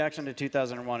of the reaction to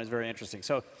 2001 is very interesting.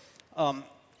 So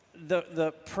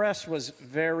the press was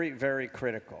very, very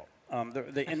critical.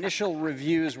 The initial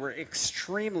reviews were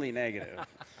extremely negative.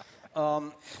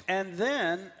 And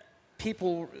then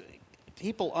people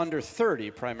under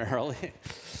 30 primarily,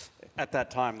 at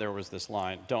that time there was this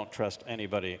line, don't trust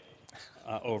anybody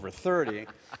over 30.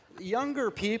 Younger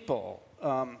people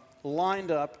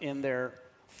lined up in their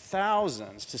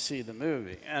thousands to see the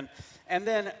movie. And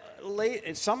then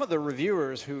some of the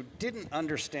reviewers who didn't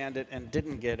understand it and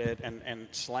didn't get it and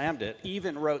slammed it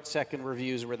even wrote second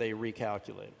reviews where they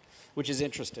recalculated, which is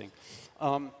interesting.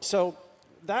 So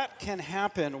that can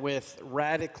happen with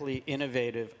radically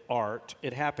innovative art.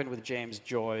 It happened with James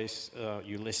Joyce,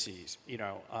 Ulysses. You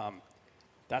know,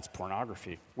 that's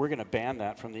pornography. We're going to ban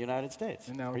that from the United States.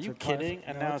 Are you kidding?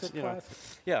 And now it's, you know.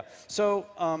 Yeah. So,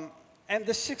 and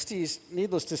the 60s,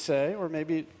 needless to say, or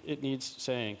maybe it needs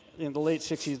saying, in the late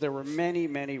 60s, there were many,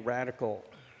 many radical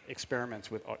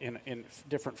experiments with in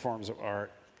different forms of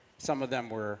art. Some of them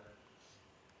were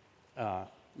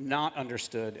not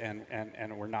understood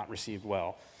and were not received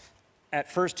well.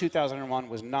 At first, 2001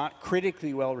 was not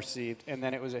critically well received, and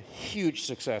then it was a huge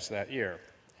success that year.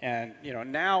 And you know,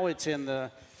 now it's in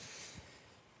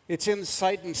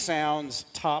Sight and Sound's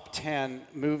top 10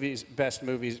 movies, best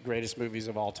movies, greatest movies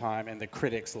of all time, and the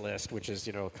critics list, which is,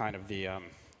 you know, kind of the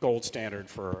gold standard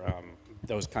for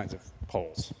those kinds of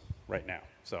polls right now.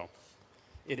 So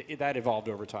that evolved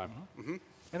over time. Mm-hmm.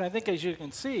 And I think, as you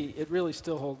can see, it really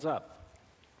still holds up.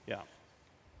 Yeah.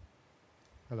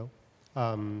 Hello.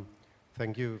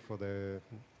 Thank you for the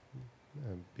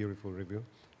beautiful review.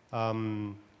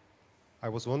 I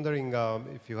was wondering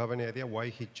if you have any idea why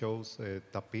he chose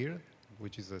tapir,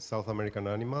 which is a South American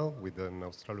animal with an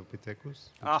Australopithecus.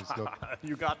 Which is not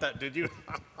You got that, did you?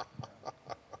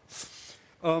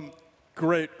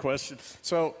 Great question.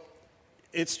 So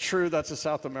it's true that's a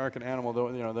South American animal, though,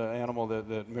 you know, the animal that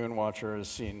Moonwatcher is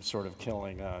seen sort of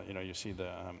killing. You know, you see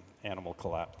the animal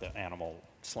collapse, the animal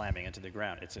slamming into the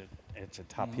ground. It's a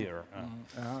tapir.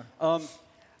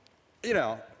 You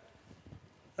know,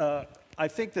 I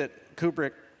think that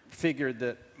Kubrick figured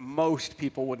that most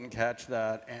people wouldn't catch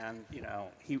that, and you know,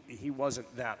 he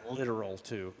wasn't that literal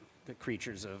to the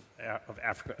creatures of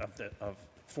Africa of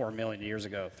 4 million years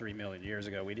ago, 3 million years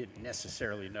ago. We didn't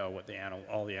necessarily know what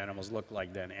all the animals looked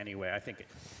like then anyway. I think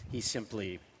he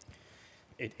simply,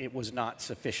 it was not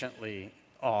sufficiently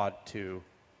odd to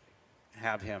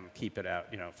have him keep it out,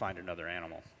 you know, find another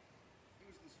animal. He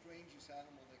was the strangest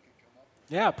animal they could come up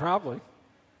with. Yeah, probably.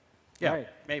 Yeah, Right,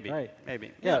 maybe, right.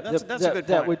 maybe. Yeah, that's a good point.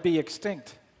 That would be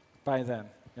extinct by then,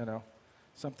 you know.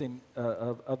 Something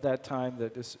of that time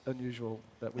that is unusual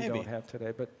that we Maybe. don't have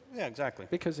today, but Yeah, exactly.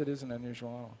 because it is an unusual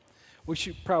animal. We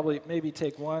should probably maybe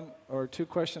take 1 or 2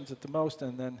 questions at the most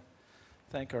and then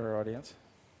thank our audience.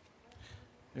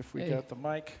 If we got the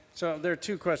mic. So there are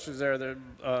 2 questions there.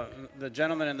 The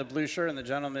gentleman in the blue shirt and the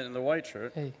gentleman in the white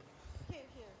shirt. Hey,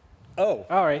 Oh.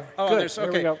 All right, Oh, good. there's, There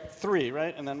we okay, go. 3,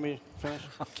 right? And then we finish?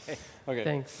 Okay. Okay.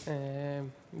 thanks.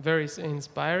 Very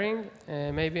inspiring.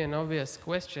 Maybe an obvious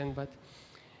question, but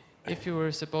if you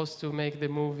were supposed to make the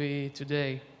movie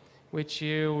today, which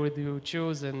year would you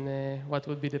choose and what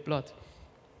would be the plot?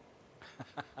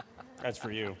 That's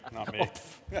for you, not me.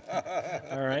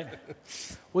 All right.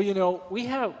 Well, you know, we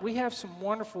have some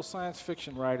wonderful science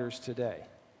fiction writers today.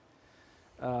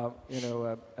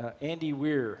 Andy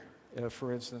Weir,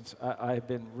 for instance, I've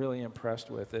been really impressed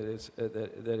with.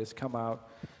 That has come out.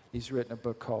 He's written a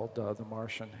book called The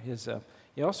Martian.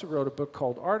 He also wrote a book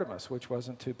called Artemis, which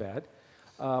wasn't too bad.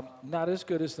 Not as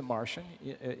good as The Martian.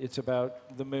 It's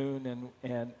about the moon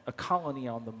and a colony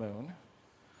on the moon,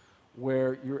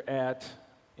 where you're at.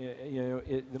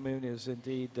 The moon is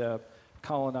indeed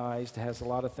colonized, has a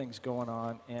lot of things going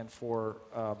on, and for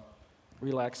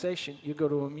relaxation, you go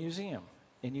to a museum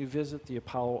and you visit the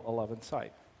Apollo 11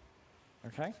 site.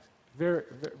 Okay? Very,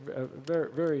 very,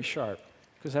 very sharp,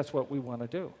 because that's what we want to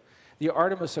do. The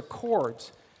Artemis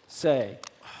Accords say,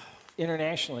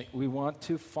 internationally, we want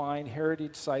to find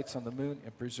heritage sites on the moon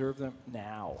and preserve them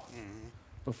now,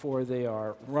 before they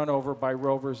are run over by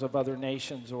rovers of other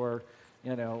nations, or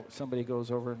somebody goes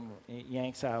over and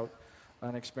yanks out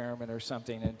an experiment or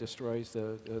something and destroys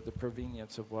the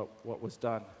provenience of what was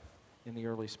done in the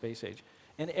early space age.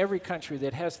 And every country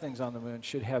that has things on the moon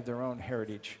should have their own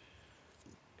heritage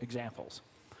examples.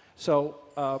 So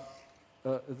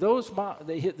those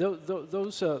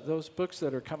books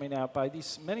that are coming out by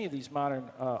many of these modern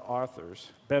authors,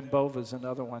 Ben Bova's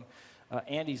another one.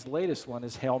 Andy's latest one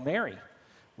is Hail Mary,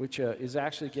 which is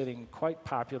actually getting quite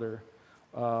popular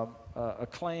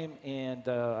acclaim, and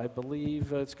I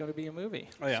believe it's going to be a movie.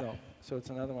 Oh, yeah. So it's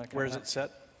another one. Where is it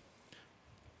set?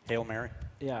 Hail Mary?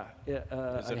 Yeah.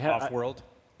 Is it off-world?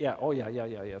 Yeah. Oh, yeah.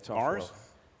 It's Mars?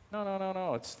 off-world.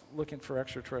 No. It's looking for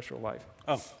extraterrestrial life.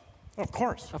 Oh, of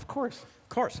course. Of course. Of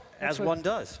course, as one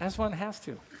does. As one has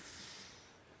to.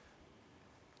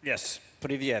 Yes,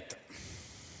 привет.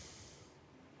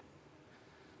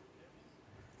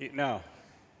 No.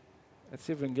 Let's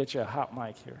see if we can get you a hot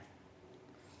mic here.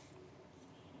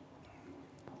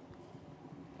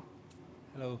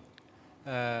 Hello.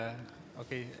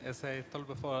 Okay, as I told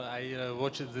before, I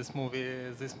watched this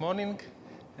movie this morning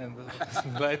and was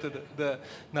invited.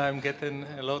 Now I'm getting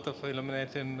a lot of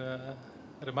illuminating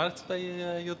remarks by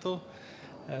you two,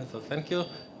 so thank you.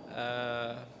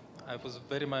 I was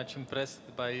very much impressed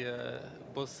by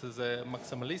both the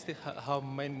maximalistic, how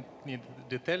many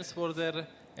details were there,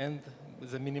 and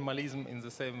the minimalism in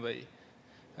the same way.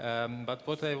 But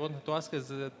what I wanted to ask is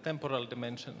the temporal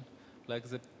dimension. Like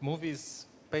the movie is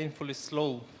painfully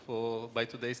slow by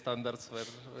today's standards, where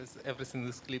everything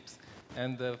is clips.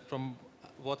 And from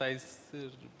what I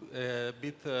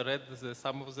read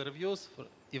some of the reviews,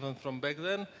 even from back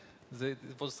then, it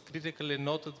was critically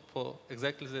noted for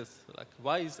exactly this. Like,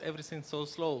 why is everything so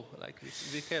slow? Like,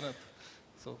 we cannot.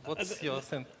 So what's your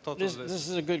thought on this? This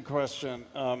is a good question.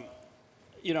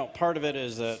 You know, part of it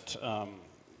is that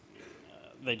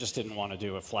they just didn't want to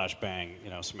do a flashbang,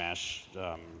 smash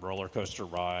roller coaster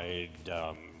ride,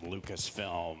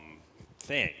 Lucasfilm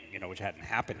thing, which hadn't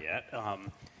happened yet.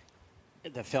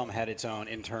 The film had its own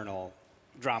internal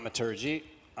dramaturgy,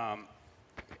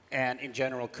 and in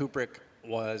general, Kubrick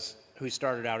who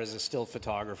started out as a still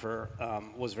photographer,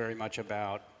 was very much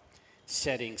about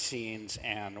setting scenes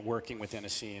and working within a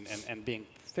scene and being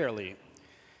fairly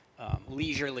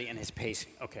leisurely in his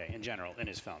pacing, in general, in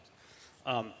his films.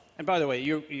 And by the way,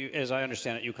 you, as I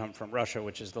understand it, you come from Russia,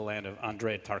 which is the land of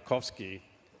Andrei Tsiolkovsky,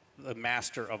 the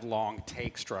master of long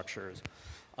take structures.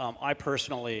 I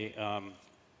personally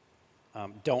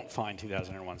don't find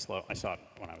 2001 slow. I saw it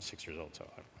when I was 6 years old, so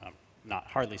I'm not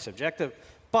hardly subjective.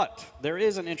 But there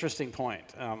is an interesting point,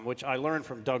 which I learned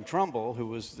from Doug Trumbull, who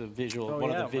was the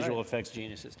one of the visual effects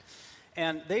geniuses.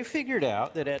 And they figured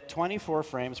out that at 24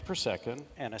 frames per second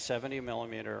and a 70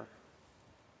 millimeter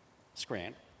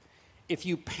screen, if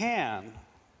you pan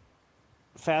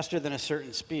faster than a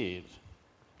certain speed,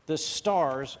 the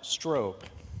stars strobe.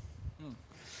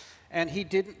 And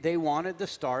they wanted the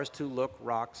stars to look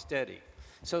rock steady.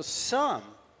 So some,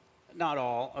 not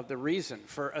all, of the reason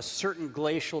for a certain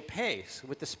glacial pace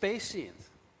with the space scenes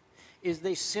is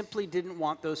they simply didn't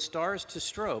want those stars to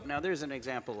strobe. Now there's an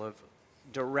example of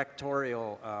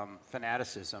directorial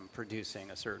fanaticism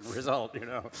producing a certain result,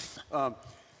 And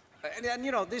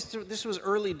this was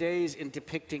early days in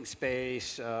depicting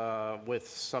space with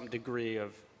some degree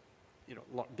of,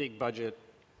 big budget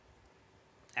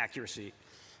accuracy.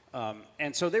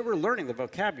 And so they were learning the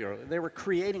vocabulary. They were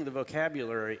creating the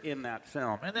vocabulary in that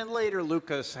film. And then later,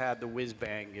 Lucas had the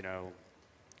whiz-bang,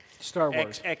 Star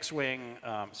Wars. X-Wing,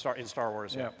 in Star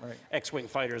Wars, yeah. Right. X-Wing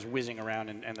fighters whizzing around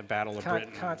in the Battle of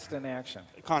Britain. Constant action.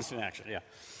 Constant action, yeah.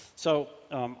 So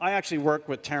I actually worked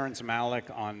with Terrence Malick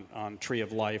on Tree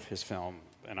of Life, his film,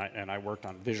 and I worked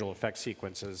on visual effects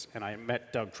sequences, and I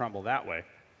met Doug Trumbull that way.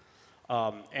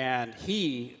 And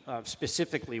he,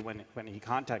 specifically when he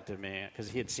contacted me,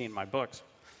 because he had seen my books,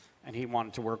 and he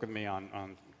wanted to work with me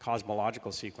on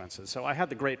cosmological sequences. So I had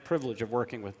the great privilege of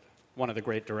working with one of the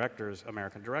great directors,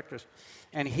 American directors,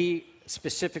 and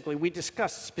we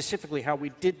discussed specifically how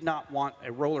we did not want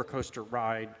a roller coaster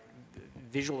ride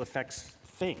visual effects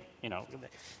thing,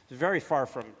 It's very far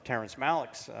from Terrence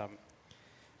Malick's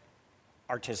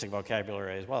artistic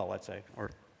vocabulary as well, let's say,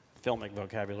 or filmic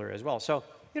vocabulary as well. So,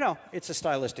 it's a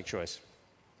stylistic choice.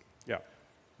 Yeah.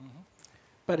 Mm-hmm.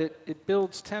 But it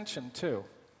builds tension, too.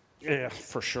 Yeah,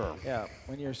 for sure. Yeah,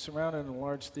 when you're surrounded in a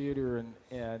large theater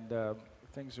and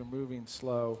things are moving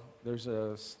slow, there's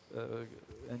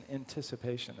an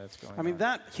anticipation that's going on. I mean,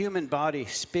 that human body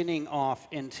spinning off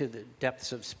into the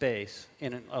depths of space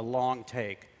in a long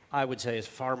take, I would say is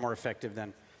far more effective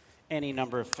than any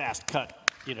number of fast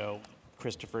cut,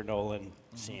 Christopher Nolan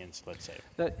scenes, let's say.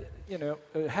 That,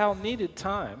 Hal needed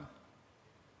time,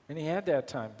 and he had that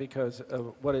time because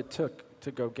of what it took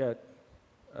to go get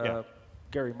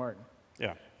Gary Martin.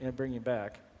 Yeah. And bring him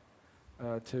back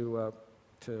to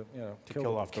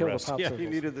kill off the rest. Yeah, he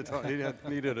needed the time. He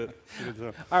needed it.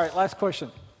 All right, last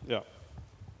question. Yeah.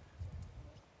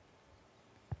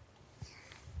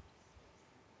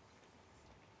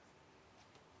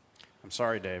 I'm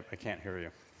sorry, Dave. I can't hear you.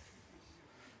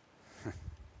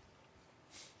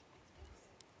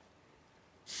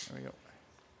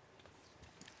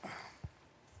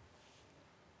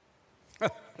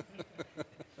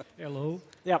 Hello.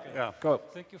 Yeah, go.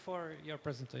 Thank you for your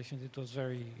presentation. It was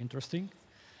very interesting.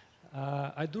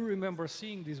 I do remember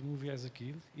seeing this movie as a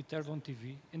kid. It aired on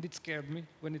TV, and it scared me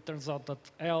when it turns out that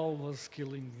L was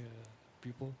killing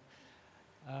people.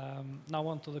 Now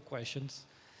on to the questions,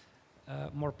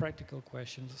 more practical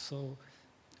questions. So,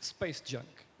 space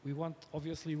junk.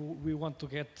 Obviously, we want to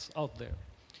get out there.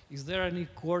 Is there any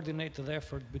coordinated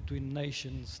effort between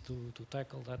nations to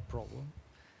tackle that problem?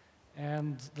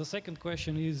 And the second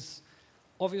question is,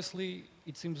 obviously,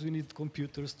 it seems we need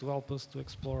computers to help us to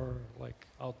explore like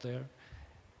out there.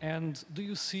 And do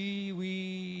you see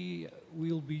we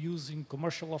will be using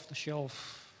commercial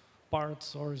off-the-shelf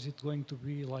parts, or is it going to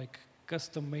be like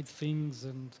custom-made things?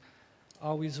 And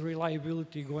how is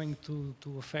reliability going to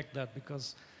affect that?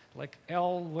 Because like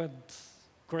L went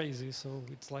crazy, so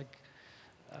it's like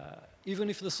even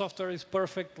if the software is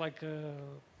perfect, like a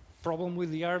problem with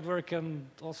the hardware can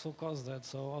also cause that.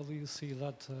 So how do you see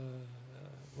that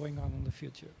going on in the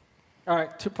future? All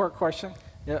right, two-part question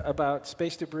about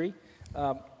space debris.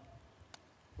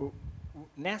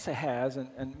 NASA has,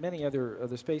 and many other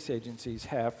space agencies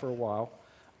have for a while,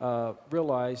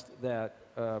 realized that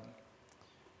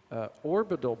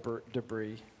orbital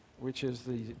debris, which is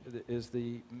the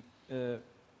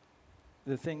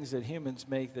things that humans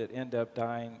make that end up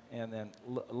dying and then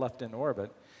left in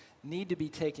orbit, need to be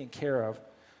taken care of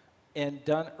and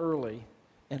done early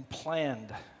and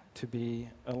planned to be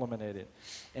eliminated.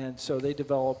 And so they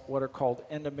develop what are called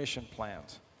end-of-mission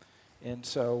plans. And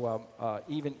so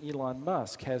even Elon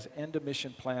Musk has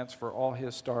end-of-mission plans for all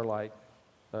his Starlight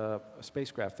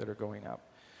spacecraft that are going up.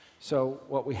 So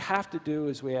what we have to do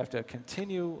is we have to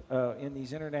continue in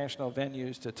these international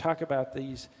venues to talk about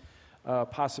these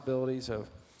possibilities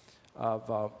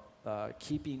of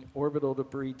keeping orbital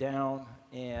debris down,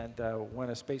 and when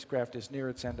a spacecraft is near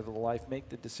its end of the life, make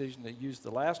the decision to use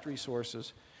the last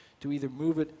resources to either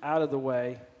move it out of the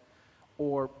way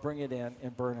or bring it in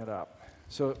and burn it up.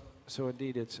 So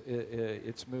indeed,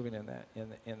 it's moving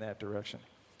in that direction.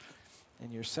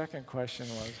 And your second question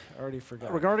was, I already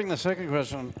forgot. Regarding the second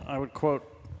question, I would quote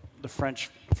the French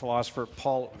philosopher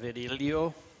Paul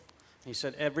Virilio. He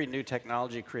said, "Every new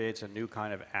technology creates a new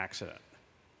kind of accident."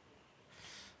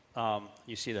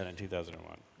 You see that in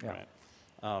 2001, yeah. right?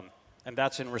 And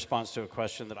that's in response to a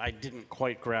question that I didn't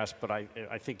quite grasp, but I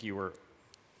think you were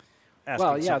asking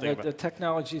well, yeah, something about. The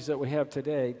technologies that we have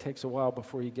today takes a while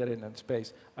before you get it in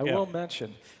space. I will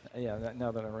mention,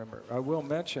 now that I remember, I will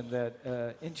mention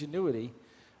that Ingenuity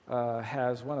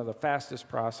has one of the fastest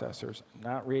processors,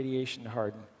 not radiation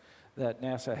hardened, that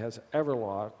NASA has ever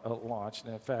launched.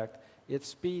 And in fact, its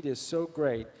speed is so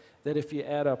great that if you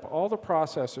add up all the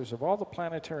processors of all the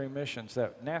planetary missions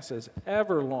that NASA has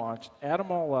ever launched, add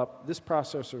them all up, this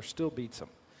processor still beats them.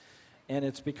 And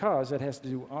it's because it has to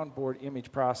do onboard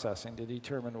image processing to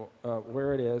determine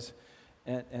where it is,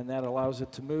 and that allows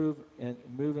it to move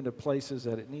into places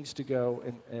that it needs to go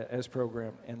as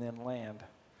programmed and then land.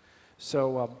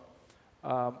 So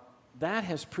that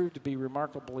has proved to be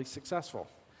remarkably successful.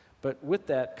 But with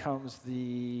that comes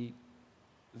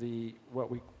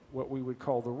what we would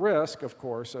call the risk, of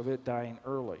course, of it dying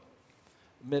early.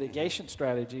 Mitigation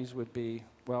strategies would be,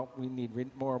 well, we need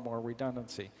more and more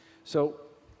redundancy. So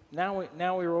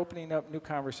now we're opening up new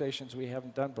conversations we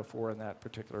haven't done before in that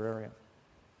particular area.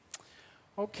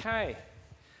 Okay.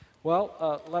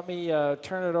 Well, let me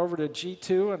turn it over to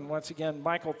G2. And once again,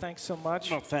 Michael, thanks so much.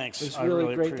 No, thanks. It's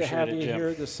really great to have you Jim.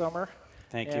 here this summer.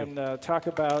 Thank you. And talk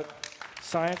about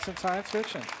science and science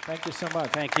fiction. Thank you so much.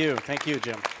 Thank you. Thank you,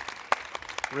 Jim.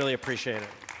 Really appreciate it.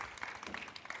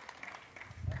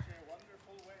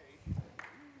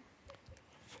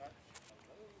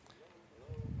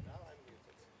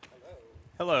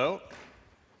 Hello.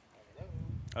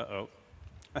 Uh-oh.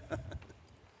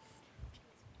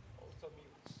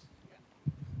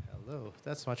 Hello,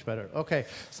 that's much better. Okay,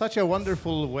 such a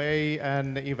wonderful way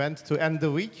and event to end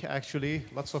the week, actually.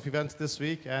 Lots of events this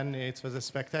week, and it was a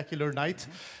spectacular night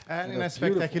and in a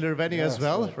spectacular venue as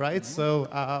well, right? So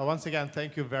once again,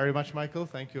 thank you very much, Michael.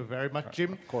 Thank you very much,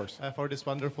 Jim, of course. For this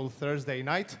wonderful Thursday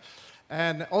night.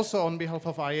 And also on behalf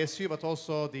of ISU, but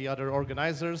also the other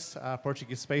organizers,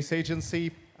 Portuguese Space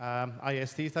Agency,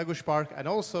 IST Tagus Park, and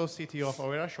also CTO of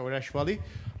Oberth,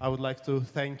 I would like to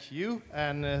thank you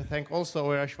and thank also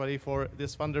Oberth for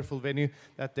this wonderful venue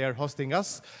that they are hosting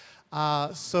us.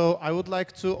 So I would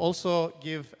like to also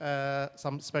give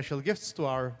some special gifts to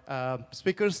our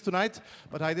speakers tonight,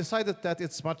 but I decided that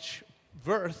it's much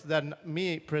worth than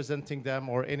me presenting them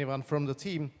or anyone from the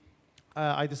team.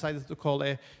 I decided to call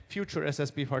a future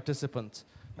SSB participant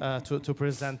to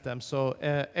present them. So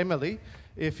Emily,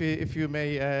 if you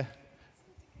may,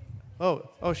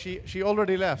 Oh, she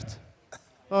already left.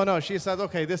 Oh no, she said,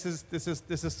 okay, this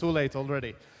is too late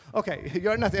already. Okay,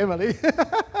 you're not Emily.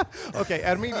 Okay,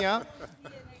 Armenia.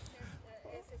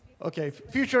 Okay,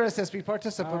 future SSP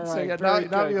participants. All right, So yeah,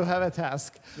 now good. you have a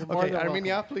task. You're more Okay, than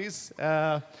Armenia, welcome. please.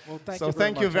 Well,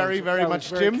 Thank you very, much. very That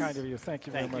much, was very Jim. kind of you. Thank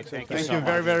you very much. Thank Thank so you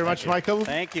very, much. very Thank much, you. Michael,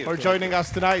 Thank you. for joining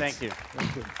us tonight. Thank you.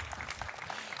 Thank you.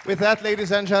 With that,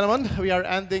 ladies and gentlemen, we are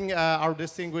ending our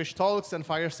distinguished talks and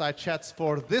fireside chats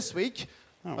for this week,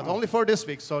 but only for this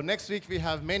week. So next week we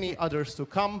have many others to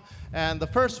come, and the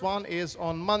first one is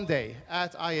on Monday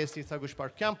at IST Tagush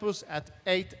Park campus at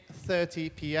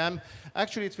 8:30 p.m.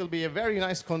 Actually, it will be a very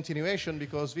nice continuation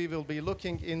because we will be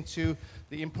looking into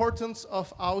the importance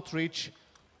of outreach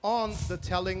on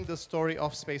telling the story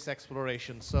of space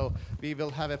exploration. So we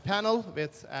will have a panel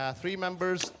with 3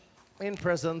 members in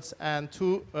presence and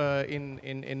 2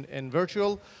 in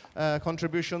virtual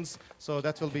contributions. So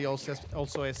that will be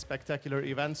also a spectacular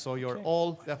event. So you're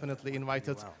all definitely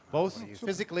invited, both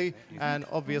physically and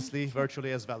obviously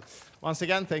virtually as well. Once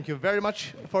again, thank you very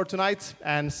much for tonight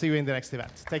and see you in the next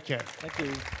event. Take care. Thank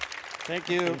you. Thank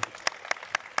you.